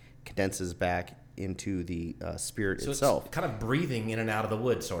cools, it condenses back into the spirit itself. It's kind of breathing in and out of the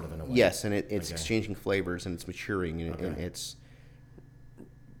wood, sort of in a way. Yes, and it's exchanging flavors and it's maturing and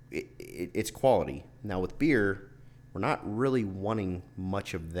it's quality. Now with beer, we're not really wanting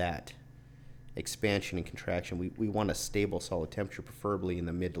much of that expansion and contraction. We want a stable, solid temperature, preferably in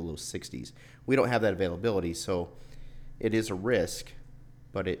the mid to low 60s. We don't have that availability, so it is a risk,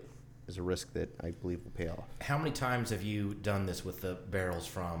 but it is a risk that I believe will pay off. How many times have you done this with the barrels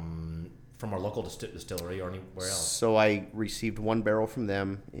from our local distillery or anywhere else? So I received one barrel from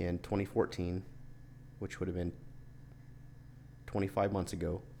them in 2014, which would have been 25 months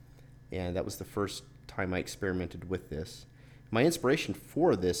ago, and that was the first time I experimented with this. My inspiration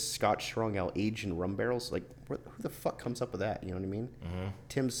for this Scotch Strong Ale aged in rum barrels, like, who the fuck comes up with that? You know what I mean? Mm-hmm.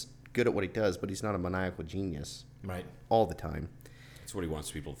 Tim's good at what he does, but he's not a maniacal genius. Right. All the time. That's what he wants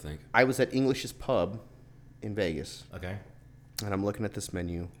people to think. I was at English's Pub in Vegas. Okay. And I'm looking at this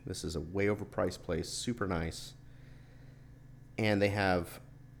menu. This is a way overpriced place, super nice. And they have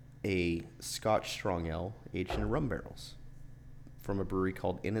a Scotch Strong Ale aged in rum barrels from a brewery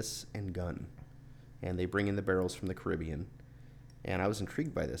called Innis and Gunn. And they bring in the barrels from the Caribbean. And I was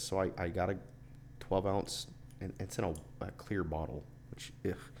intrigued by this, so I got a 12-ounce, and it's in a clear bottle, which,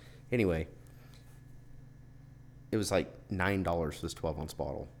 ugh. Anyway, it was like $9 for this 12-ounce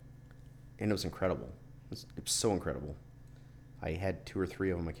bottle. And it was incredible. It was so incredible. I had 2 or 3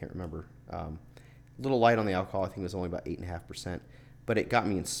 of them, I can't remember. A little light on the alcohol, I think it was only about 8.5%. But it got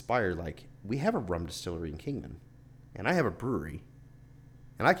me inspired, like, we have a rum distillery in Kingman, and I have a brewery,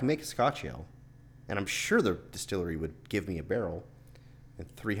 and I can make a Scotch ale. And I'm sure the distillery would give me a barrel.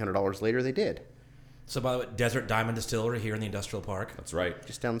 And $300 later, they did. So, by the way, Desert Diamond Distillery here in the industrial park. That's right.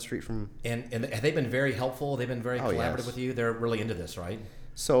 Just down the street from... And have they been very helpful? They've been very collaborative with you? They're really into this, right?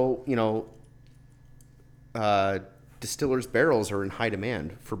 So, distillers' barrels are in high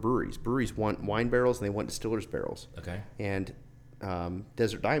demand for breweries. Breweries want wine barrels, and they want distillers' barrels. Okay. And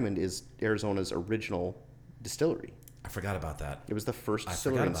Desert Diamond is Arizona's original distillery. I forgot about that. It was the first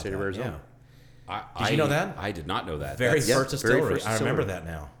distillery in the state of Arizona. Yeah. Did you know that? I did not know that. Very Yes, first very distillery. first I remember distillery.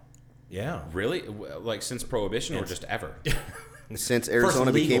 that now. Yeah. Really? Like since Prohibition or just ever? Since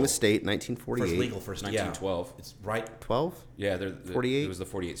Arizona became legal. a state in 1948. First legal, first 1912. Yeah. It's right 12? Yeah, 48? It was the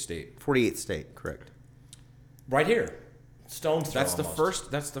 48th state. 48th state, correct. right here. Stone's throw That's the almost.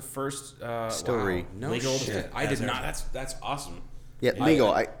 first. That's the first Distillery. Wow. No Legal shit. I as did not. Arizona. That's awesome. Yeah,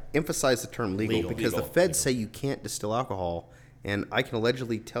 legal. I emphasize the term legal, because the legal. feds say you can't distill alcohol, and I can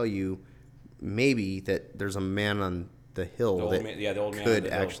allegedly tell you maybe that there's a man on the hill The old that man- yeah, the old man on could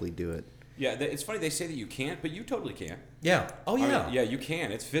the hill. actually do it. Yeah, it's funny they say that you can't, but you totally can. Yeah. Oh, yeah. I mean, yeah, you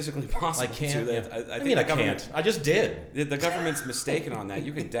can. It's physically possible. I can't. To. Yeah. I I think mean, the I government, can't. I just did. The government's mistaken on that.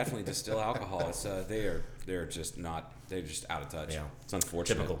 You can definitely distill alcohol. It's they're just not. They're just out of touch. Yeah. It's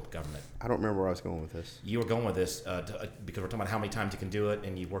unfortunate. Typical government. I don't remember where I was going with this. You were going with this because we're talking about how many times you can do it,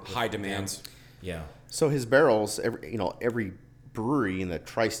 and you work with High demands. Yeah. So his barrels, every brewery in the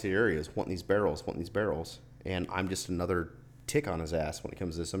tri-state area is wanting these barrels, and I'm just another tick on his ass when it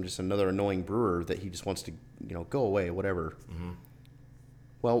comes to this. I'm just another annoying brewer that he just wants to, go away, whatever. Mm-hmm.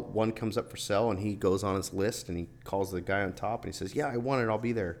 Well, one comes up for sale, and he goes on his list, and he calls the guy on top, and he says, yeah, I want it, I'll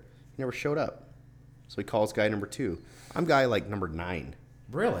be there. He never showed up. So he calls guy number 2. I'm guy like number 9.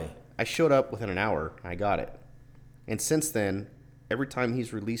 Really? I showed up within an hour, and I got it. And since then, every time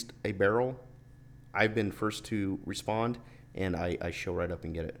he's released a barrel, I've been first to respond, and I show right up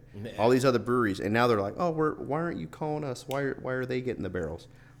and get it. All these other breweries, and now they're like, oh, why aren't you calling us? Why are they getting the barrels?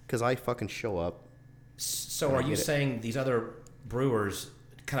 Because I fucking show up. So are you saying these other brewers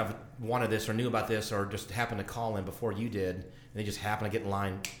kind of wanted this or knew about this or just happened to call in before you did, and they just happened to get in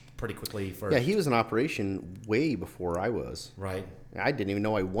line pretty quickly first? Yeah, he was in operation way before I was. Right. I didn't even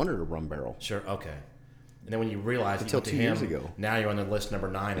know I wanted a rum barrel. Sure, okay. And then when you realize until 2 years ago, now you're on the list number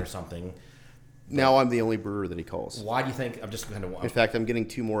 9 or something. Now I'm the only brewer that he calls. Why do you think? I'm just kind of. In fact, I'm getting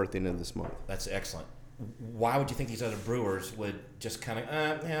 2 more at the end of this month. That's excellent. Why would you think these other brewers would just kind of?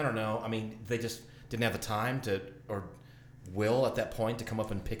 I don't know. I mean, they just didn't have the time to, or will at that point to come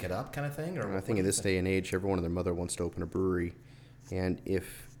up and pick it up, kind of thing. Or I think in this day and age, everyone and their mother wants to open a brewery, and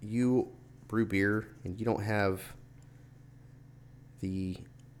if you brew beer and you don't have the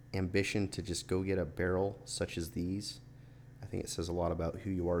ambition to just go get a barrel such as these, I think it says a lot about who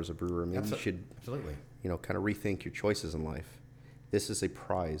you are as a brewer. Maybe you should, absolutely, kind of rethink your choices in life. This is a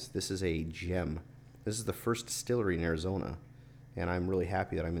prize. This is a gem. This is the first distillery in Arizona, and I'm really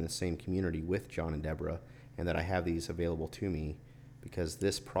happy that I'm in the same community with John and Deborah, and that I have these available to me, because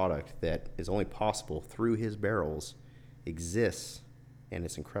this product that is only possible through his barrels exists, and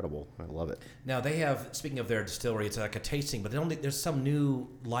it's incredible. I love it. Now they have, speaking of their distillery, it's like a tasting, but there's some new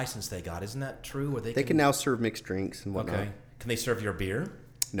license they got. Isn't that true? Or they can now serve mixed drinks and whatnot. Okay. Can they serve your beer?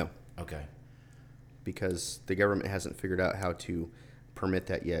 No. Okay. Because the government hasn't figured out how to permit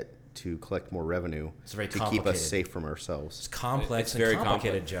that yet to collect more revenue to keep us safe from ourselves. It's complex and very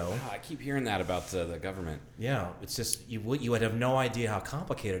complicated, Joe. I keep hearing that about the government. Yeah, it's just you would have no idea how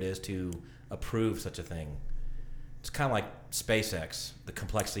complicated it is to approve such a thing. It's kind of like SpaceX, the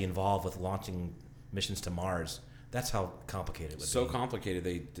complexity involved with launching missions to Mars. That's how complicated it would be. So complicated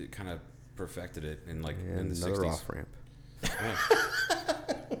they kind of perfected it in the 60s. Another off-ramp. Yeah.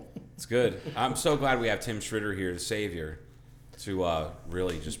 It's good. I'm so glad we have Tim Schritter here, the savior, to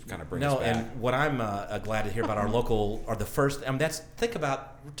really just kind of bring us back. And what I'm glad to hear about our local, or the first, we're talking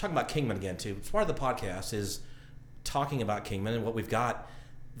about Kingman again too. Part of the podcast is talking about Kingman and what we've got.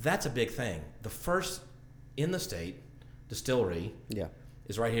 That's a big thing. The first in the state distillery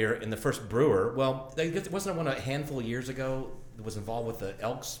is right here, and the first brewer. Well, wasn't one a handful of years ago that was involved with the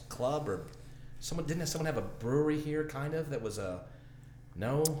Elks Club, or didn't someone have a brewery here? Kind of that was a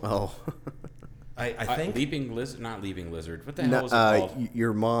no. Oh, I think not Leaping Lizard. What the hell was it called?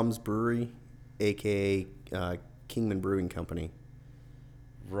 Your mom's brewery, aka Kingman Brewing Company.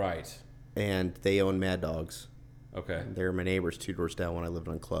 Right. And they own Mad Dogs. Okay. They're my neighbors 2 doors down when I lived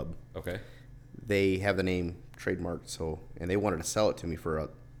on Club. Okay. They have the name trademarked, and they wanted to sell it to me for a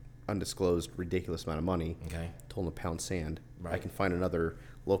undisclosed ridiculous amount of money. Okay. Told them to pound sand. Right. I can find another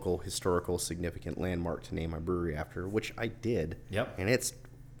local historical significant landmark to name my brewery after, which I did. Yep. And it's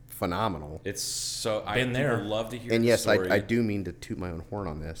phenomenal. It's so been there. People love to hear. And the yes, story. I do mean to toot my own horn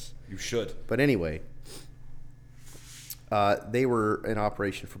on this. You should. But anyway, they were in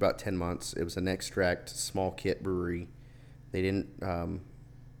operation for about 10 months. It was an extract, small kit brewery. They didn't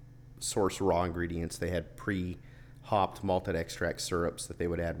source raw ingredients. They had pre-hopped malted extract syrups that they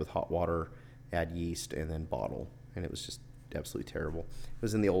would add with hot water, add yeast, and then bottle. And it was just absolutely terrible. It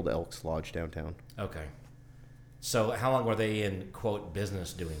was in the old Elks Lodge downtown. Okay. So how long were they in, quote,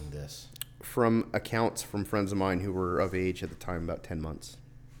 business doing this? From accounts from friends of mine who were of age at the time, about 10 months.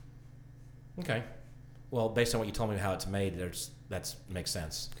 Okay. Well, based on what you told me how it's made, that makes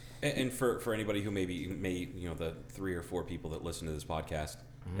sense. And for anybody who may the 3 or 4 people that listen to this podcast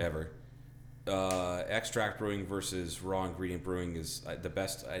ever, extract brewing versus raw ingredient brewing is the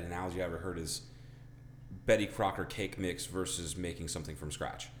best analogy I ever heard is Betty Crocker cake mix versus making something from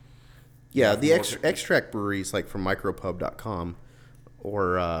scratch. Yeah, the extract breweries like from micropub.com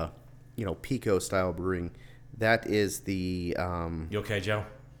or Pico style brewing, that is the You okay, Joe?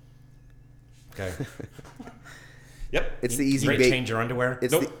 Okay. Yep. It's the easy bake. bake. Change your underwear.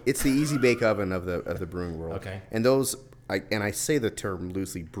 It's the easy bake oven of the brewing world. Okay. And those, I say the term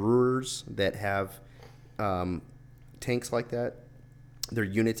loosely, brewers that have tanks like that, they're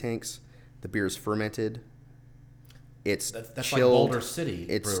unit tanks. The beer is fermented. It's that's chilled. Like Boulder City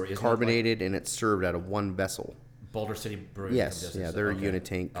it's Brewery. carbonated and it's served out of one vessel. Boulder City Brewery. Yes, yeah, they're a unit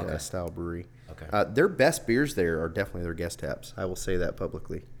tank style brewery. Okay. Their best beers there are definitely their guest taps. I will say that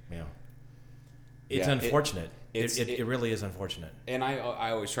publicly. Yeah. It's unfortunate. It really is unfortunate. And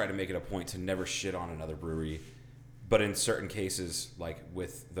I always try to make it a point to never shit on another brewery, but in certain cases, like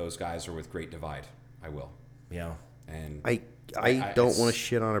with those guys or with Great Divide, I will. Yeah. And I don't want to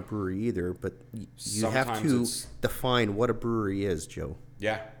shit on a brewery either, but you have to define what a brewery is, Joe.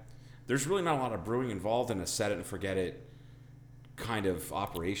 Yeah. There's really not a lot of brewing involved in a set it and forget it kind of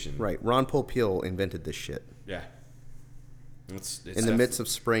operation. Right. Ron Popeil invented this shit. Yeah. It's in the midst of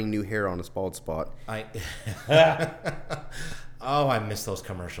spraying new hair on his bald spot. I miss those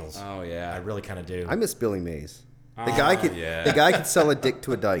commercials. Oh yeah, I really kind of do. I miss Billy Mays. The guy could sell a dick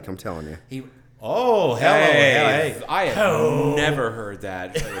to a dyke. I'm telling you. Hello. Hey. I have never heard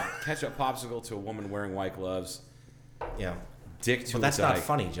that. Ketchup popsicle to a woman wearing white gloves. Yeah. Dick to a dyke. That's not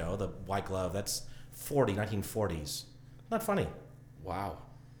funny, Joe. The white glove. That's 1940s. Not funny. Wow.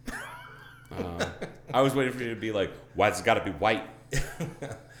 I was waiting for you to be like, why's it got to be white?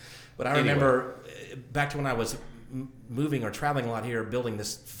 But I remember back to when I was moving or traveling a lot here, building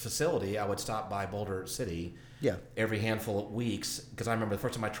this facility, I would stop by Boulder City every handful of weeks, because I remember the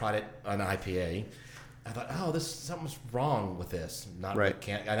first time I tried it, an IPA, I thought, something's wrong with this. And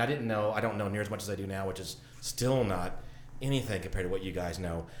I didn't know, I don't know near as much as I do now, which is still not anything compared to what you guys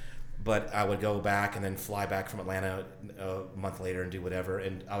know. But I would go back and then fly back from Atlanta a month later and do whatever,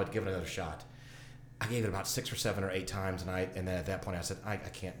 and I would give it another shot. I gave it about 6 or 7 or 8 times, and then at that point I said, I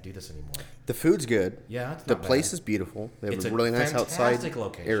can't do this anymore. The food's good. Yeah, it's the not place bad. is beautiful. They have It's a really nice outside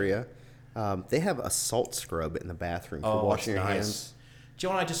location. area. They have a salt scrub in the bathroom for washing your hands. Joe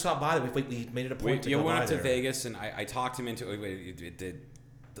and I just stopped by. We made it a point to go by there. We went up to Vegas, and I talked him into it. Did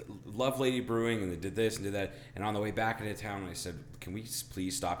Love Lady Brewing, and they did this and did that. And on the way back into town, I said, "Can we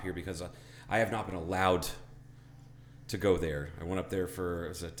please stop here because I have not been allowed to go there." I went up there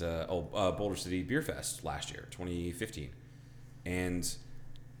for Boulder City Beer Fest last year, 2015, and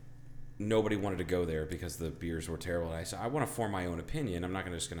nobody wanted to go there because the beers were terrible. And I said, I want to form my own opinion. I'm not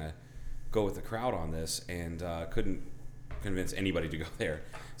just going to go with the crowd on this, and couldn't convince anybody to go there.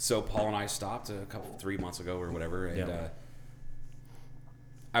 So Paul and I stopped 3 months ago or whatever, and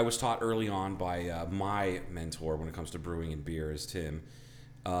I was taught early on by my mentor when it comes to brewing and beer is Tim.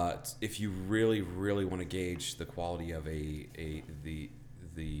 If you really, really want to gauge the quality of the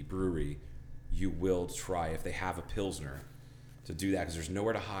brewery, you will try, if they have a Pilsner, to do that, because there's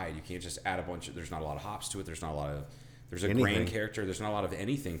nowhere to hide. You can't just add there's not a lot of hops to it. There's a grain character. There's not a lot of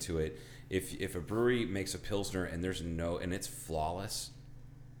anything to it. If a brewery makes a Pilsner and and it's flawless,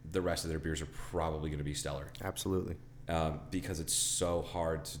 the rest of their beers are probably going to be stellar. Absolutely. Because it's so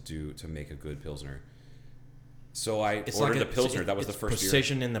hard to make a good Pilsner. So I ordered the Pilsner. That was the first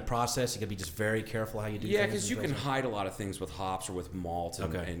precision beer. in the process. You got to be just very careful how you do things. Yeah, because you can hide a lot of things with hops or with malt.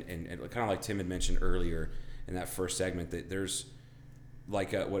 And kind of like Tim had mentioned earlier in that first segment, that there's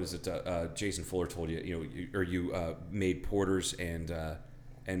like, Jason Fuller told you, you made porters and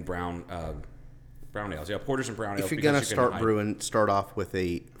brown ales. Yeah, porters and brown ales. If you're going to start brewing, start off with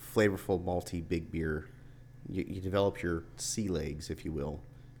a flavorful, malty, big beer. You develop your sea legs, if you will.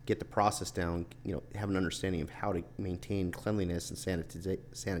 Get the process down, have an understanding of how to maintain cleanliness and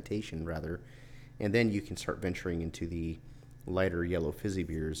sanitation, rather. And then you can start venturing into the lighter yellow fizzy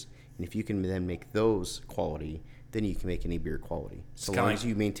beers. And if you can then make those quality, then you can make any beer quality. So long as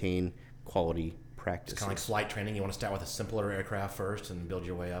you maintain quality practices. It's kind of like flight training. You want to start with a simpler aircraft first and build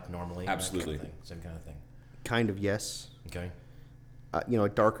your way up normally. Absolutely. Same kind of thing. Kind of, yes. Okay. A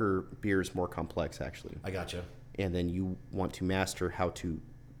darker beer is more complex, actually. I gotcha. And then you want to master how to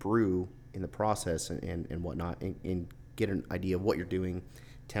brew in the process and whatnot, and get an idea of what you're doing,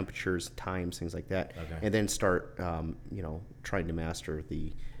 temperatures, times, things like that. Okay. And then start, trying to master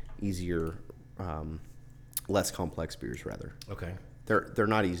the easier, less complex beers, rather. Okay. They're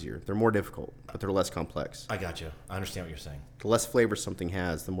not easier. They're more difficult, but they're less complex. I gotcha. I understand what you're saying. The less flavor something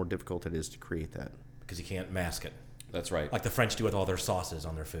has, the more difficult it is to create that. Because you can't mask it. That's right. Like the French do with all their sauces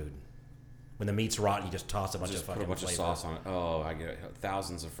on their food. When the meat's rotten, you just toss a bunch of fucking put a bunch flavor. of sauce on it. Oh, I get it.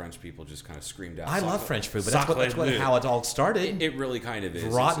 Thousands of French people just kind of screamed out. I love French food, but that's how it all started. It really kind of is.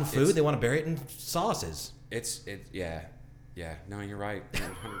 Rotten food, they want to bury it in sauces. Yeah. No, you're right.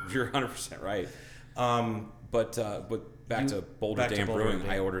 You're 100% right. But back to Boulder Dam Brewing,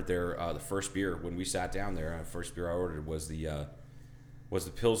 I ordered their the first beer when we sat down there. The first beer I ordered was the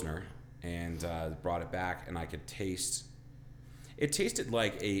Pilsner, and brought it back, and I could taste. It tasted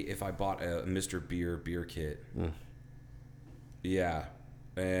like if I bought a Mr. Beer kit. Mm. Yeah,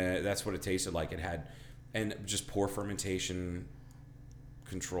 that's what it tasted like. It had, and just poor fermentation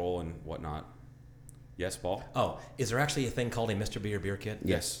control and whatnot. Yes, Paul? Oh, is there actually a thing called a Mr. Beer kit?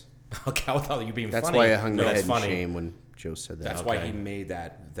 Yes. Okay, I thought you were being That's funny. why I hung my head in funny. shame when Joe said that. That's why he made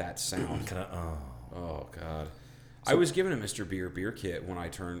that sound. Oh, God. I was given a Mr. Beer kit when I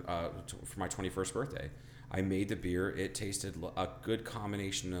turned for my 21st birthday. I made the beer. It tasted a good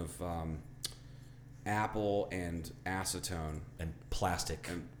combination of apple and acetone and plastic.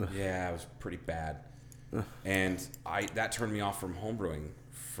 And yeah, it was pretty bad. And that turned me off from homebrewing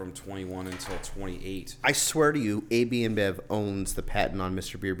from 21 until 28. I swear to you, AB InBev owns the patent on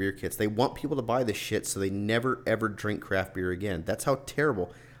Mr. Beer kits. They want people to buy this shit so they never ever drink craft beer again. That's how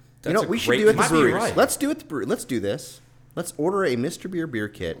terrible. That's we should do it at the might be breweries. right. Let's do it at the brewery. Let's do this. Let's order a Mr. Beer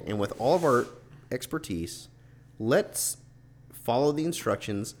kit, and with all of our expertise, let's follow the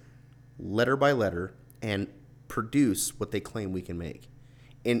instructions letter by letter and produce what they claim we can make.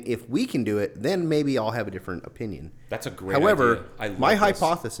 And if we can do it, then maybe I'll have a different opinion. That's a great However, idea. my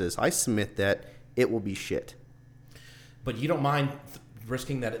hypothesis, I submit that it will be shit. But you don't mind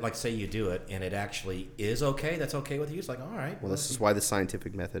risking that, like say you do it and it actually is okay? That's okay with you? It's like, all right. Well, this is why the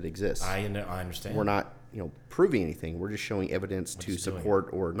scientific method exists. I understand. We're not, proving anything. We're just showing evidence to just doing support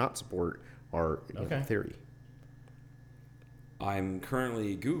or not support our Okay. theory. I'm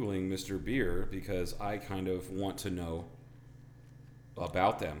currently Googling Mr. Beer because I kind of want to know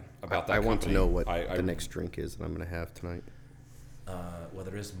about them, about that I want to company. know what I the next drink is that I'm going to have tonight. Well,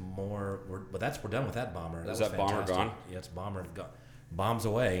 there is more. We're done with that bomber. Is was that bomber fantastic. gone? Yeah, it's bomber gone. Bombs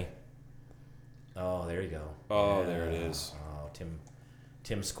away. Oh, there you go. Oh, there it is. Oh,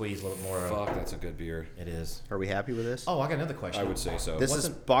 Tim squeezed a little bit more. Fuck, that's a good beer. It is. Are we happy with this? Oh, I got another question. I would say so. This is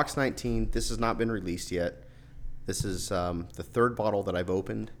box 19. This has not been released yet. This is the third bottle that I've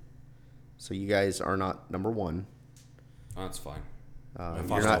opened. So you guys are not number one. Oh, that's fine. My You're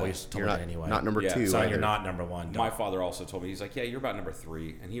father not, always told you're me not, that anyway. not number Yeah, two. Son, either. you're not number one. My father also told me, he's like, yeah, you're about number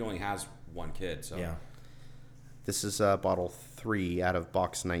 3, and he only has one kid. So Yeah. This is bottle 3 out of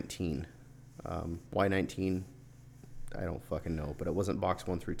box 19. Why 19? I don't fucking know, but it wasn't box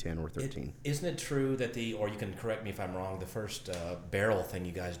 1 through 10 or 13. Isn't it true that or you can correct me if I'm wrong, the first barrel thing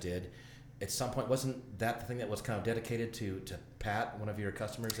you guys did, at some point, wasn't that the thing that was kind of dedicated to Pat, one of your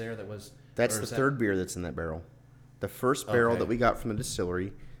customers there that was... That's the third beer that's in that barrel. The first barrel that we got from the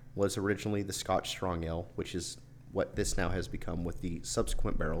distillery was originally the Scotch Strong Ale, which is what this now has become with the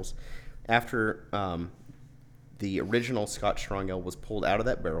subsequent barrels. After the original Scotch Strong Ale was pulled out of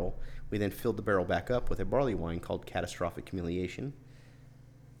that barrel, we then filled the barrel back up with a barley wine called Catastrophic Humiliation,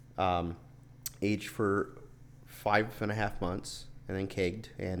 aged for 5.5 months, and then kegged,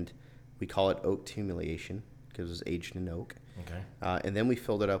 and we call it Oak Humiliation because it was aged in oak. Okay. And then we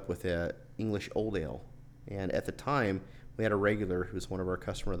filled it up with a English Old Ale. And at the time, we had a regular who was one of our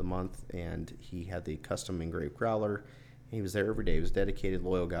customer of the month, and he had the custom engraved growler. He was there every day. He was a dedicated,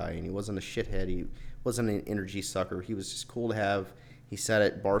 loyal guy, and he wasn't a shithead. He wasn't an energy sucker. He was just cool to have. He sat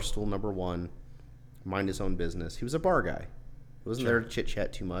at bar stool number 1, mind his own business. He was a bar guy. He wasn't there to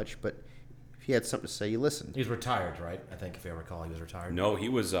chit-chat too much, but if he had something to say, you listened. He was retired, right? I think, if I recall, he was retired. No, he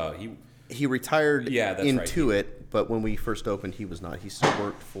was He retired that's into right. it, but when we first opened, he was not. He still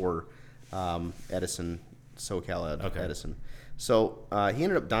worked for Edison, SoCal Edison. So he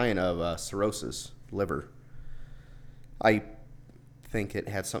ended up dying of cirrhosis, liver. I think it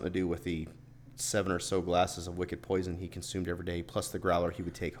had something to do with the 7 or so glasses of Wicked Poison he consumed every day, plus the growler he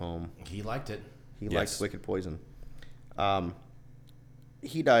would take home. He liked it. He liked Wicked Poison.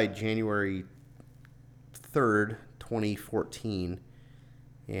 He died January 3rd, 2014.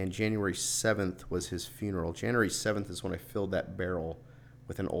 And January 7th was his funeral. January 7th is when I filled that barrel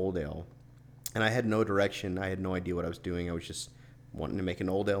with an Old Ale. And I had no direction. I had no idea what I was doing. I was just wanting to make an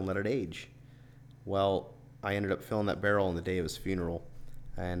Old Ale and let it age. Well, I ended up filling that barrel on the day of his funeral.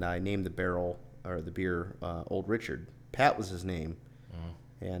 And I named the beer, Old Richard. Pat was his name.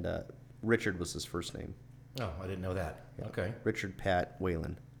 And Richard was his first name. Oh, I didn't know that. Yeah. Okay. Richard Pat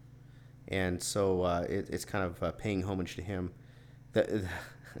Whalen. And so it's kind of paying homage to him. The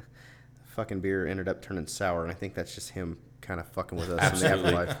fucking beer ended up turning sour, and I think that's just him kind of fucking with us absolutely in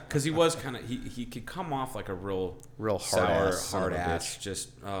the afterlife. because he was kind of he could come off like a real hard sour, ass,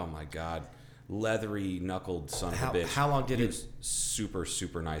 just oh my god, leathery knuckled son of a bitch. How long did he it? was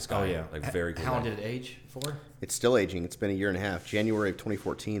super nice guy. Oh yeah, like very cool. How long guy. did it age for? It's still aging. It's been 1.5 years. January of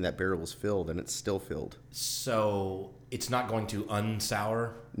 2014, that barrel was filled, and it's still filled. So it's not going to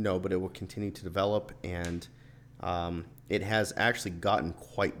unsour. No, but it will continue to develop, and it has actually gotten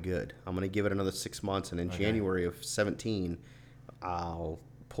quite good. I'm going to give it another 6 months, and in January of 17, I'll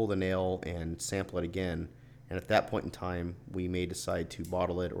pull the nail and sample it again. And at that point in time, we may decide to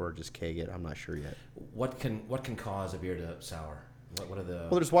bottle it or just keg it. I'm not sure yet. What can cause a beer to sour? What are the?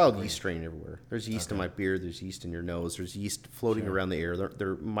 Well, there's wild yeast strain everywhere. There's yeast in my beer. There's yeast in your nose. There's yeast floating around the air.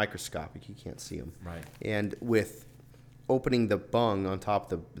 They're microscopic. You can't see them. Right. And with opening the bung on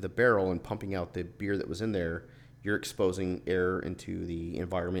top of the barrel and pumping out the beer that was in there, you're exposing air into the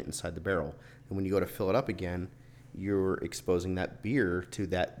environment inside the barrel. And when you go to fill it up again, you're exposing that beer to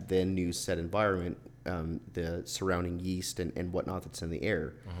that then new set environment, the surrounding yeast and whatnot that's in the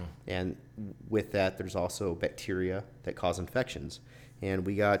air. And with that, there's also bacteria that cause infections. And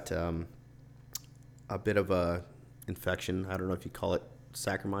we got a bit of a infection. I don't know if you call it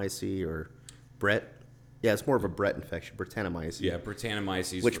Saccharomyces or Brett. Yeah, it's more of a Brett infection, Brettanomyces. Yeah,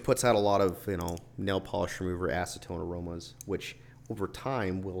 Brettanomyces. Which puts out a lot of, nail polish remover acetone aromas, which over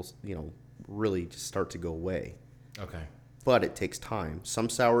time will, really just start to go away. Okay. But it takes time. Some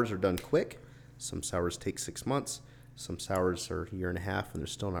sours are done quick. Some sours take 6 months. Some sours are a year and a half, and they're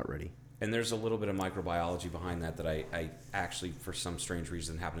still not ready. And there's a little bit of microbiology behind that I actually, for some strange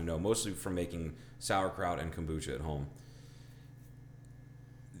reason, happen to know, mostly from making sauerkraut and kombucha at home.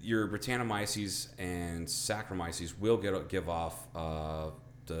 Your Brettanomyces and Saccharomyces will give off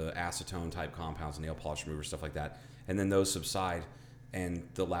the acetone-type compounds, nail polish remover, stuff like that. And then those subside, and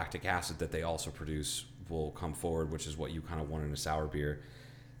the lactic acid that they also produce will come forward, which is what you kind of want in a sour beer.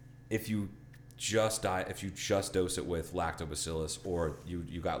 If you just dose it with lactobacillus, or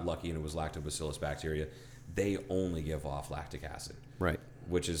you got lucky and it was lactobacillus bacteria, they only give off lactic acid. Right.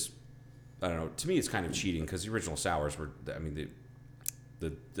 Which is, I don't know, to me it's kind of cheating, because the original sours were, I mean, the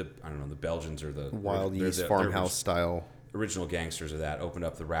I don't know, the Belgians or the wild yeast farmhouse style original gangsters of that opened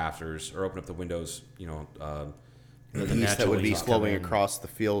up the rafters or opened up the windows, the yeast that would be flowing across the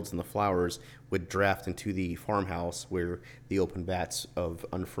fields and the flowers would draft into the farmhouse where the open vats of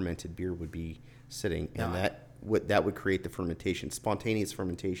unfermented beer would be sitting, and that would create the fermentation, spontaneous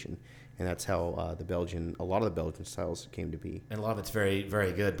fermentation, and that's how a lot of the Belgian styles came to be. And a lot of it's very,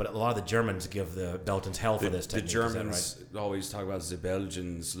 very good, but a lot of the Germans give the Belgians hell for this technique. The Germans always talk about the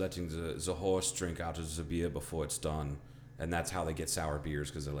Belgians letting the horse drink out of the beer before it's done. And that's how they get sour beers,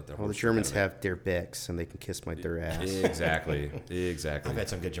 because they let their horse. Well, the Germans have their Becks, and they can kiss their ass. Exactly. I've had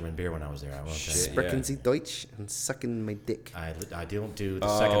some good German beer when I was there. I won't tell you. Sprechen Sie Deutsch and sucking my dick. I don't do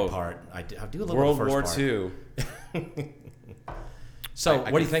the second part. I do a little World of the first War part. II. So,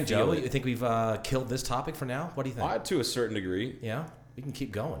 what do you think, Joe? it. You think we've killed this topic for now? What do you think? To a certain degree. Yeah, we can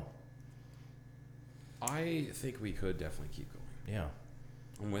keep going. I think we could definitely keep going. Yeah,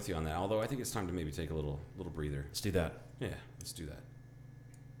 I'm with you on that. Although I think it's time to maybe take a little breather. let's do that. Yeah, let's do that.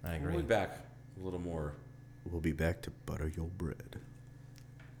 I agree. We'll be back a little more. We'll be back to butter your bread.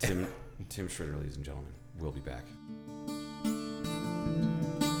 Tim Schritter, ladies and gentlemen. We'll be back.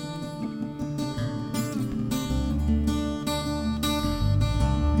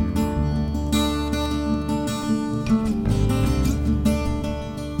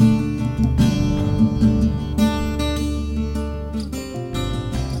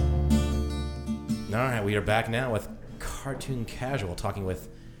 All right, we are back now with Cartoon Casual, talking with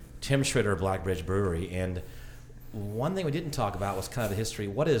Tim Schritter of Blackbridge Brewery. And one thing we didn't talk about was kind of the history.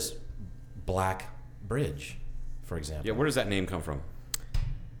 What is Black Bridge, for example? Yeah, where does that name come from?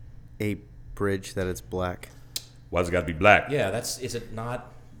 A bridge that is black. Why's it got to be black? Yeah, is it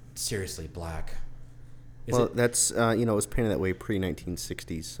not seriously black? That's, it was painted that way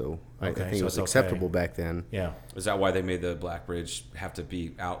pre-1960s, so I think it was acceptable back then. Yeah. Is that why they made the Black Bridge have to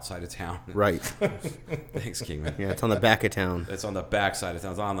be outside of town? Right. Thanks, Kingman. Yeah, it's on the back of town. It's on the back side of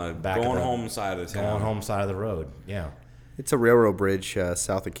town. It's on the home side of town. Going home side of the road, yeah. It's a railroad bridge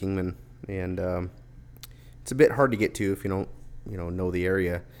south of Kingman, and it's a bit hard to get to if you don't, know the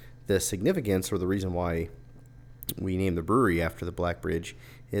area. The significance or the reason why we named the brewery after the Black Bridge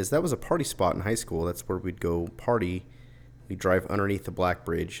is that was a party spot in high school. That's where we'd go party. We'd drive underneath the Black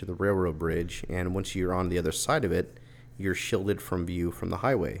Bridge, the railroad bridge, and once you're on the other side of it, you're shielded from view from the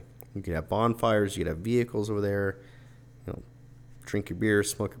highway. You could have bonfires, you could have vehicles over there, drink your beer,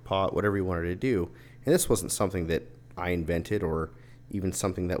 smoke your pot, whatever you wanted to do. And this wasn't something that I invented or even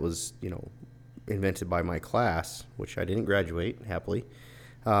something that was, invented by my class, which I didn't graduate, happily.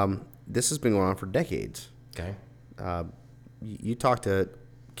 This has been going on for decades. Okay. You talk to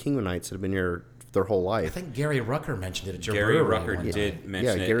Kingmanites that have been here their whole life. I think Gary Rucker mentioned it at your Gary brewery. Rucker did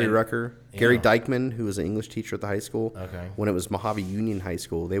mention it. Yeah, Gary Rucker. Yeah. Gary Dykeman, who was an English teacher at the high school. Okay. When it was Mojave Union High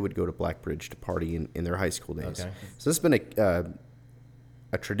School, they would go to Blackbridge to party in their high school days. Okay. So this has been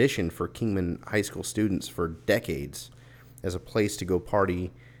a tradition for Kingman high school students for decades as a place to go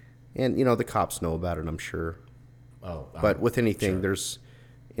party. And, the cops know about it, I'm sure. Oh, but with anything, sure. There's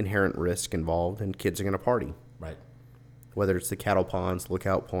inherent risk involved, and kids are going to party. Right. Whether it's the Cattle Ponds,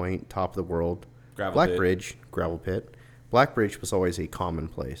 Lookout Point, Top of the World, Gravel pit. Blackbridge, Gravel Pit. Blackbridge was always a common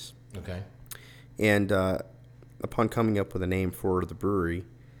place. Okay. And upon coming up with a name for the brewery,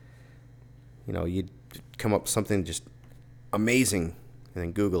 you'd come up with something just amazing, and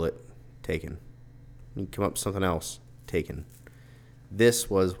then Google it, taken. You come up with something else, taken. This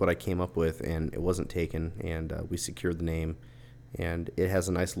was what I came up with, and it wasn't taken, and we secured the name. And it has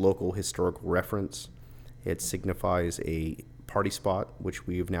a nice local historical reference. It signifies a party spot, which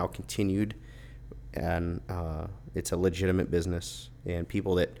we've now continued, and it's a legitimate business. And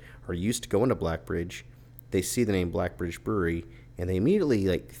people that are used to going to Blackbridge, they see the name Blackbridge Brewery, and they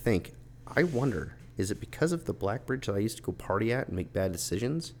immediately think, I wonder, is it because of the Blackbridge that I used to go party at and make bad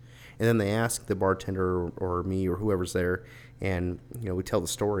decisions? And then they ask the bartender or me or whoever's there, and we tell the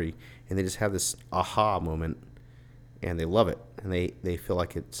story, and they just have this aha moment, and they love it, and they feel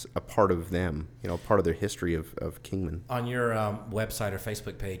like it's a part of them, part of their history of Kingman. On your website or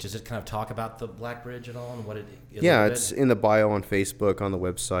Facebook page, does it kind of talk about the Blackbridge at all and what it is? Yeah, it's in the bio on Facebook, on the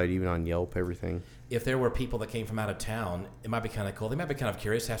website, even on Yelp, everything. If there were people that came from out of town, it might be kind of cool. They might be kind of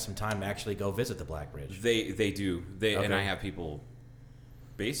curious to have some time to actually go visit the Blackbridge. They do. Okay. And I have people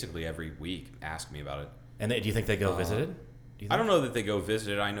basically every week ask me about it. And do you think they go visit it? I don't know that they go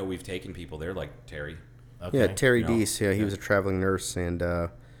visit it. I know we've taken people there, like Terry. Okay. Yeah, Terry Deese. Yeah, he was a traveling nurse, and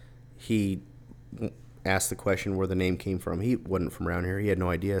he asked the question where the name came from. He wasn't from around here. He had no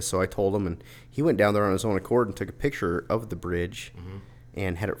idea. So I told him, and he went down there on his own accord and took a picture of the bridge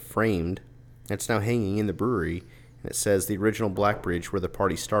and had it framed. It's now hanging in the brewery, and it says the original Blackbridge where the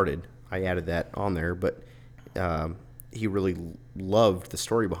party started. I added that on there, but he really loved the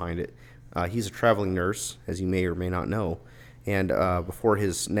story behind it. He's a traveling nurse, as you may or may not know, and before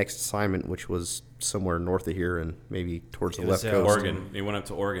his next assignment, which was somewhere north of here and maybe towards the left coast. Oregon. He went up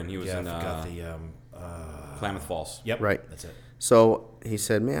to Oregon. He was in I forgot the Klamath Falls. Yep. Right. That's it. So he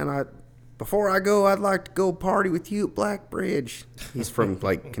said, man, before I go, I'd like to go party with you at Blackbridge. He's from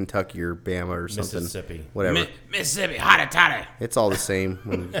like Kentucky or Bama or something. Mississippi. Whatever. Mississippi, hotty toddy. It's all the same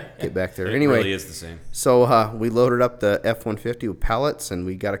when you get back there. It Anyway, really is the same. So we loaded up the F-150 with pallets, and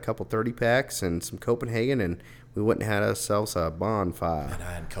we got a couple 30-packs and some Copenhagen, and we went and had ourselves a bonfire. And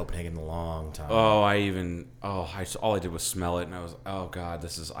I had Copenhagen a long time. Oh, all I did was smell it, and I was, oh God,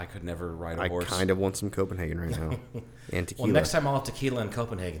 I could never ride a horse. I kind of want some Copenhagen right now, and tequila. Well, next time I'll have tequila and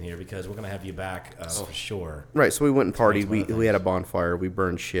Copenhagen here because we're going to have you back for sure. Right, so we went and partied. one of the We had a bonfire. We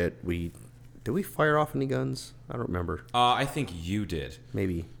burned shit. Did we fire off any guns? I don't remember. I think you did.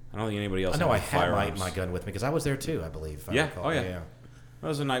 Maybe. I don't think anybody else. I know I had had firearms. my gun with me because I was there too, I believe. If I Yeah. recall. Oh yeah. That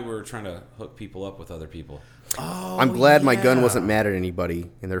was a night we were trying to hook people up with other people. Oh, I'm glad my gun yeah. wasn't mad at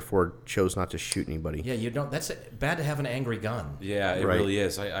anybody, and therefore chose not to shoot anybody. Yeah, you don't. That's bad to have an angry gun. Yeah, it Right. really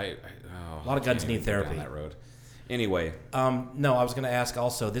is. A lot of guns need therapy. Down that road. Anyway, No, I was going to ask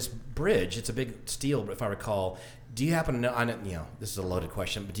also this bridge. It's a big steel, if I recall. Do you happen to know? I know, this is a loaded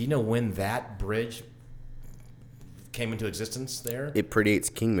question, but do you know when that bridge came into existence there? It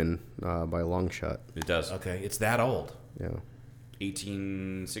predates Kingman by a long shot. it does. Okay, it's that old. Yeah.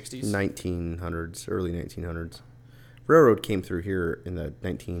 1860s. 1900s, early 1900s. Railroad came through here in the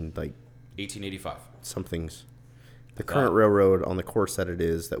 1885. somethings. The current railroad on the course that it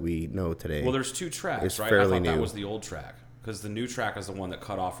is that we know today. Well, there's two tracks, It's right? fairly I thought that new. was the old track because the new track is the one that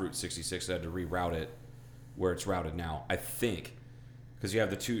cut off Route 66. They had to reroute it where it's routed now. I think because you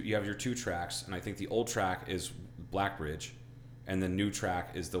have your two tracks, and I think the old track is Blackbridge, and the new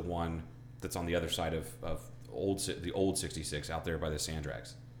track is the one that's on the other side of the old 66 out there by the sand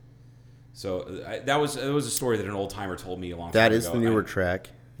drags. So it was a story that an old timer told me a long time ago. That is the newer track,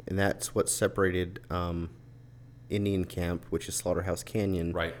 and that's what separated Indian Camp, which is Slaughterhouse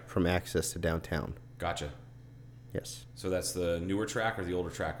Canyon, Right. from access to downtown. Gotcha. Yes. So that's the newer track, or the older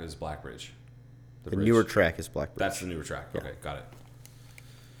track is Blackbridge? The bridge. newer track is Blackbridge. That's the newer track. Okay, got it.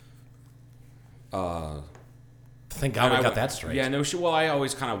 Thank God we got that straight. Yeah, no. Well, I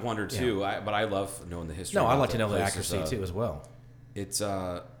always kind of wondered too, but I love knowing the history. No, I'd about like to know the places, accuracy too as well. It's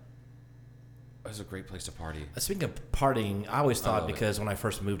a great place to party. Speaking of partying, I always thought love it. because when I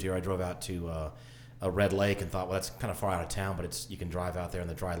first moved here, I drove out to a Red Lake and thought, well, that's kind of far out of town, but you can drive out there in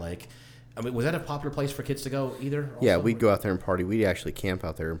the dry lake. I mean, was that a popular place for kids to go either? Yeah, also? we'd go out there and party. We'd actually camp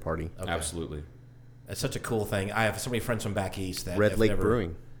out there and party. Okay. Absolutely. It's such a cool thing. I have so many friends from back east that Red have Lake never,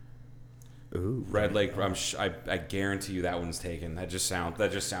 Brewing. Ooh. Red Lake. I guarantee you that one's taken. That just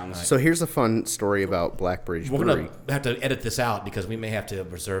sounds. So here's a fun story about Blackbridge We're Brewery. going to have to edit this out because we may have to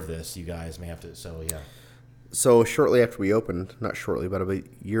reserve this. You guys may have to. So, yeah. So shortly after we opened, not shortly, but about a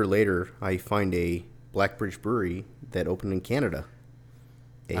year later, I find a Blackbridge Brewery that opened in Canada.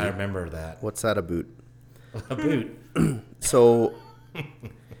 I remember that. What's that, a boot? A boot. So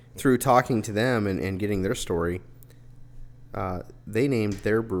through talking to them and getting their story, they named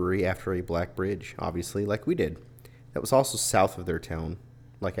their brewery after a black bridge, obviously, like we did. That was also south of their town,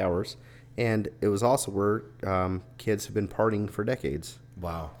 like ours. And it was also where kids have been partying for decades.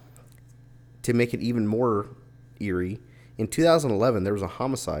 Wow. to make it even more eerie, in 2011 there was a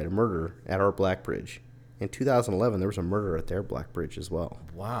homicide, a murder at our Black Bridge. In 2011 there was a murder at their Black Bridge as well.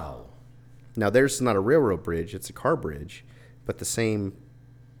 Wow. Now theirs is not a railroad bridge; it's a car bridge, but the same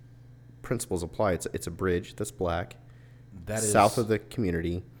principles apply. It's a bridge that's black, That is south of the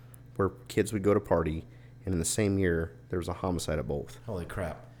community, where kids would go to party, and in the same year there was a homicide at both. Holy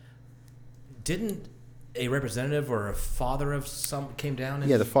crap. Didn't a representative or a father of some came down? And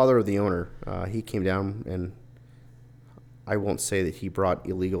Yeah, the father of the owner, he came down, and I won't say that he brought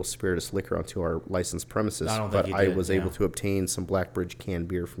illegal spirituous liquor onto our licensed premises, I don't think but he I did, was yeah. able to obtain some Black Bridge canned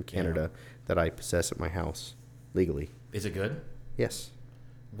beer from Canada that I possess at my house legally. Is it good? Yes.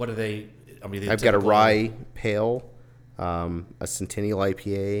 What are they? I mean, I've got a rye pale, a Centennial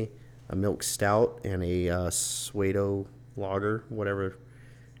IPA, a milk stout, and a Suedo lager, whatever.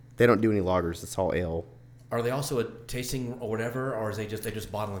 They don't do any lagers. It's all ale. Are they also a tasting or whatever, or is they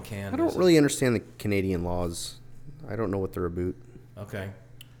just bottle and can? I don't really understand the Canadian laws. I don't know what they're about. Okay.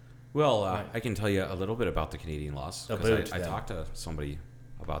 Well, I can tell you a little bit about the Canadian laws because I About talked to somebody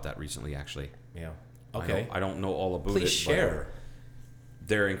about that recently, actually. Yeah. Okay. I don't know all about it. Please but share.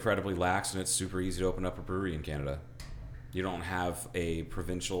 They're incredibly lax, and it's super easy to open up a brewery in Canada. You don't have a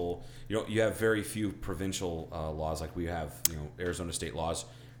provincial. You have very few provincial laws like we have. Arizona state laws.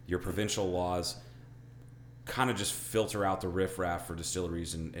 Your provincial laws kind of just filter out the riffraff for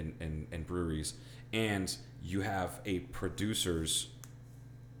distilleries and breweries, and you have a producers.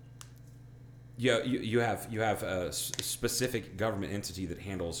 Yeah, you have a specific government entity that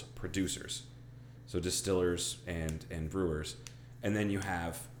handles producers, so distillers and brewers, and then you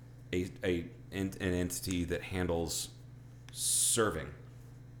have an entity that handles serving,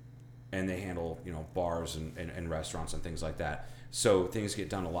 and they handle bars and restaurants and things like that. So things get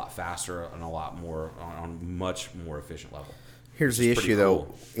done a lot faster and a lot more on a much more efficient level. Here's the issue, pretty though,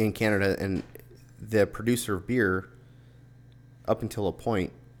 cool. in Canada, and the producer of beer, up until a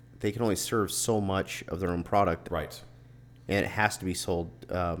point, they can only serve so much of their own product. Right. And it has to be sold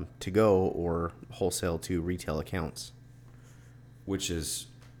to go or wholesale to retail accounts. Which is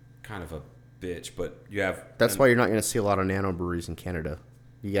kind of a bitch, but you have... That's why you're not going to see a lot of nano breweries in Canada.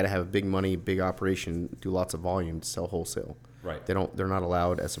 You got to have big money, big operation, do lots of volume to sell wholesale. Right. They're not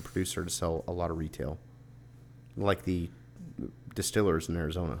allowed as a producer to sell a lot of retail, like the distillers in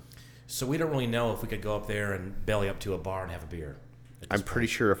Arizona. So we don't really know if we could go up there and belly up to a bar and have a beer. I'm pretty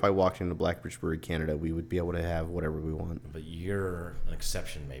sure if I walked into Blackbridge Brewery Canada, we would be able to have whatever we want. But you're an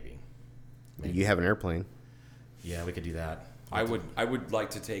exception, maybe. You have an airplane. Yeah, we could do that. I would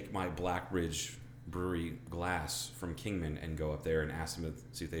like to take my Blackbridge Brewery glass from Kingman and go up there and ask them to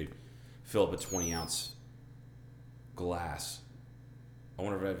see if they fill up a 20-ounce glass. I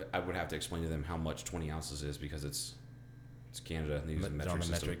wonder if I would have to explain to them how much 20 ounces is because it's Canada and they use a metric on the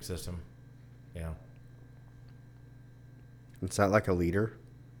system. metric system. Yeah. Is that like a liter?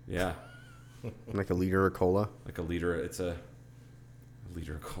 Yeah, Like a liter of cola? like a liter. It's a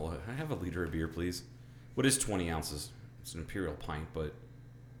liter of cola. I have a liter of beer, please. What is 20 ounces? It's an imperial pint, but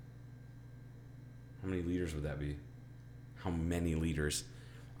how many liters would that be? How many liters?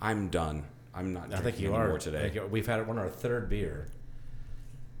 I'm done. I'm not I think drinking you anymore are. today. We've had one our third beer.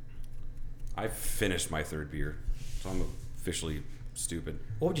 I've finished my third beer, so I'm officially stupid.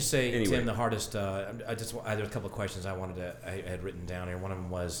 What would you say, Anyway. Tim, the hardest, there's a couple of questions I had written down here. One of them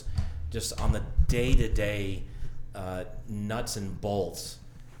was just on the day-to-day nuts and bolts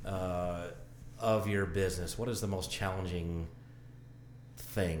of your business. What is the most challenging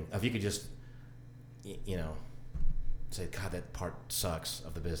thing? If you could just, say, God, that part sucks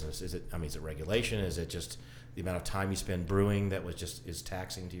of the business. Is it regulation? Is it just the amount of time you spend brewing that is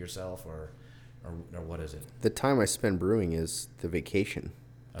taxing to yourself, or what is it? The time I spend brewing is the vacation.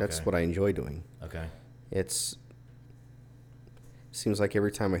 That's Okay. what I enjoy doing. Okay. Seems like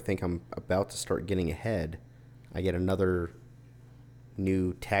every time I think I'm about to start getting ahead, I get another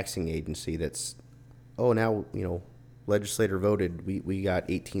new taxing agency that's, now, legislator voted, we got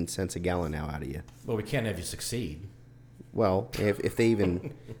 18 cents a gallon now out of you. Well, we can't have you succeed. Well, if they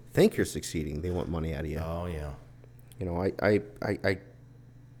even think you're succeeding, they want money out of you. Oh, yeah.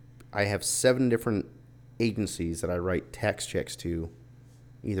 I have 7 different agencies that I write tax checks to,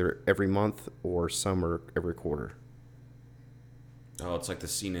 either every month or some are every quarter. Oh, it's like the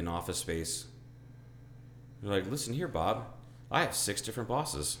scene in Office Space. You're like, listen here, Bob. I have 6 different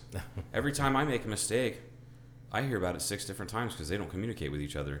bosses. Every time I make a mistake, I hear about it 6 different times because they don't communicate with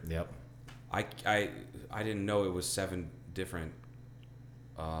each other. Yep. I didn't know it was 7 different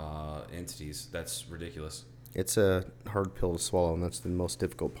entities. That's ridiculous. It's a hard pill to swallow, and that's the most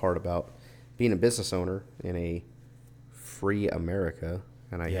difficult part about being a business owner in a free America.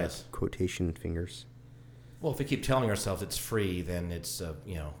 and I Yes. have quotation fingers. Well, if we keep telling ourselves it's free, then it's,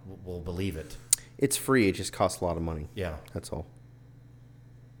 we'll believe it. It's free. It just costs a lot of money. Yeah, That's all.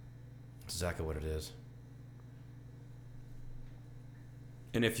 that's exactly what it is.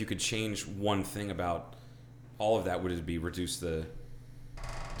 And if you could change one thing about all of that, would it be reduce the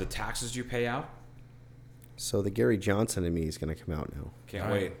taxes you pay out? So the Gary Johnson in me is going to come out now. Can't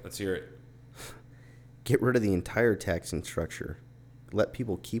All wait. right. Let's hear it. Get rid of the entire taxing structure. Let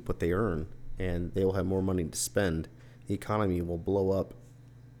people keep what they earn, and they will have more money to spend. The economy will blow up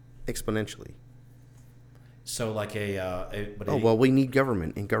exponentially. So like We need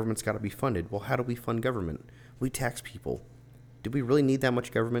government, and government's got to be funded. Well, how do we fund government? We tax people. Do we really need that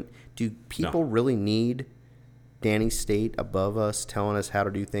much government? Do people really need Danny State above us telling us how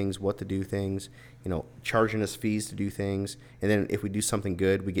to do things, what to do things, charging us fees to do things, and then if we do something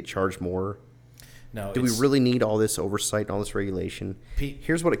good, we get charged more? No. Do we really need all this oversight and all this regulation?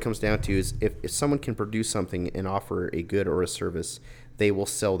 Here's what it comes down to is if someone can produce something and offer a good or a service, they will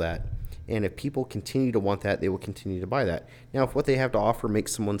sell that. And if people continue to want that, they will continue to buy that. Now, if what they have to offer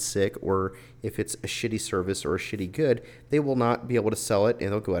makes someone sick, or if it's a shitty service or a shitty good, they will not be able to sell it,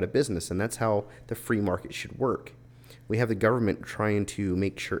 and they'll go out of business. And that's how the free market should work. We have the government trying to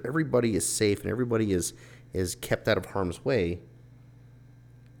make sure everybody is safe and everybody is kept out of harm's way.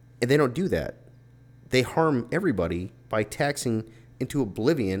 And they don't do that. They harm everybody by taxing into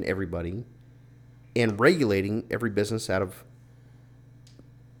oblivion everybody and regulating every business out of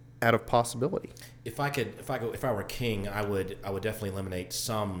possibility. If I were king, I would definitely eliminate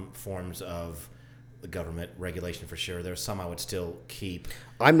some forms of the government regulation for sure. There's some I would still keep.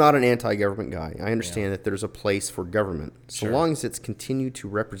 I'm not an anti-government guy. I understand that there's a place for government, so long as it's continued to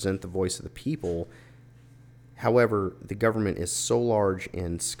represent the voice of the people. However, the government is so large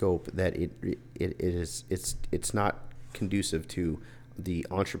in scope that it's not conducive to the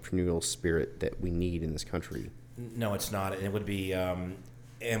entrepreneurial spirit that we need in this country. No, it's not, and it would be.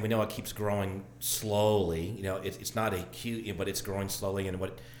 And we know it keeps growing slowly. It's not acute, but it's growing slowly. And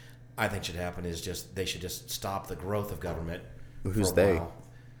what I think should happen is they should just stop the growth of government. Who's for a they? while.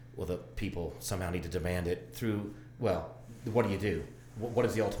 Well, the people somehow need to demand it through. Well, what do you do? What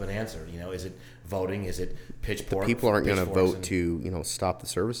is the ultimate answer? Is it voting? Is it pitchfork? The people aren't going to vote to stop the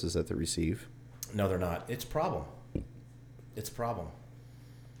services that they receive. No, they're not. It's a problem.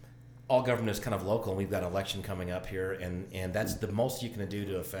 All government is kind of local, and we've got an election coming up here, and that's the most you can do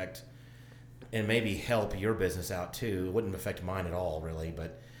to affect and maybe help your business out too. It wouldn't affect mine at all, really,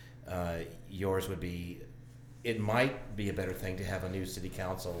 but yours would be. It might be a better thing to have a new city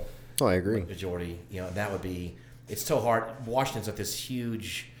council. Oh, I agree. Majority, that would be. It's so hard. Washington's like this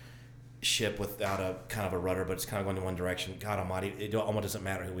huge ship without a kind of a rudder, but it's kind of going in one direction. God Almighty, it almost doesn't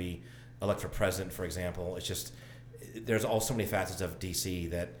matter who we elect for president, for example. It's just there's all so many facets of DC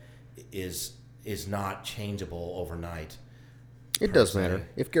that is not changeable overnight. It does matter.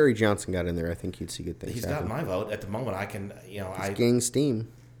 If Gary Johnson got in there, I think he'd see good things. He's happen. got my vote at the moment. I can, He's gaining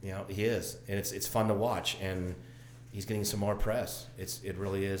steam. He is, and it's fun to watch, and he's getting some more press. It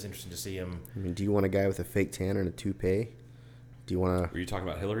really is interesting to see him. I mean, do you want a guy with a fake tan and a toupee? Do you want to? Were you talking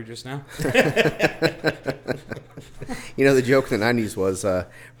about Hillary just now? The joke in the 90s was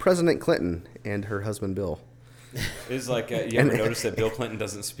President Clinton and her husband Bill. It's like you ever notice that Bill Clinton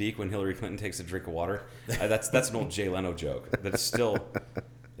doesn't speak when Hillary Clinton takes a drink of water? That's an old Jay Leno joke. But it still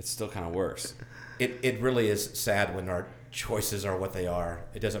kind of works. It really is sad when our choices are what they are.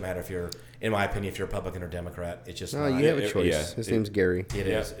 It doesn't matter if you're, in my opinion, if you're Republican or Democrat. It's just no. not. You have a choice. His name's Gary. It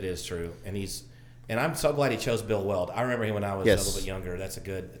is true, and I'm so glad he chose Bill Weld. I remember him when I was a little bit younger. It's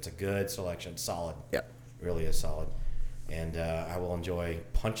a good selection. Solid. Yeah. Really is solid, and I will enjoy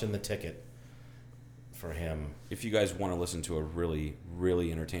punching the ticket for him. If you guys want to listen to a really,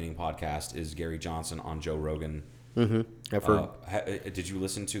 really entertaining podcast, is Gary Johnson on Joe Rogan. Mm-hmm. I've heard. Did you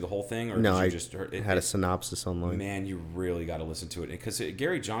listen to the whole thing, or no? did you I just heard had a synopsis online. Man, you really got to listen to it because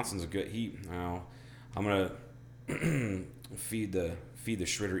Gary Johnson's a good. I'm gonna feed the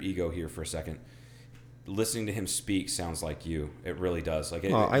Schritter ego here for a second. Listening to him speak sounds like you. It really does.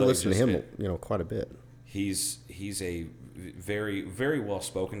 I listen to him, quite a bit. He's a very, very well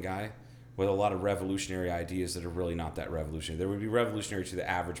spoken guy with a lot of revolutionary ideas that are really not that revolutionary. They would be revolutionary to the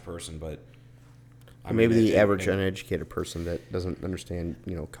average person, but maybe the average uneducated person that doesn't understand,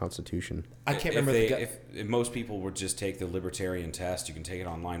 Constitution. I can't remember if most people would just take the libertarian test. You can take it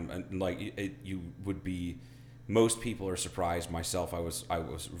online, and you would be. Most people are surprised. Myself, I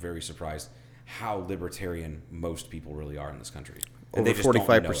was very surprised how libertarian most people really are in this country. And Over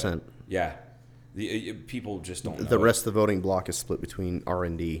 45%. Yeah. People just don't know. The rest of the voting block is split between R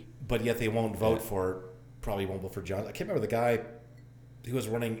and D. But yet they won't vote probably won't vote for John. I can't remember the guy he was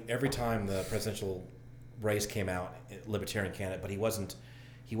running every time the presidential race came out, Libertarian candidate, but he wasn't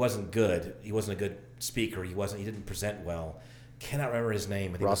good. He wasn't a good speaker. He didn't present well. Cannot remember his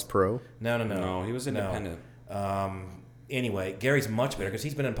name. Ross Perot? No. He was independent. Anyway, Gary's much better because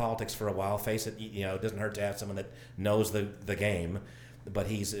he's been in politics for a while. Face it, it doesn't hurt to have someone that knows the game. But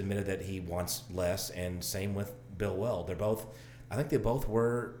he's admitted that he wants less, and same with Bill Weld. I think they both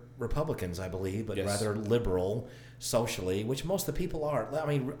were Republicans, I believe, but rather liberal socially, which most of the people are. I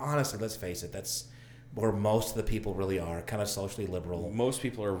mean, honestly, let's face it, that's where most of the people really are, kind of socially liberal. Most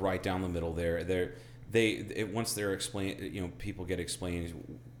people are right down the middle there. Once they're explained, people get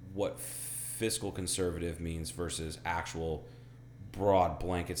explained what fiscal conservative means versus actual broad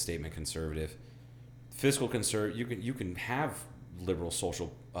blanket statement conservative. Fiscal conservative, you can have liberal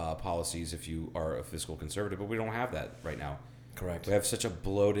social policies if you are a fiscal conservative, but we don't have that right now. Correct. We have such a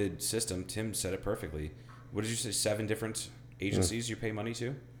bloated system. Tim said it perfectly. What did you say? 7 different agencies you pay money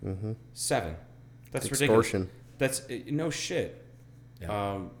to? Mm-hmm. 7. That's extortion. Ridiculous. That's no shit.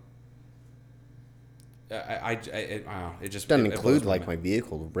 Yeah. It just doesn't it include blows like my my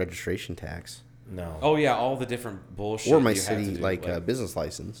vehicle registration tax, No. Oh yeah, all the different bullshit. or my you have to city do, business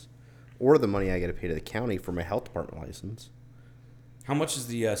license, or the money I got to pay to the county for my health department license. How much is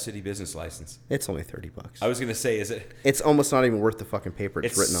the city business license? It's only $30. I was gonna say, is it? It's almost not even worth the fucking paper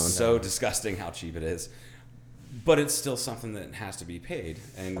it's written on. So disgusting how cheap it is, but it's still something that has to be paid,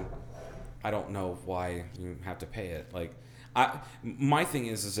 and I don't know why you have to pay it. My thing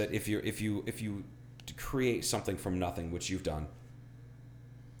is that if you create something from nothing, which you've done,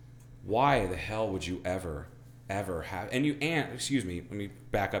 why the hell would you ever have? Excuse me, let me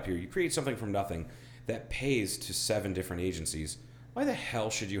back up here. You create something from nothing that pays to 7 different agencies. Why the hell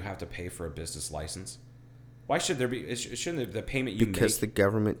should you have to pay for a business license? Why should there be? Shouldn't the payment you because make? the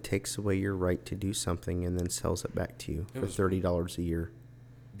government takes away your right to do something and then sells it back to you for $30 a year.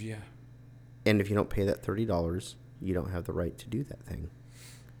 Yeah. And if you don't pay that $30, you don't have the right to do that thing.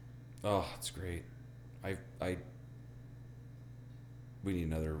 Oh, it's great. We need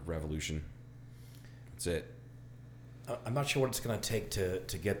another revolution. That's it. I'm not sure what it's going to take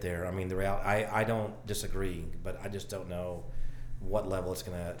to get there. I mean, the reality, I don't disagree, but I just don't know what level it's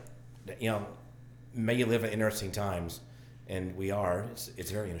going to, may you live at interesting times, and we are. It's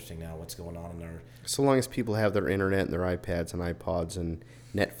very interesting now what's going on in our... So long as people have their internet and their iPads and iPods and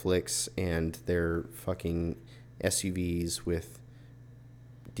Netflix and their fucking SUVs with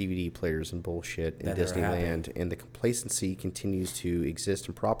DVD players and bullshit in Disneyland, and the complacency continues to exist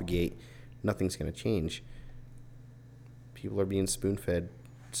and propagate, nothing's going to change. People are being spoon-fed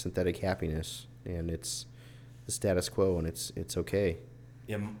synthetic happiness, and it's the status quo, and it's okay.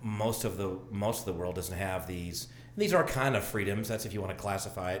 Yeah, most of the world doesn't have these. And these are kind of freedoms. That's if you want to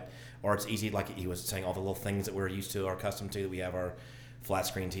classify it, or it's easy, like he was saying, all the little things that we're used to, are accustomed to. We have our flat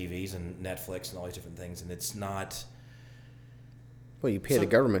screen TVs and Netflix and all these different things, and it's not. Well, you pay the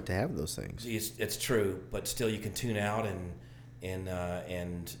government to have those things. It's true, but still, you can tune out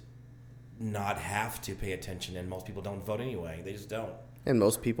and not have to pay attention. And most people don't vote anyway; they just don't. And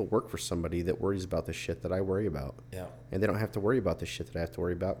most people work for somebody that worries about the shit that I worry about. Yeah. And they don't have to worry about the shit that I have to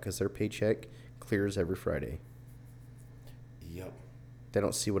worry about because their paycheck clears every Friday. Yep. They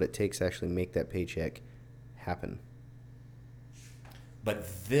don't see what it takes to actually make that paycheck happen. But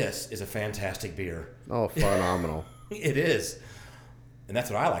this is a fantastic beer. Oh, phenomenal. It is. And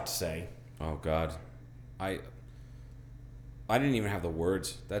that's what I like to say. Oh God, I didn't even have the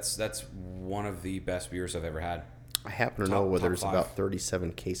words. That's one of the best beers I've ever had. I happen to know where there's about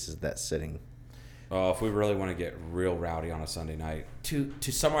 37 cases of that sitting. Oh, if we really want to get real rowdy on a Sunday night. To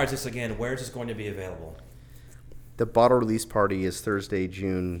summarize this again, where is this going to be available? The bottle release party is Thursday,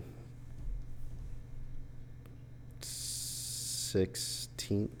 June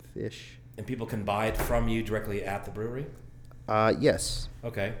 16th-ish. And people can buy it from you directly at the brewery? Yes.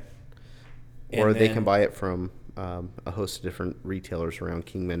 Okay. Or they can buy it from a host of different retailers around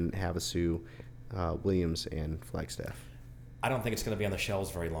Kingman, Havasu, Williams, and Flagstaff. I don't think it's going to be on the shelves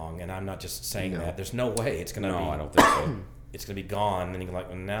very long, and I'm not just saying that. There's no way it's going to be. No, I don't think so. It's going to be gone, and you're like,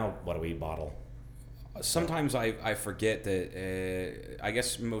 well, now what do we bottle? Sometimes I forget that, I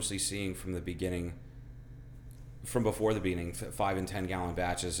guess mostly seeing from the beginning, from before the beginning, 5 and 10 gallon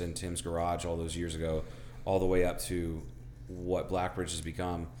batches in Tim's garage all those years ago, all the way up to what Blackbridge has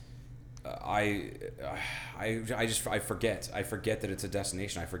become. I forget that it's a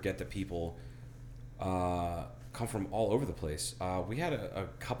destination. I forget that people come from all over the place. We had a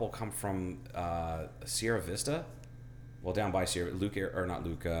couple come from Sierra Vista, down by Sierra.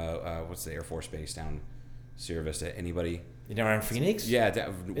 What's the Air Force Base down Sierra Vista? Anybody? You know, around Phoenix? Yeah,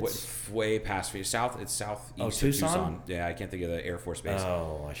 way past Phoenix. It's southeast of Tucson? Yeah, I can't think of the Air Force Base.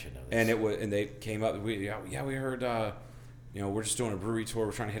 Oh, I should know this. And they came up. We heard. We're just doing a brewery tour.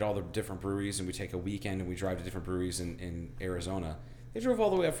 We're trying to hit all the different breweries, and we take a weekend and we drive to different breweries in Arizona. They drove all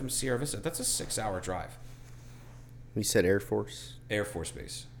the way up from Sierra Vista. That's a 6-hour drive. You said Air Force? Air Force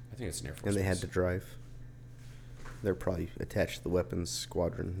Base. I think it's an Air Force And they base. had to drive. They're probably attached to the weapons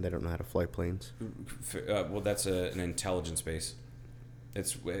squadron. They don't know how to fly planes. Well, that's an intelligence base.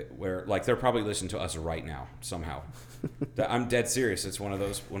 It's where like they're probably listening to us right now somehow. I'm dead serious. It's one of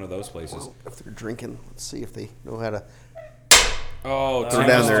those places. Well, if they're drinking, let's see if they know how to Oh, throw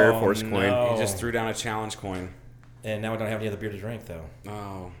down their Air Force coin. no. He just threw down a challenge coin. And now we don't have any other beer to drink, though.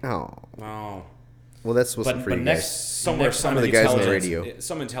 Oh, Oh. oh. Well, that's supposed to be for you guys. Somewhere, some of the guys on the radio.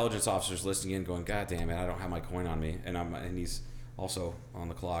 Some intelligence officers listening in, going, "God damn it, I don't have my coin on me," and he's also on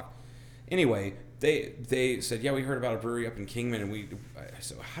the clock. Anyway, they said, "Yeah, we heard about a brewery up in Kingman," and I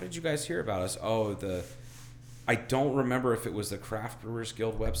said, "How did you guys hear about us?" Oh, I don't remember if it was the Craft Brewers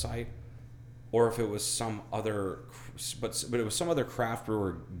Guild website or if it was some other, but it was some other craft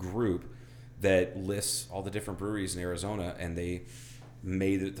brewer group that lists all the different breweries in Arizona, and they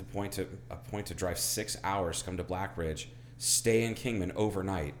made it a point to drive 6 hours to come to Blackbridge, stay in Kingman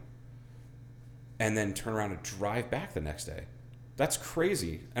overnight, and then turn around and drive back the next day. That's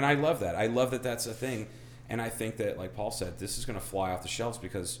crazy, and I love that. I love that that's a thing, and I think that, like Paul said, this is going to fly off the shelves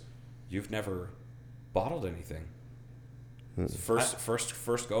because you've never bottled anything.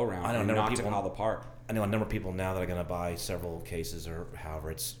 First go around. I don't and know knocked it people- out of the park. I know a number of people now that are going to buy several cases or however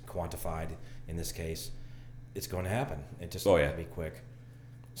it's quantified in this case. It's going to happen. It just Oh, going yeah. to be quick.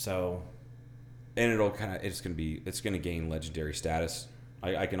 So, And it's going to gain legendary status.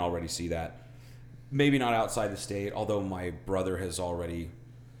 I can already see that. Maybe not outside the state, although my brother has already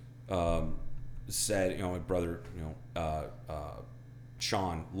said, my brother,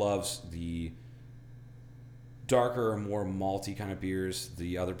 Sean loves the darker, more malty kind of beers.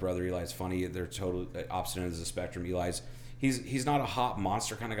 The other brother, Eli's funny. They're total opposite ends of the spectrum. Eli's he's not a hop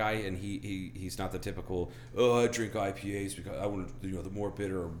monster kind of guy, and he's not the typical I drink IPAs because I want the more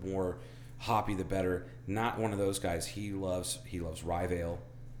bitter or more hoppy the better. Not one of those guys. He loves rye ale.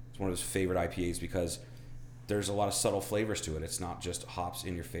 It's one of his favorite IPAs because there's a lot of subtle flavors to it. It's not just hops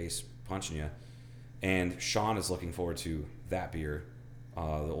in your face punching you. And Sean is looking forward to that beer, the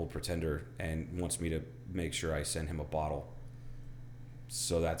Old Pretender, and wants me to make sure I send him a bottle.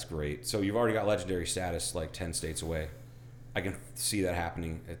 So that's great. So you've already got legendary status like 10 states away. I can see that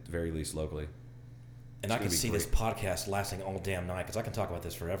happening at the very least locally. and I can see this podcast lasting all damn night because I can talk about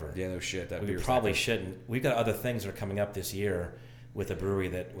this forever. Yeah, no shit. That we probably shouldn't. We've got other things that are coming up this year with a brewery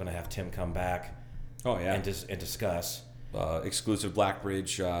that we're going to have Tim come back. Oh yeah, and discuss. Exclusive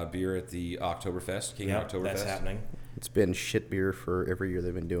Blackbridge beer at the Oktoberfest, Kingman Oktoberfest. That's happening. It's been shit beer for every year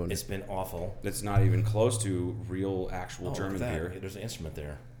they've been doing it. It's been awful. It's not even close to real, actual German look at that. beer. There's an instrument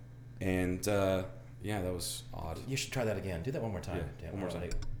there. And yeah, that was odd. You should try that again. Do that one more time. Yeah, one more time.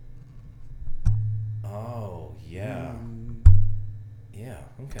 Oh yeah, yeah.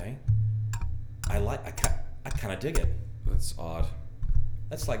 Okay. I kind of dig it. That's odd.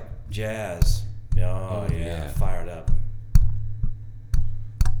 That's like jazz. Oh yeah, fired up.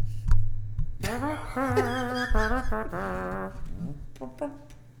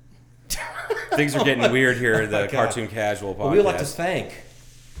 Things are getting weird here. The God. Cartoon Casual podcast. Well, we would like to thank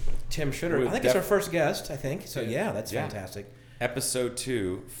Tim Schritter. We I think it's our first guest. I think so. Yeah, that's Yeah. fantastic. Episode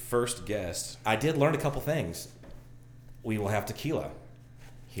 2, first guest. I did learn a couple things. We will have tequila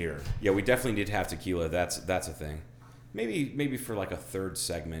here. Yeah, we definitely need to have tequila. That's a thing. Maybe for like a third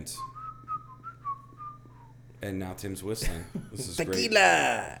segment. And now Tim's whistling. This is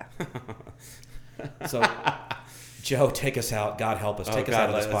Tequila! So, Joe, take us out. God help us. Take us out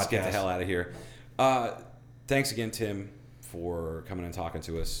of this podcast. Let's get the hell out of here. Thanks again, Tim, for coming and talking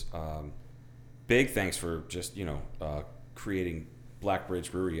to us. Big thanks for just, creating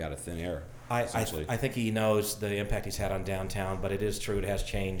Blackbridge Brewery out of thin air. I think he knows the impact he's had on downtown, but it is true. It has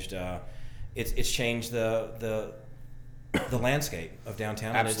changed. It's changed the landscape of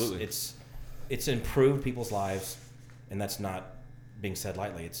downtown. Absolutely. And it's improved people's lives, and that's not being said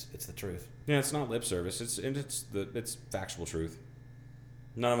lightly. It's the truth. Yeah, it's not lip service. It's factual truth.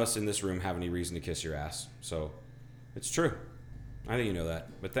 None of us in this room have any reason to kiss your ass, so it's true. I think you know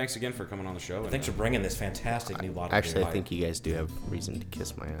that. But thanks again for coming on the show. Thanks for bringing this fantastic new bottle. Actually, I think you guys do have reason to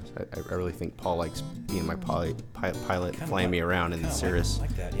kiss my ass. I really think Paul likes being my pilot, flying me around in the Cirrus.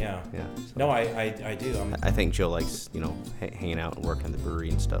 Like that, yeah. Yeah. So No, I do. I think Joe likes, hanging out and working at the brewery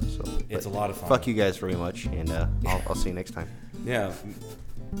and stuff. So It's a lot of fun. Fuck you guys very much, and I'll see you next time. Yeah.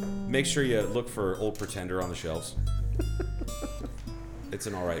 Make sure you look for Old Pretender on the shelves. It's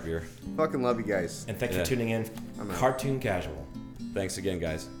an all right beer. Fucking love you guys. And thanks for tuning in. I'm out. Cartoon Casual. Thanks again,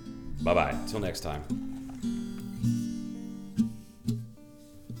 guys. Bye-bye. Till next time.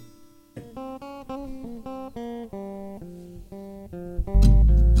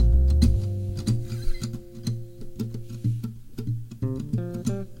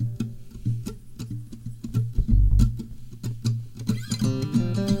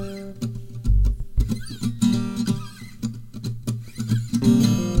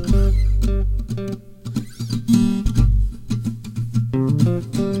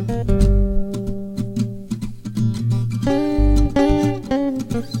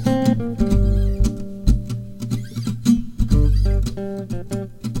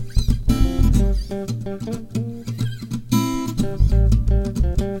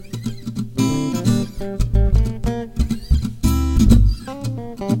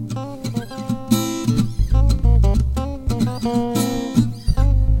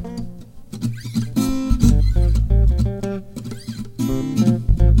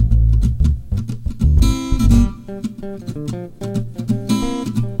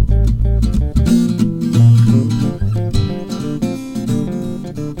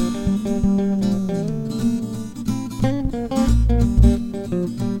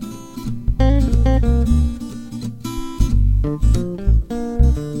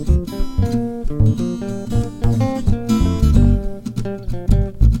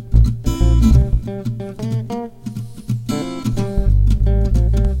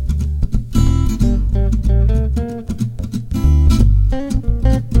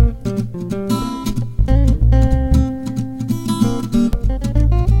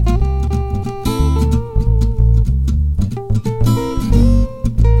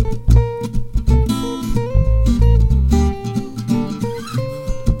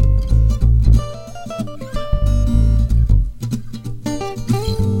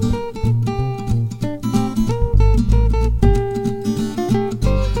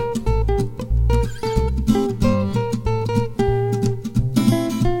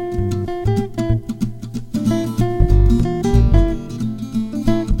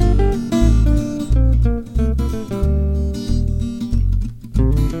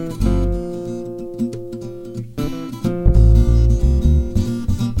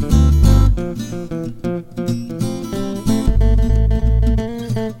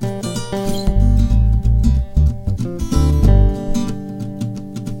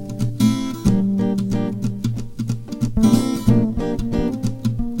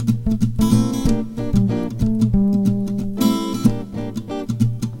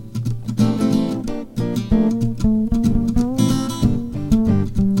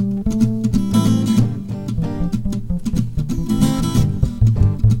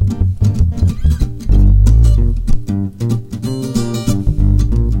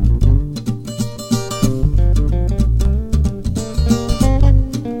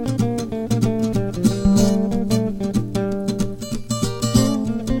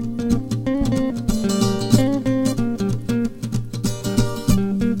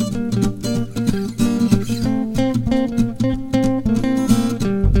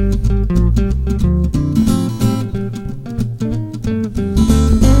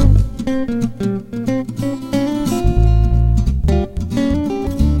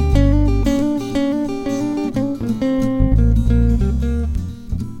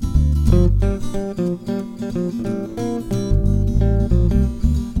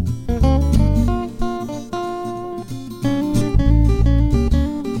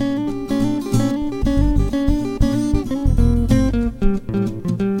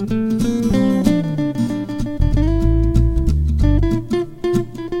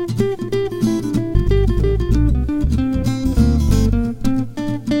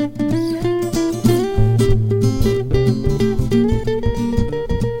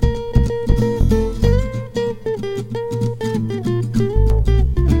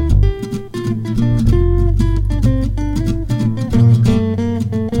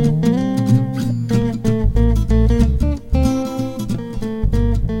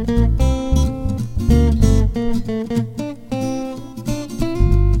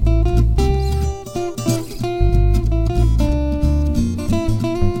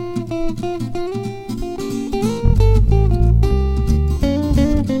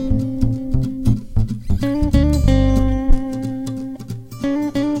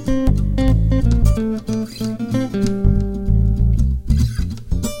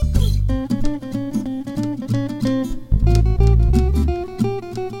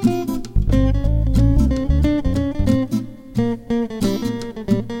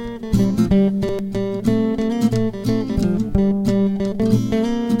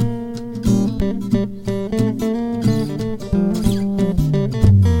 Bye.